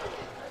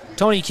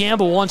 Tony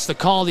Campbell wants the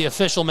call, the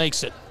official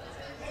makes it.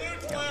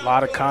 A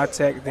lot of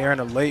contact there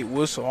and a late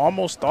whistle.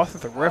 Almost thought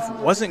that the ref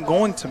wasn't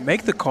going to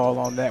make the call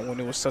on that when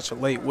it was such a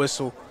late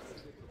whistle.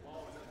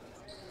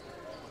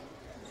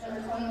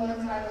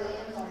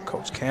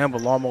 Coach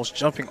Campbell almost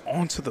jumping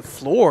onto the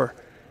floor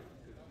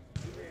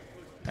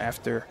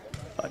after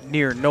a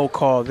near no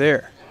call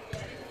there.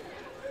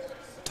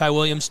 Ty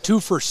Williams 2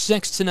 for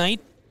 6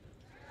 tonight.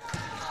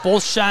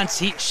 Both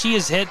shots she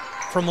has hit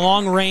from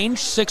long range,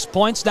 6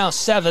 points, now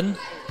 7.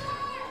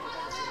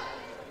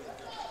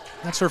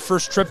 That's her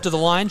first trip to the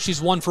line.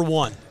 She's 1 for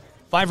 1.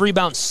 5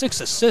 rebounds,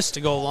 6 assists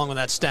to go along with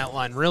that stat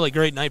line. Really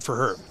great night for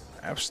her.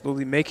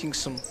 Absolutely making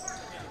some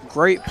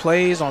great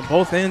plays on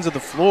both ends of the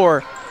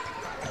floor.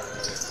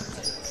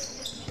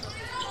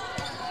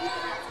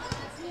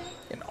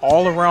 An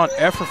all-around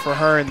effort for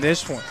her in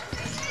this one.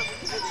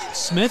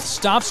 Smith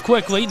stops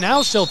quickly.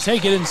 Now she'll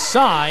take it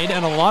inside,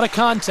 and a lot of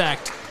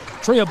contact.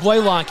 Tria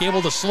Blaylock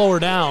able to slow her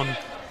down.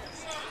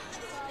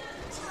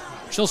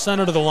 She'll send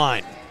her to the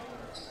line.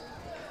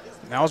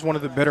 That was one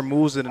of the better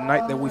moves of the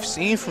night that we've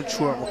seen from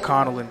Truett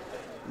McConnell. And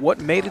what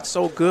made it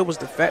so good was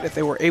the fact that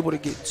they were able to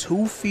get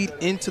 2 feet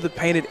into the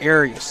painted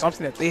area,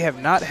 something that they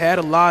have not had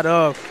a lot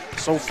of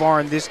so far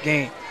in this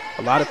game.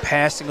 A lot of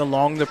passing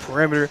along the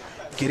perimeter,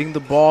 getting the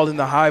ball in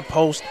the high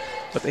post,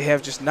 but they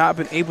have just not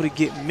been able to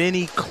get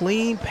many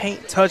clean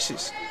paint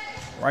touches.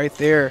 Right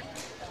there,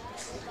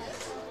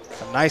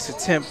 a nice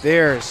attempt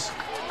there is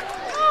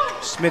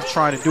Smith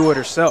trying to do it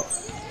herself.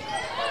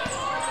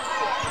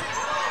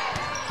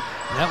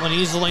 That one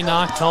easily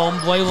knocked home.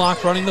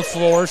 Blaylock running the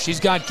floor. She's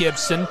got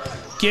Gibson.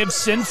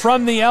 Gibson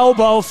from the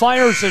elbow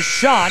fires a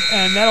shot,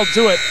 and that'll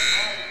do it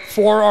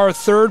for our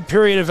 3rd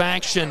period of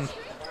action.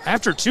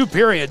 After 2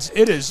 periods,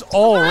 it is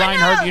all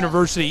Reinhardt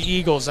University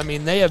Eagles. I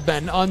mean, they have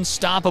been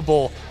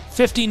unstoppable.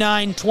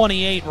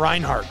 59-28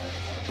 Reinhardt.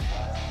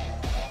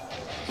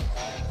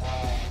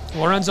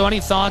 Lorenzo,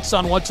 any thoughts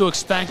on what to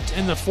expect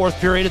in the 4th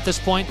period at this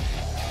point?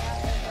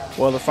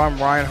 Well, if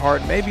I'm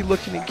Reinhardt, maybe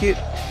looking to get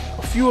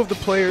a few of the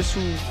players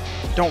who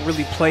don't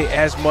really play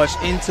as much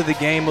into the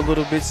game a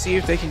little bit, see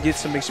if they can get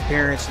some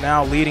experience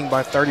now leading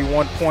by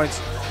 31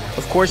 points.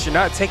 Of course, you're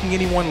not taking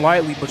anyone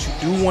lightly, but you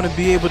do want to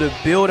be able to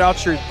build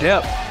out your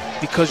depth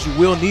because you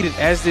will need it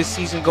as this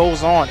season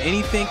goes on.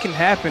 Anything can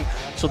happen,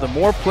 so the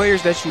more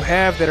players that you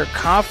have that are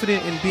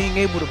confident in being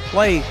able to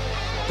play,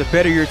 the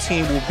better your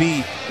team will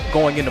be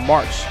going into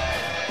March.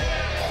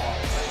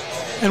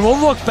 And we'll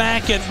look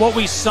back at what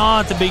we saw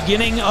at the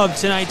beginning of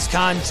tonight's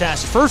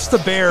contest. First, the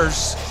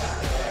Bears.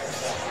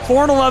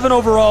 4-11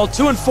 overall,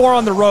 2-4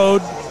 on the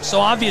road. So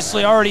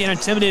obviously already an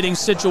intimidating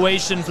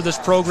situation for this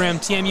program.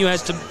 TMU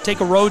has to take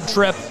a road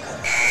trip.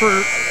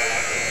 For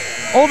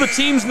all the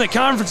teams in the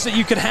conference that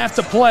you could have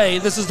to play,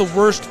 this is the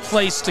worst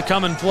place to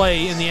come and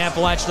play in the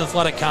Appalachian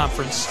Athletic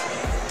Conference.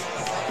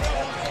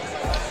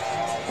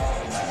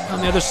 On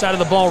the other side of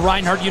the ball,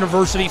 Reinhardt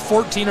University,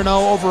 14-0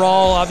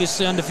 overall,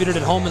 obviously undefeated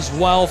at home as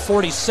well.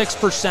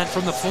 46%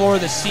 from the floor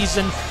this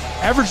season,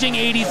 averaging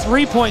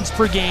 83 points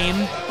per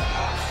game.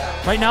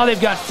 Right now they've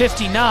got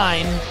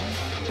 59.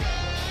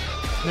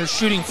 They're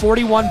shooting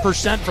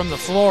 41% from the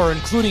floor,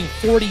 including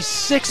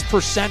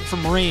 46%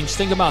 from range.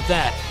 Think about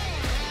that.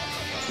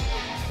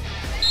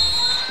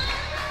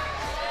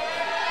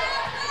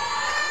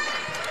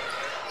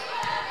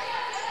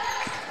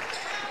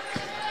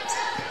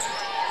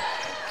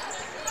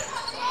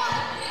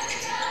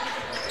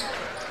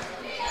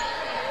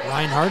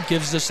 Reinhardt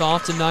gives this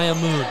off to Nia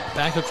Moon.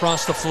 Back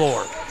across the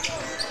floor.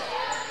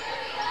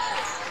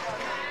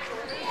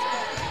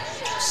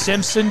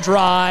 Simpson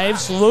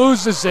drives,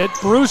 loses it.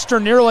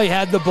 Brewster nearly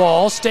had the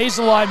ball, stays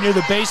alive near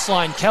the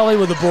baseline. Kelly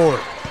with the board.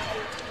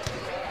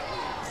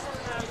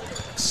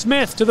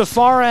 Smith to the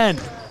far end.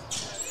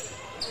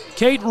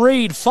 Kate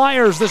Reed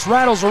fires, this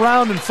rattles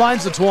around and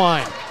finds the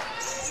twine.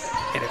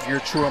 And if if you're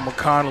Truett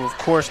McConnell, of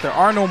course, there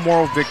are no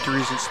moral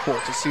victories in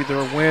sports. It's either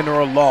a win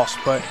or a loss,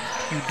 but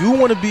you do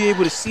want to be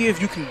able to see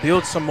if you can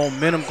build some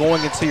momentum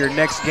going into your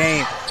next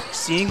game.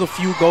 Seeing a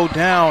few go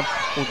down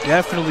will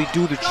definitely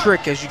do the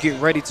trick as you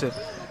get ready to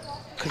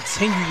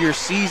continue your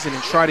season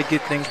and try to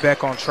get things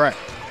back on track.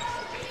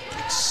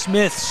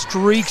 Smith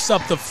streaks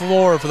up the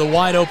floor for the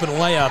wide open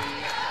layup.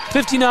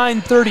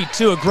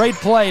 59-32, a great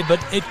play, but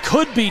it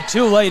could be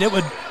too late. It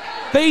would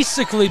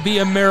basically be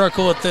a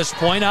miracle at this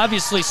point.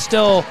 Obviously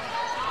still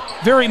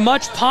very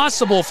much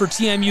possible for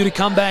TMU to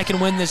come back and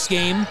win this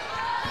game,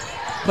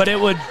 but it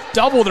would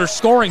double their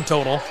scoring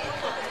total.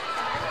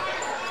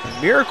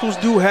 Miracles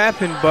do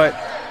happen, but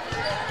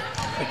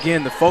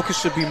again, the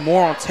focus should be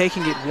more on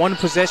taking it one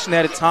possession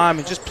at a time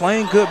and just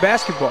playing good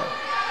basketball.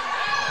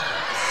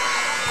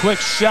 Quick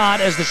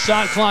shot as the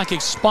shot clock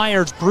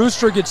expires.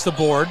 Brewster gets the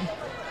board.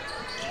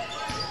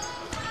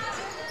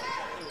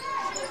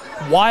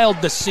 Wild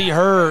to see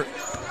her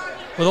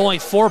with only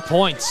 4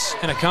 points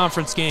in a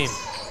conference game.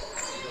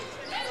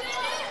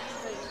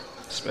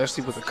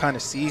 Especially with the kind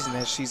of season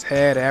that she's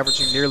had,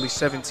 averaging nearly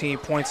 17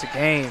 points a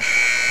game.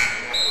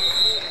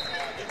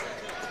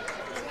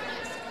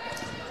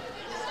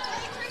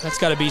 That's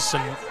got to be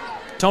some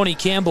Tony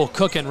Campbell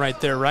cooking right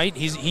there, right?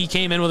 He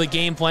came in with a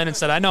game plan and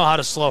said, I know how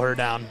to slow her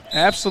down.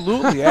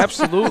 Absolutely,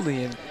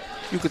 absolutely. And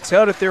you could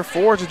tell that their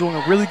forwards are doing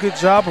a really good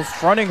job of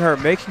fronting her,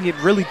 making it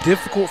really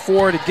difficult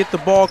for her to get the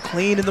ball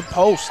clean in the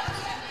post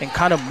and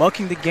kind of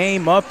mucking the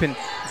game up and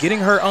getting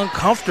her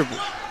uncomfortable.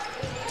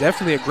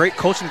 Definitely a great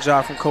coaching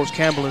job from Coach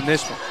Campbell in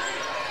this one.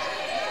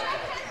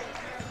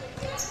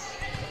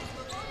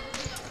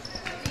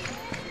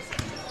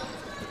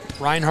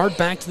 Reinhardt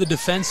back to the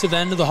defensive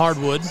end of the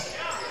hardwood.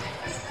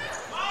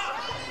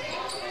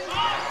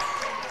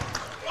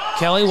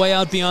 Kelly way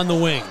out beyond the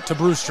wing to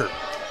Brewster.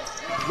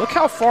 Look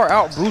how far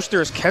out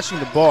Brewster is catching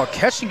the ball,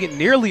 catching it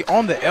nearly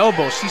on the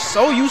elbow. She's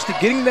so used to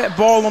getting that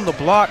ball on the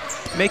block,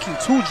 making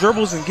 2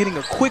 dribbles and getting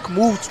a quick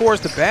move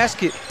towards the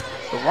basket.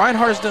 But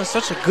Reinhardt has done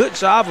such a good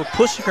job of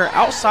pushing her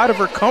outside of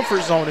her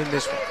comfort zone in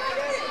this one.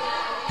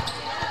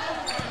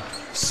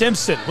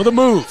 Simpson with a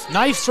move,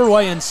 knifes her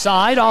way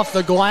inside, off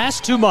the glass,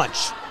 too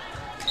much.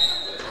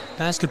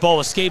 Basketball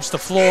escapes the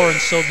floor, and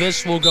so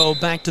this will go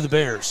back to the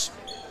Bears.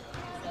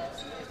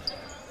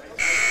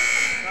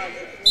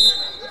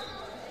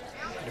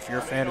 If you're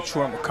a fan of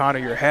Truett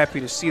McConnell, you're happy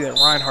to see that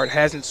Reinhardt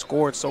hasn't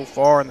scored so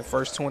far in the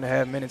first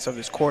 2.5 minutes of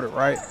this quarter,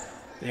 right?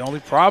 The only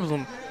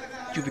problem,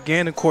 you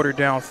began the quarter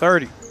down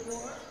 30.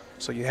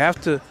 So you have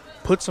to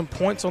put some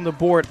points on the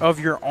board of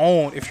your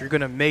own if you're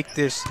going to make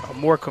this a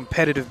more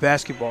competitive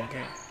basketball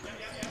game.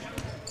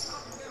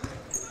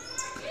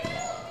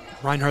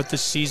 Reinhardt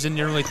this season,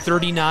 nearly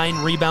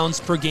 39 rebounds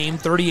per game,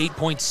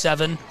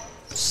 38.7,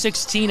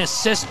 16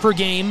 assists per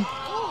game.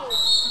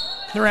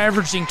 They're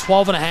averaging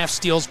 12.5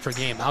 steals per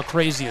game. How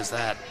crazy is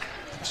that?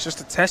 It's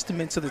just a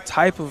testament to the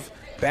type of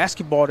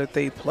basketball that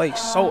they play.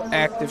 So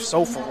active,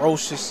 so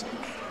ferocious,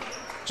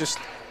 just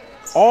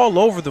all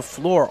over the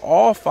floor.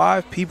 All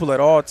 5 people at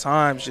all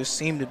times just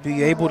seem to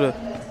be able to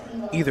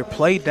either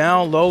play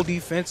down low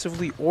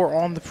defensively or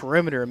on the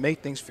perimeter and make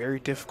things very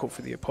difficult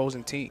for the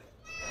opposing team.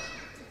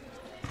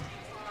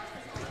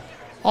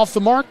 Off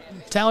the mark,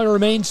 tally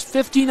remains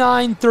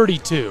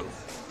 59-32.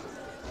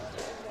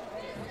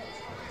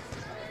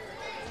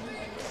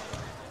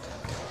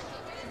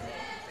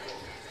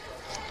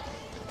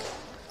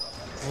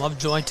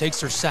 Lovejoy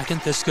takes her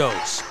second. This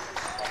goes.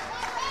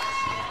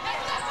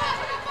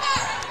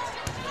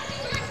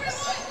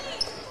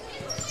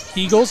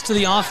 Eagles to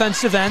the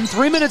offensive end.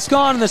 3 minutes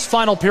gone in this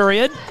final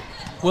period.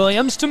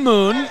 Williams to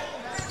Moon.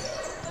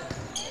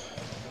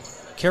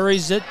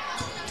 Carries it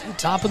to the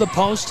top of the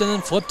post and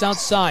then flipped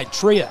outside.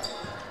 Tria.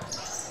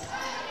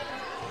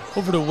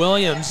 Over to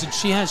Williams, and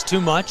she has too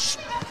much.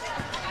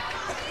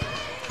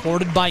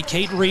 Boarded by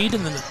Kate Reed,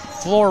 and then the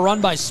floor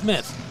run by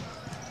Smith.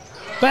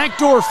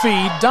 Backdoor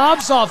feed,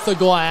 Dobbs off the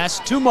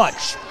glass, too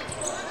much.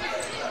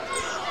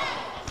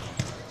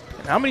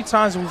 And how many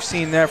times have we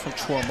seen that from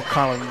Truett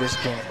McConnell in this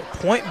game? A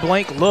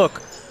point-blank look,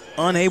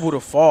 unable to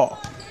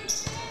fall.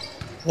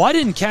 Well, I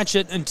didn't catch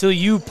it until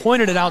you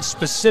pointed it out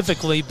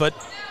specifically, but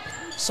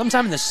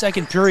sometime in the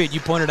second period you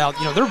pointed out,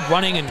 you know, they're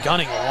running and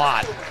gunning a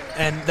lot.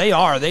 And they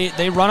are.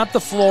 They run up the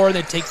floor,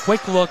 they take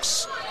quick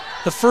looks.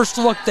 The first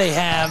look they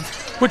have,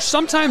 which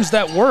sometimes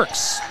that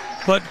works,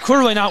 but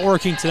clearly not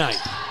working tonight.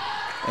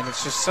 And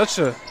it's just such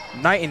a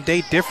night and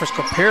day difference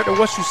compared to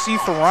what you see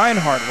for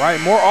Reinhardt,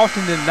 right? More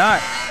often than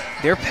not,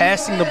 they're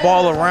passing the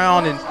ball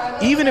around, and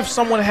even if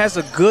someone has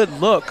a good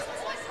look,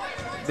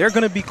 they're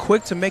going to be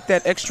quick to make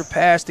that extra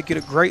pass to get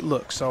a great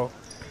look. So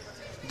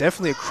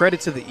definitely a credit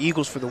to the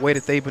Eagles for the way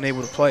that they've been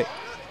able to play.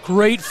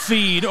 Great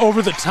feed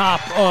over the top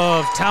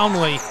of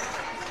Townley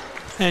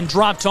and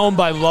dropped home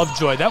by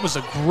Lovejoy. That was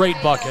a great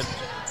bucket.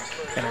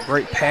 And a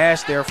great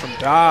pass there from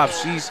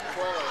Dobbs. She's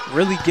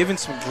really given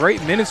some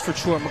great minutes for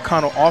Truett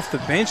McConnell off the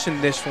bench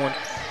in this one.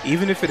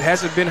 Even if it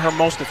hasn't been her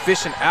most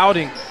efficient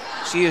outing,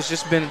 she has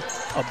just been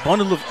a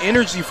bundle of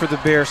energy for the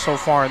Bears so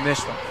far in this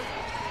one.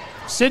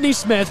 Sydney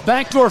Smith,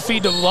 backdoor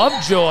feed to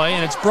Lovejoy,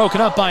 and it's broken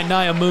up by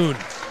Nia Moon.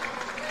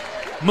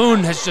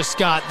 Moon has just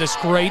got this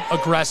great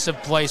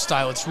aggressive play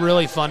style. It's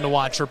really fun to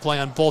watch her play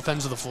on both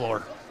ends of the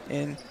floor.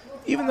 And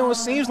even though it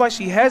seems like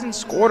she hasn't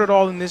scored at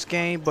all in this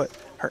game, but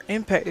her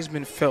impact has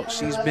been felt.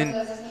 She's been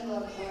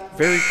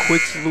very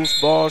quick to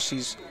loose balls.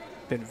 She's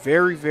been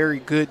very, very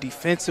good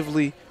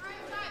defensively.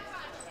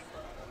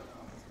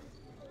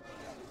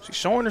 She's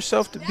showing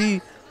herself to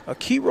be a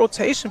key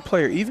rotation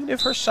player. Even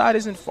if her shot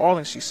isn't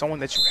falling, she's someone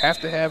that you have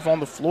to have on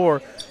the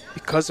floor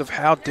because of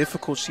how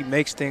difficult she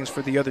makes things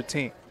for the other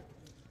team.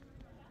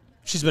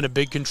 She's been a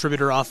big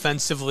contributor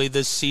offensively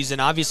this season.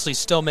 Obviously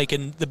still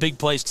making the big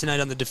plays tonight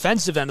on the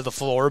defensive end of the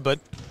floor, but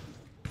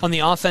on the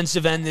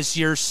offensive end this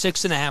year,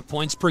 6.5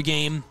 points per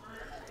game.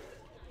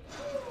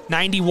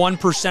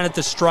 91% at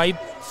the stripe,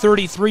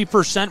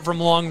 33% from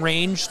long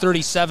range,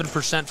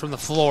 37% from the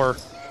floor.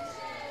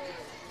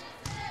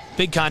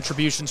 Big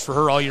contributions for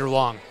her all year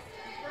long.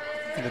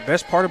 And the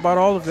best part about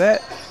all of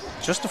that,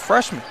 just a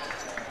freshman.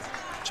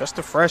 Just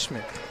a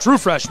freshman. True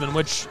freshman,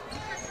 which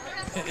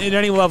at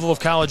any level of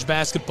college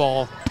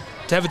basketball,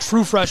 to have a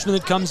true freshman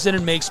that comes in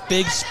and makes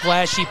big,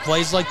 splashy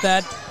plays like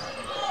that,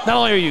 not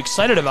only are you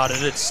excited about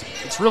it,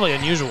 it's really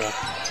unusual.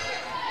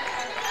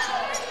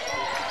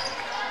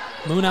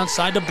 Moon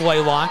outside to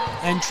Blaylock.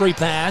 Entry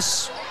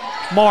pass.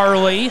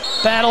 Marley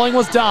battling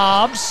with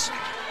Dobbs.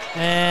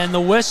 And the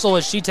whistle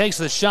as she takes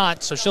the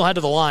shot, so she'll head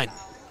to the line.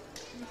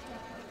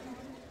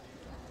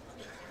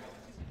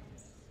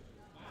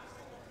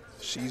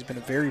 She's been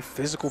a very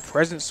physical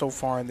presence so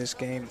far in this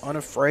game,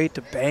 unafraid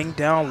to bang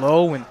down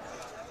low and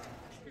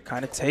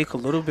kind of take a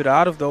little bit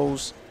out of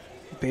those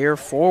Bear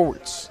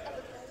forwards.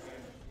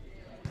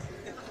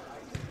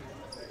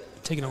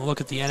 Taking a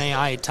look at the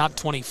NAI top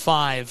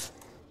 25.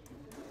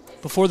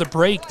 Before the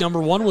break, number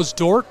 1 was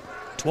Dort,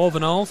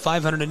 12-0,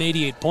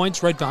 588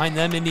 points. Right behind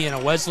them,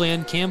 Indiana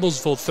Wesleyan,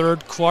 Campbellsville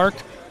 3rd, Clark,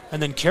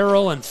 and then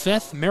Carroll in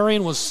 5th.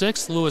 Marion was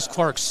 6th, Lewis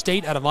Clark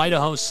State out of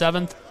Idaho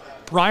 7th,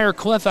 Briar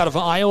Cliff out of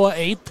Iowa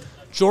 8th,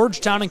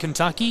 Georgetown in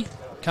Kentucky,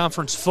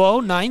 conference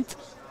foe 9th,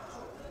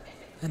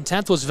 and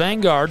 10th was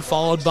Vanguard,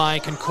 followed by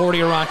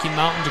Concordia, Rocky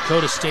Mountain,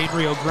 Dakota State,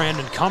 Rio Grande,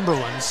 and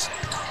Cumberlands.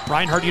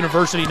 Reinhardt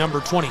University number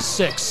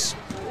 26.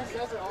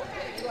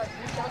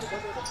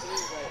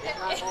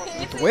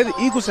 The way the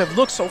Eagles have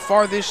looked so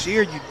far this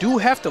year, you do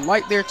have to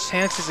like their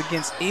chances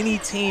against any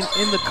team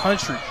in the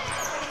country.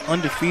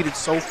 Undefeated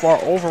so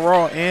far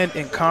overall and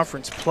in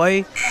conference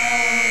play.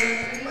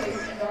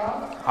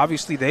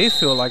 Obviously, they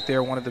feel like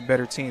they're one of the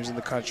better teams in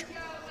the country.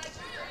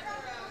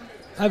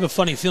 I have a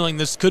funny feeling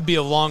this could be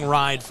a long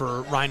ride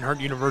for Reinhardt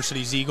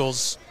University's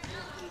Eagles.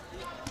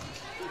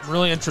 I'm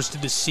really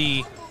interested to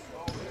see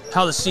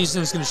how the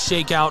season is going to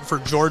shake out for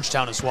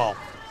Georgetown as well.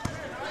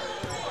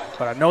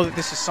 But I know that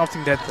this is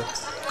something that the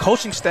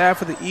coaching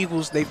staff of the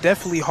Eagles, they've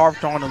definitely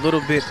harped on a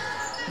little bit.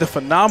 The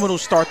phenomenal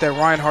start that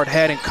Reinhardt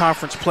had in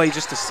conference play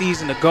just a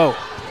season ago.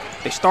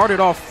 They started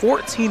off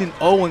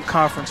 14-0 in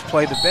conference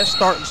play, the best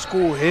start in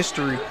school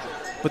history,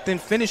 but then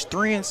finished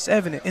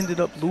 3-7 and ended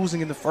up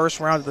losing in the first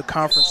round of the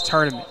conference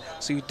tournament.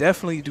 So you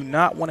definitely do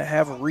not want to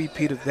have a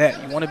repeat of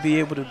that. You want to be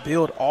able to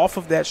build off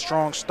of that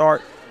strong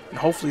start, and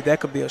hopefully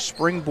that could be a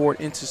springboard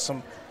into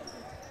some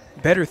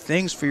better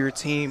things for your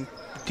team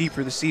the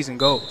deeper the season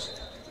goes.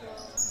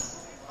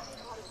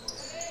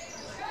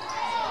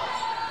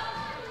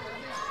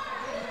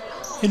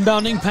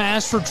 Inbounding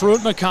pass for Truett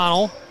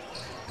McConnell.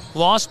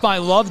 Lost by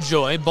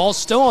Lovejoy. Ball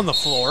still on the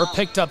floor.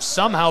 Picked up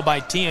somehow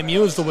by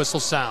TMU as the whistle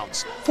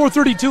sounds.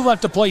 4:32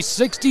 left to play,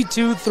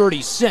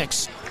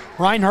 62-36.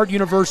 Reinhardt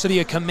University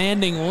a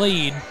commanding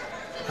lead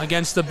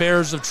against the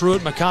Bears of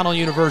Truett McConnell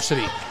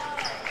University.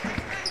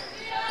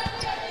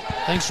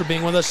 Thanks for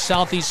being with us.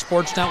 Southeast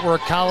Sports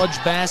Network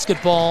College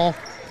Basketball.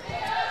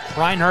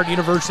 Reinhardt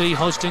University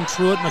hosting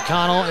Truett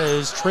McConnell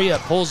as Tria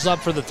pulls up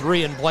for the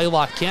 3 and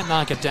Blaylock can't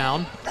knock it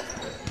down.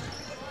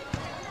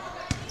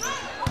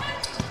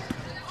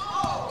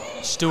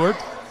 Stewart,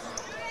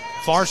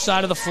 far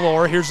side of the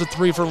floor. Here's the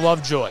 3 for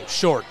Lovejoy,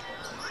 short.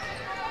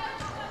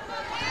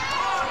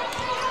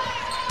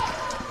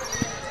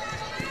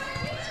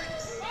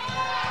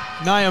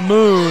 Nia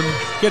Moon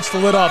gets the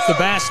lid off the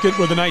basket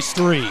with a nice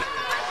 3. And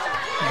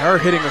her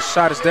hitting a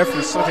shot is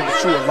definitely something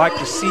that you would like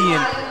to see,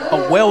 and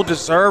a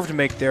well-deserved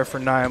make there for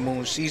Nia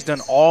Moon. She's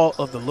done all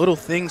of the little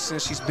things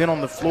since she's been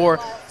on the floor,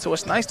 so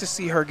it's nice to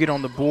see her get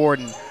on the board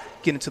and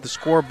get into the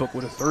scorebook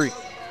with a 3.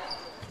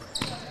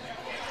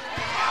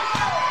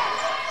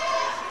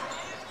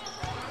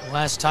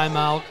 Last time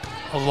out,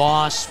 a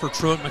loss for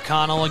Truett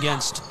McConnell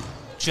against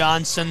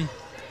Johnson.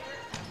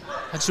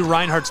 That's who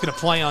Reinhardt's going to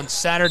play on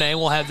Saturday.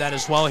 We'll have that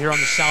as well here on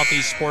the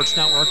Southeast Sports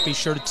Network. Be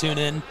sure to tune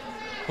in.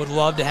 Would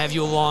love to have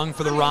you along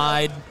for the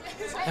ride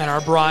and our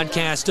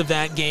broadcast of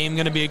that game.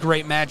 Going to be a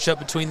great matchup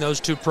between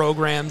those two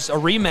programs. A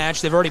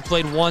rematch. They've already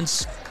played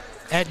once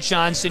at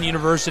Johnson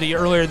University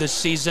earlier this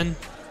season.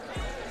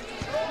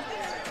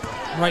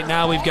 Right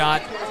now we've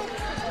got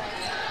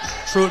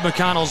Truett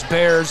McConnell's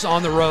Bears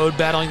on the road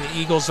battling the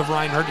Eagles of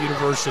Reinhardt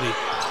University.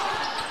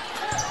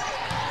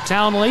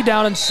 Townley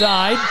down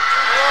inside.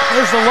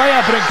 There's the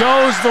layup, and it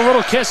goes the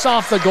little kiss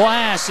off the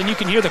glass, and you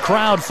can hear the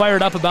crowd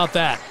fired up about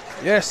that.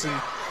 Yes,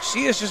 and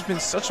she has just been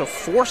such a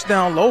force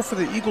down low for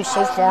the Eagles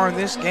so far in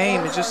this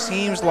game. It just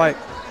seems like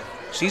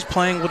she's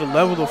playing with a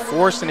level of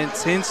force and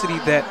intensity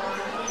that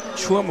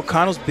Truett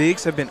McConnell's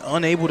bigs have been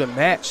unable to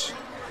match.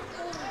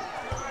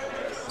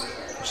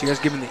 She has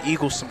given the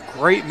Eagles some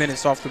great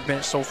minutes off the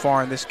bench so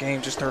far in this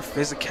game. Just her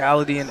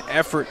physicality and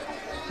effort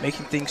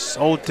making things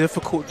so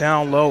difficult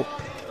down low.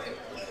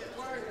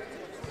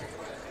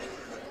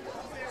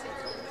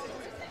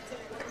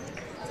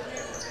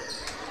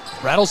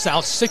 Rattles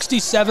out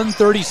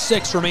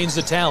 67-36 remains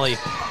the tally.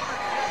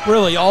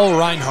 Really all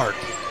Reinhardt.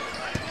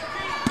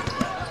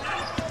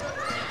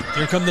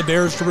 Here come the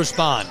Bears to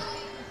respond.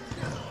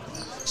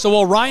 So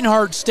while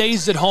Reinhardt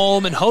stays at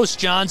home and hosts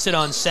Johnson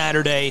on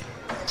Saturday,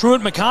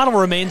 Truett McConnell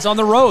remains on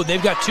the road.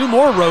 They've got 2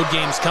 more road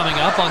games coming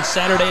up on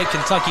Saturday at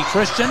Kentucky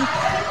Christian.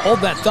 Hold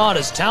that thought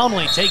as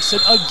Townley takes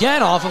it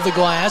again off of the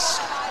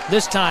glass.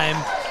 This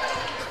time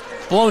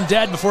blown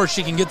dead before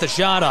she can get the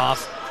shot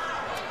off.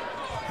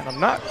 And I'm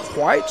not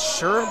quite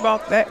sure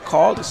about that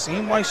call. It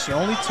seemed like she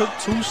only took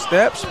 2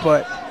 steps,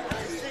 but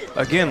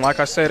again, like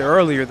I said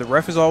earlier, the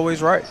ref is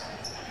always right.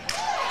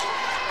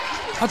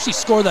 How'd she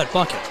score that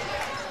bucket?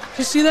 Did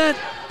you see that?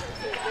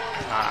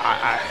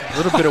 A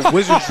little bit of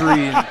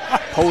wizardry and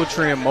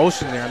poetry in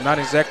motion there. I'm not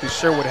exactly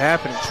sure what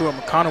happened. Truett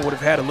McConnell would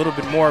have had a little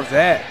bit more of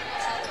that,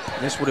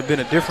 and this would have been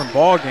a different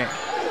ball game.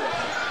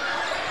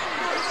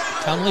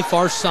 Townley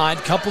far side,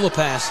 couple of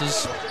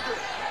passes.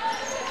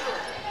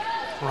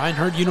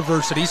 Reinhardt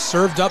University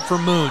served up for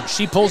Moon.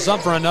 She pulls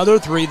up for another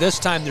 3. This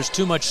time there's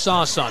too much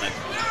sauce on it.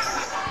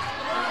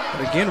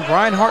 But again,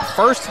 Reinhardt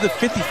first to the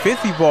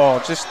 50-50 ball.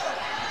 Just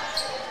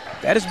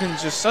that has been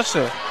just such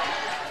a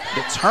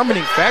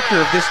determining factor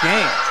of this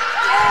game.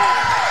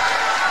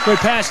 Good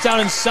pass down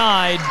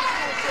inside.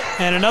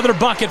 And another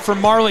bucket for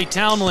Marley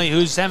Townley,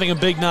 who's having a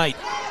big night.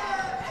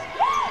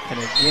 And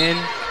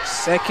again,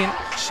 second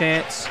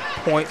chance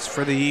points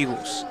for the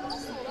Eagles.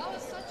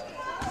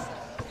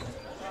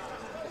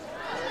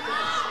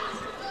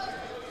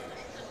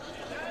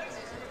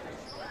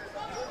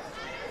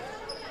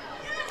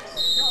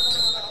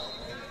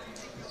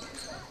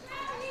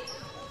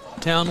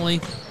 Townley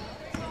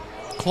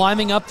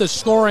climbing up the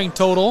scoring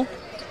total,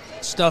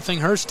 stuffing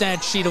her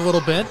stat sheet a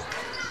little bit.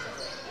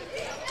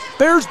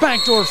 Bears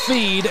backdoor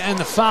feed and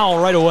the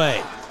foul right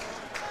away.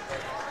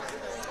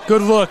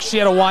 Good look. She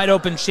had a wide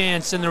open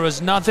chance, and there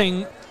was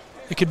nothing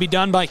that could be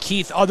done by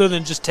Keith other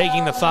than just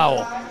taking the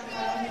foul.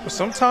 But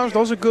sometimes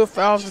those are good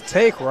fouls to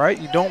take, right?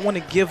 You don't want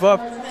to give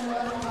up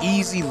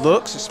easy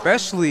looks,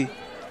 especially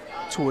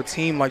to a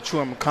team like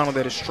Truett McConnell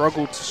that has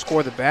struggled to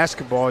score the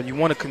basketball. You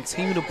want to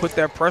continue to put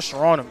that pressure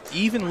on them.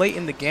 Even late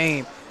in the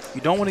game, you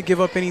don't want to give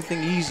up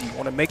anything easy. You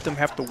want to make them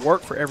have to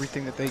work for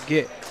everything that they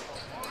get.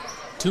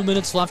 2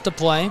 minutes left to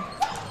play.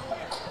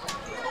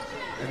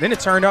 And then it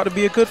turned out to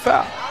be a good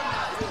foul.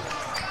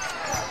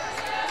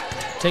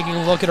 Taking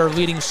a look at our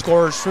leading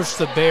scorers, first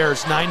the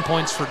Bears, 9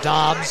 points for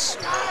Dobbs,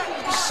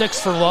 6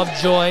 for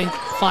Lovejoy,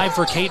 5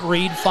 for Kate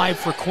Reed, 5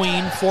 for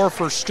Queen, 4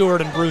 for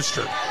Stewart and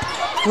Brewster.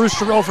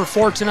 Brewster 0 for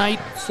 4 tonight,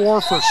 4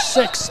 for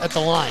 6 at the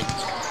line.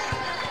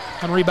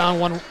 1 rebound,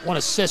 one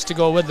assist to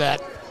go with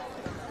that.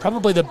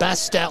 Probably the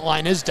best stat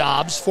line is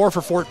Dobbs, 4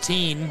 for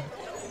 14,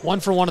 1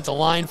 for 1 at the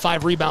line,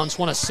 5 rebounds,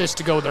 1 assist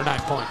to go with their 9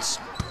 points.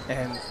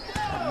 And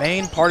the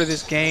main part of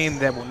this game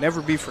that will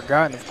never be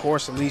forgotten, of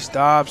course, Elise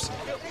Dobbs,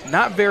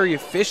 not very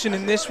efficient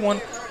in this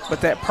one, but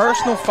that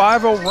personal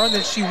 5-0 run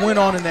that she went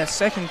on in that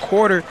second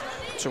quarter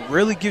to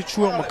really give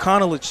Truett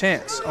McConnell a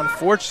chance.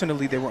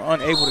 Unfortunately, they were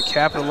unable to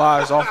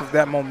capitalize off of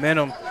that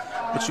momentum,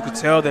 but you could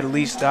tell that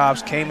Elise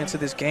Dobbs came into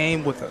this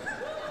game with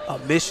a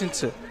mission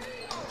to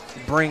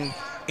bring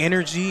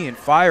energy and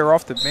fire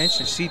off the bench,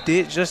 and she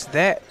did just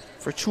that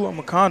for Truett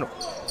McConnell.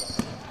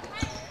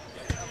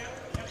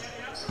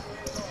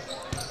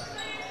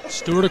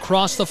 Stewart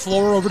across the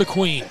floor over to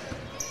Queen.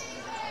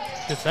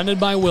 Defended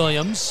by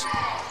Williams.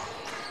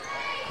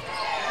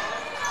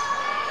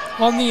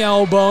 On the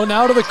elbow,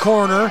 now to the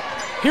corner.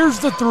 Here's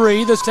the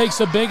 3. This takes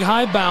a big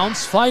high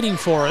bounce, fighting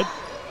for it.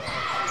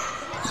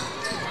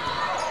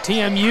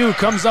 TMU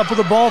comes up with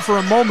the ball for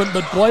a moment,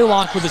 but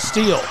Blaylock with a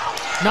steal.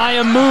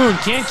 Nia Moon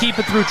can't keep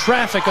it through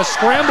traffic. A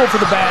scramble for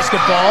the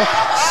basketball.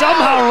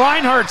 Somehow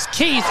Reinhardt's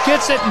Keith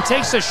gets it and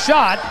takes a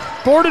shot.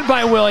 Boarded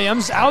by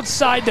Williams,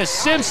 outside to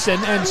Simpson,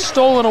 and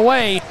stolen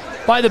away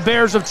by the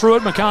Bears of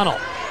Truett McConnell.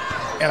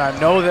 And I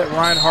know that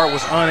Reinhardt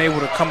was unable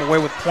to come away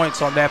with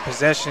points on that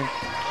possession,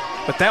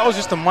 but that was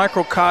just a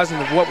microcosm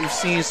of what we've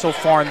seen so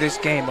far in this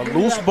game. A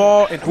loose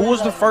ball, and who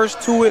was the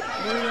first to it?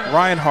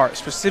 Reinhardt,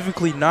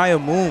 specifically Nia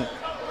Moon.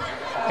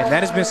 And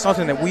that has been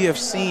something that we have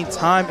seen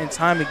time and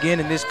time again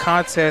in this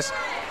contest.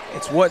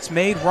 It's what's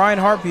made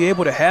Reinhardt be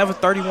able to have a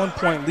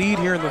 31-point lead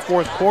here in the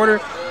fourth quarter,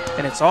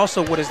 and it's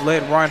also what has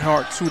led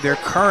Reinhardt to their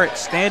current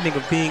standing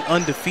of being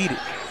undefeated.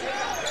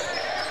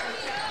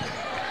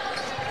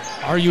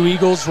 RU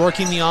Eagles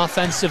working the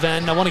offensive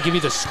end. I want to give you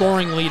the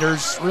scoring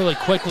leaders really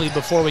quickly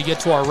before we get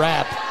to our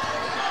wrap.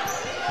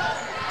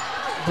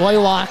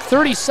 Blaylock,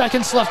 30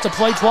 seconds left to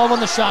play, 12 on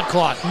the shot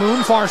clock.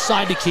 Moon far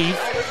side to Keith.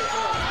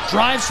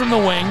 Drives from the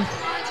wing.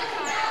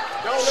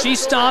 She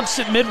stops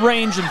at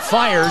mid-range and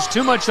fires.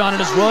 Too much on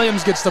it as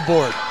Williams gets the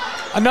board.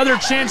 Another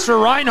chance for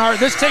Reinhardt.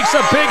 This takes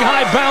a big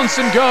high bounce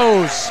and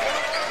goes.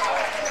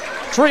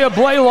 Tria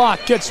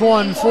Blaylock gets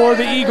one for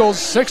the Eagles.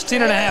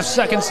 16.5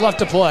 seconds left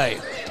to play.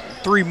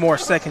 3 more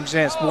second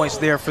chance points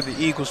there for the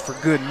Eagles for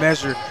good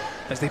measure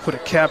as they put a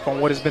cap on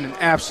what has been an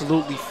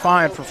absolutely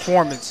fine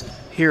performance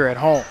here at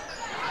home.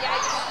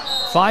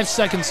 5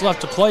 seconds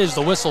left to play as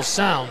the whistle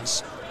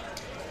sounds.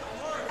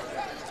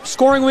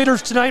 Scoring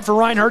leaders tonight for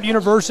Reinhardt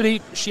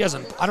University.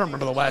 I don't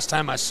remember the last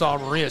time I saw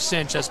Maria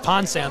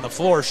Sanchez-Ponce on the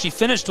floor. She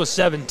finished with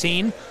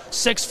 17,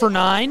 6 for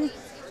 9,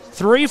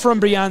 3 from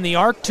beyond the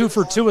arc, 2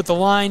 for 2 at the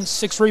line,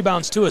 6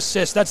 rebounds, 2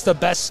 assists. That's the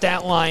best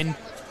stat line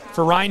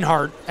for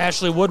Reinhardt.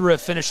 Ashley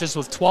Woodruff finishes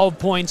with 12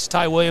 points,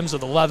 Ty Williams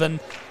with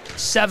 11,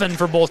 7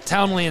 for both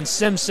Townley and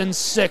Simpson,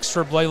 6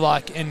 for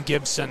Blaylock and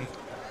Gibson.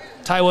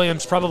 Ty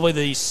Williams probably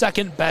the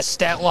second best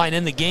stat line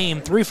in the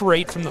game, 3 for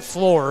 8 from the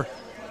floor.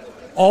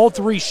 All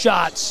 3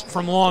 shots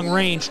from long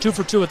range, 2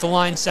 for 2 at the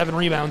line, 7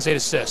 rebounds, 8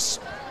 assists.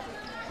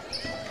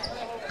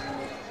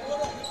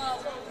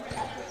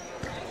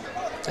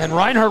 And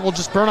Reinhardt will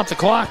just burn up the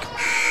clock.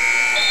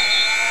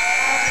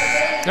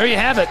 There you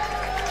have it.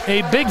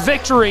 A big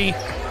victory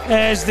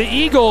as the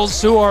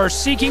Eagles, who are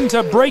seeking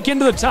to break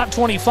into the top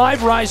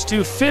 25, rise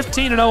to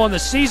 15-0 on the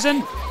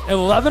season,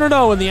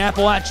 11-0 in the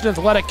Appalachian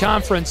Athletic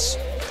Conference.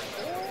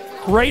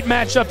 Great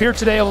matchup here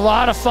today. A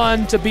lot of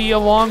fun to be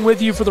along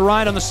with you for the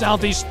ride on the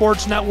Southeast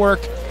Sports Network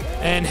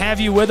and have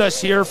you with us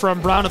here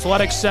from Brown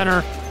Athletics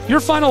Center. Your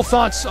final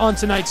thoughts on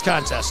tonight's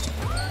contest?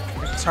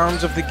 In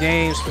terms of the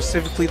game,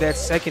 specifically that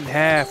second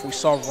half, we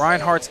saw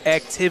Reinhardt's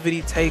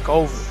activity take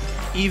over.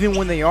 Even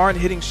when they aren't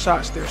hitting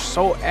shots, they're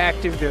so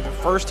active. They're the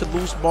first to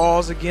lose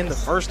balls again, the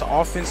first to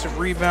offensive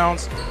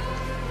rebounds,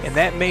 and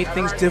that made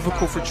things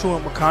difficult for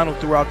Truett McConnell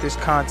throughout this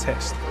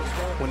contest.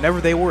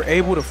 Whenever they were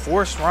able to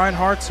force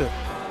Reinhardt to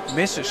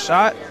miss a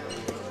shot,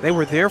 they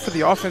were there for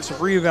the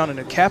offensive rebound and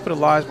to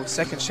capitalize with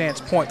second chance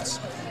points.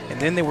 And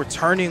then they were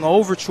turning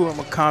over Truett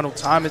McConnell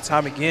time and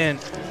time again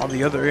on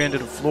the other end of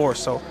the floor.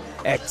 So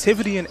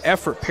activity and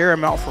effort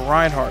paramount for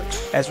Reinhardt,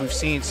 as we've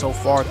seen so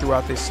far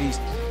throughout this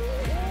season.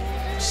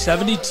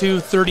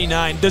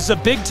 72-39. Does a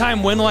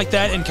big-time win like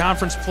that in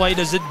conference play,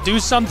 does it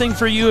do something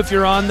for you if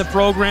you're on the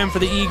program for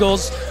the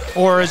Eagles,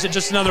 or is it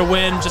just another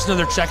win, just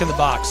another check in the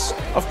box?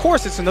 Of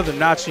course it's another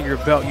notch in your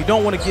belt. You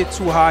don't want to get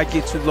too high,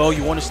 get too low.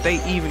 You want to stay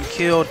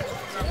even-keeled.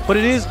 But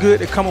it is good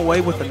to come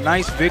away with a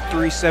nice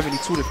victory,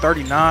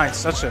 72-39.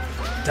 Such a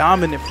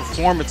dominant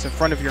performance in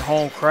front of your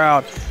home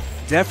crowd.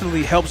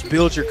 Definitely helps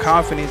build your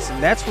confidence,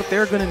 and that's what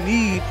they're going to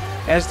need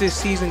as this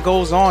season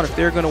goes on if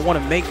they're going to want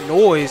to make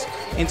noise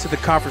into the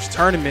conference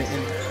tournament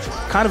and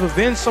kind of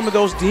avenge some of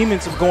those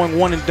demons of going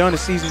one and done a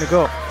season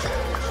ago.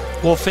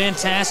 Well,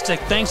 fantastic.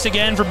 Thanks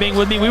again for being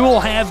with me. We will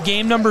have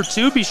game number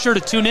 2. Be sure to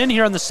tune in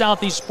here on the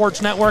Southeast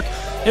Sports Network.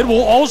 It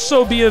will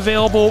also be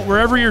available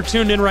wherever you're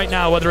tuned in right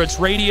now, whether it's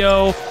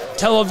radio,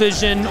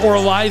 television, or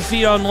a live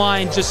feed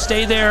online. Just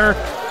stay there.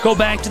 Go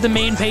back to the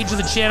main page of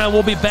the channel.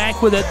 We'll be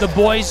back with it. The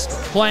boys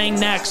playing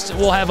next.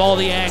 We'll have all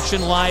the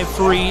action live,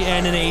 free,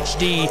 and in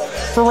HD.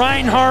 For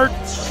Reinhardt,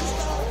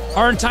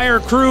 our entire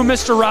crew,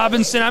 Mr.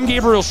 Robinson, I'm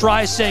Gabriel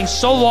Schreier saying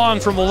so long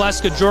from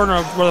Valeska,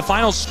 Georgia, where the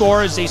final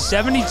score is a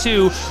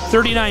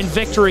 72-39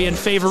 victory in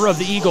favor of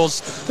the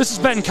Eagles. This has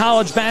been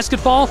college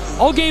basketball.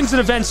 All games and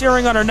events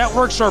airing on our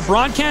networks are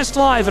broadcast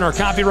live in our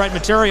copyright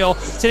material.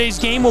 Today's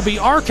game will be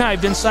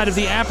archived inside of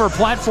the Apper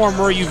platform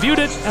where you viewed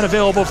it and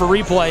available for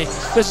replay.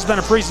 This has been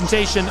a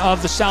presentation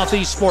of the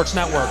Southeast Sports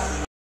Network.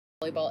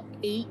 Volleyball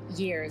 8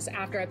 years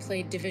after I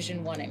played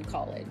Division I in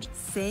college.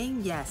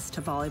 Saying yes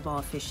to volleyball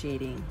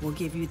officiating will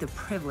give you the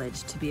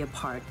privilege to be a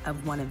part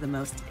of one of the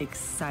most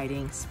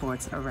exciting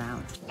sports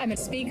around. I'm a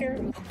speaker,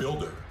 a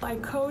builder, a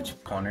coach,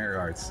 culinary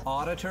arts,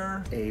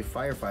 auditor, a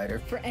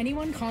firefighter. For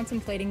anyone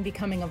contemplating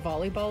becoming a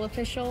volleyball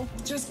official,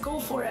 just go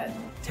for it.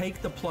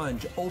 Take the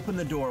plunge, open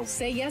the door.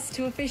 Say yes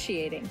to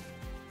officiating.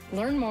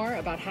 Learn more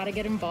about how to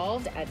get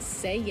involved at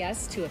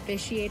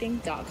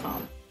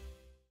sayyes2officiating.com.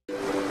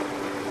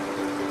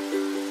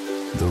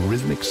 The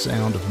rhythmic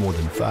sound of more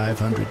than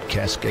 500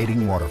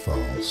 cascading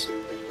waterfalls.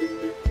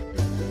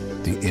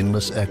 The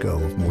endless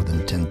echo of more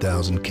than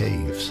 10,000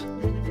 caves.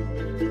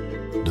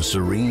 The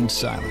serene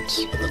silence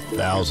of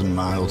 1,000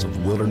 miles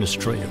of wilderness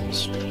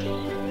trails.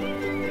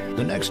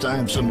 The next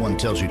time someone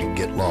tells you to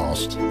get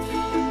lost,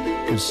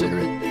 consider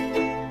it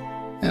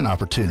an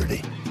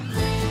opportunity.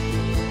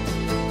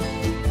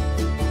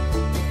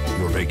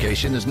 Your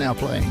vacation is now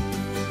playing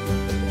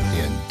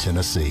in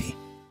Tennessee.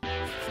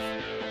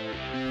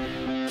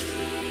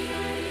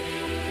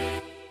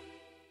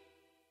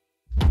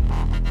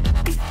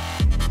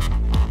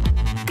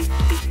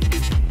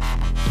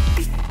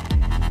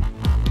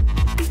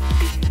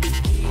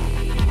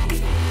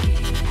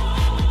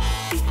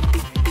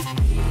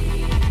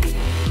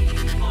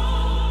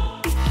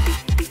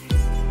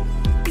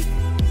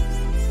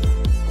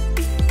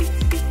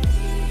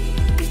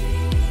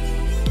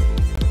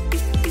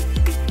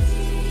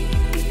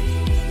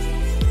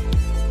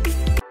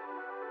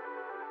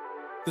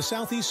 The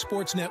Southeast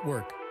Sports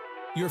Network,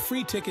 your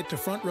free ticket to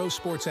front row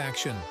sports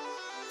action.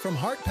 From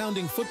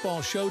heart-pounding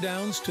football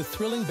showdowns to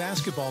thrilling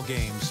basketball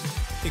games,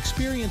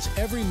 experience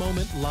every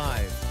moment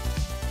live,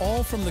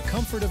 all from the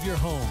comfort of your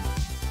home.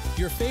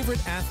 Your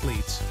favorite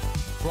athletes,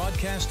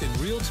 broadcast in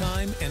real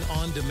time and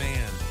on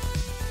demand.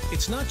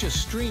 It's not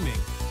just streaming,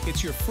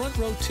 it's your front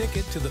row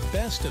ticket to the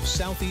best of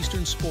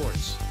Southeastern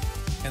sports.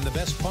 And the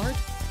best part?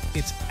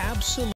 It's absolutely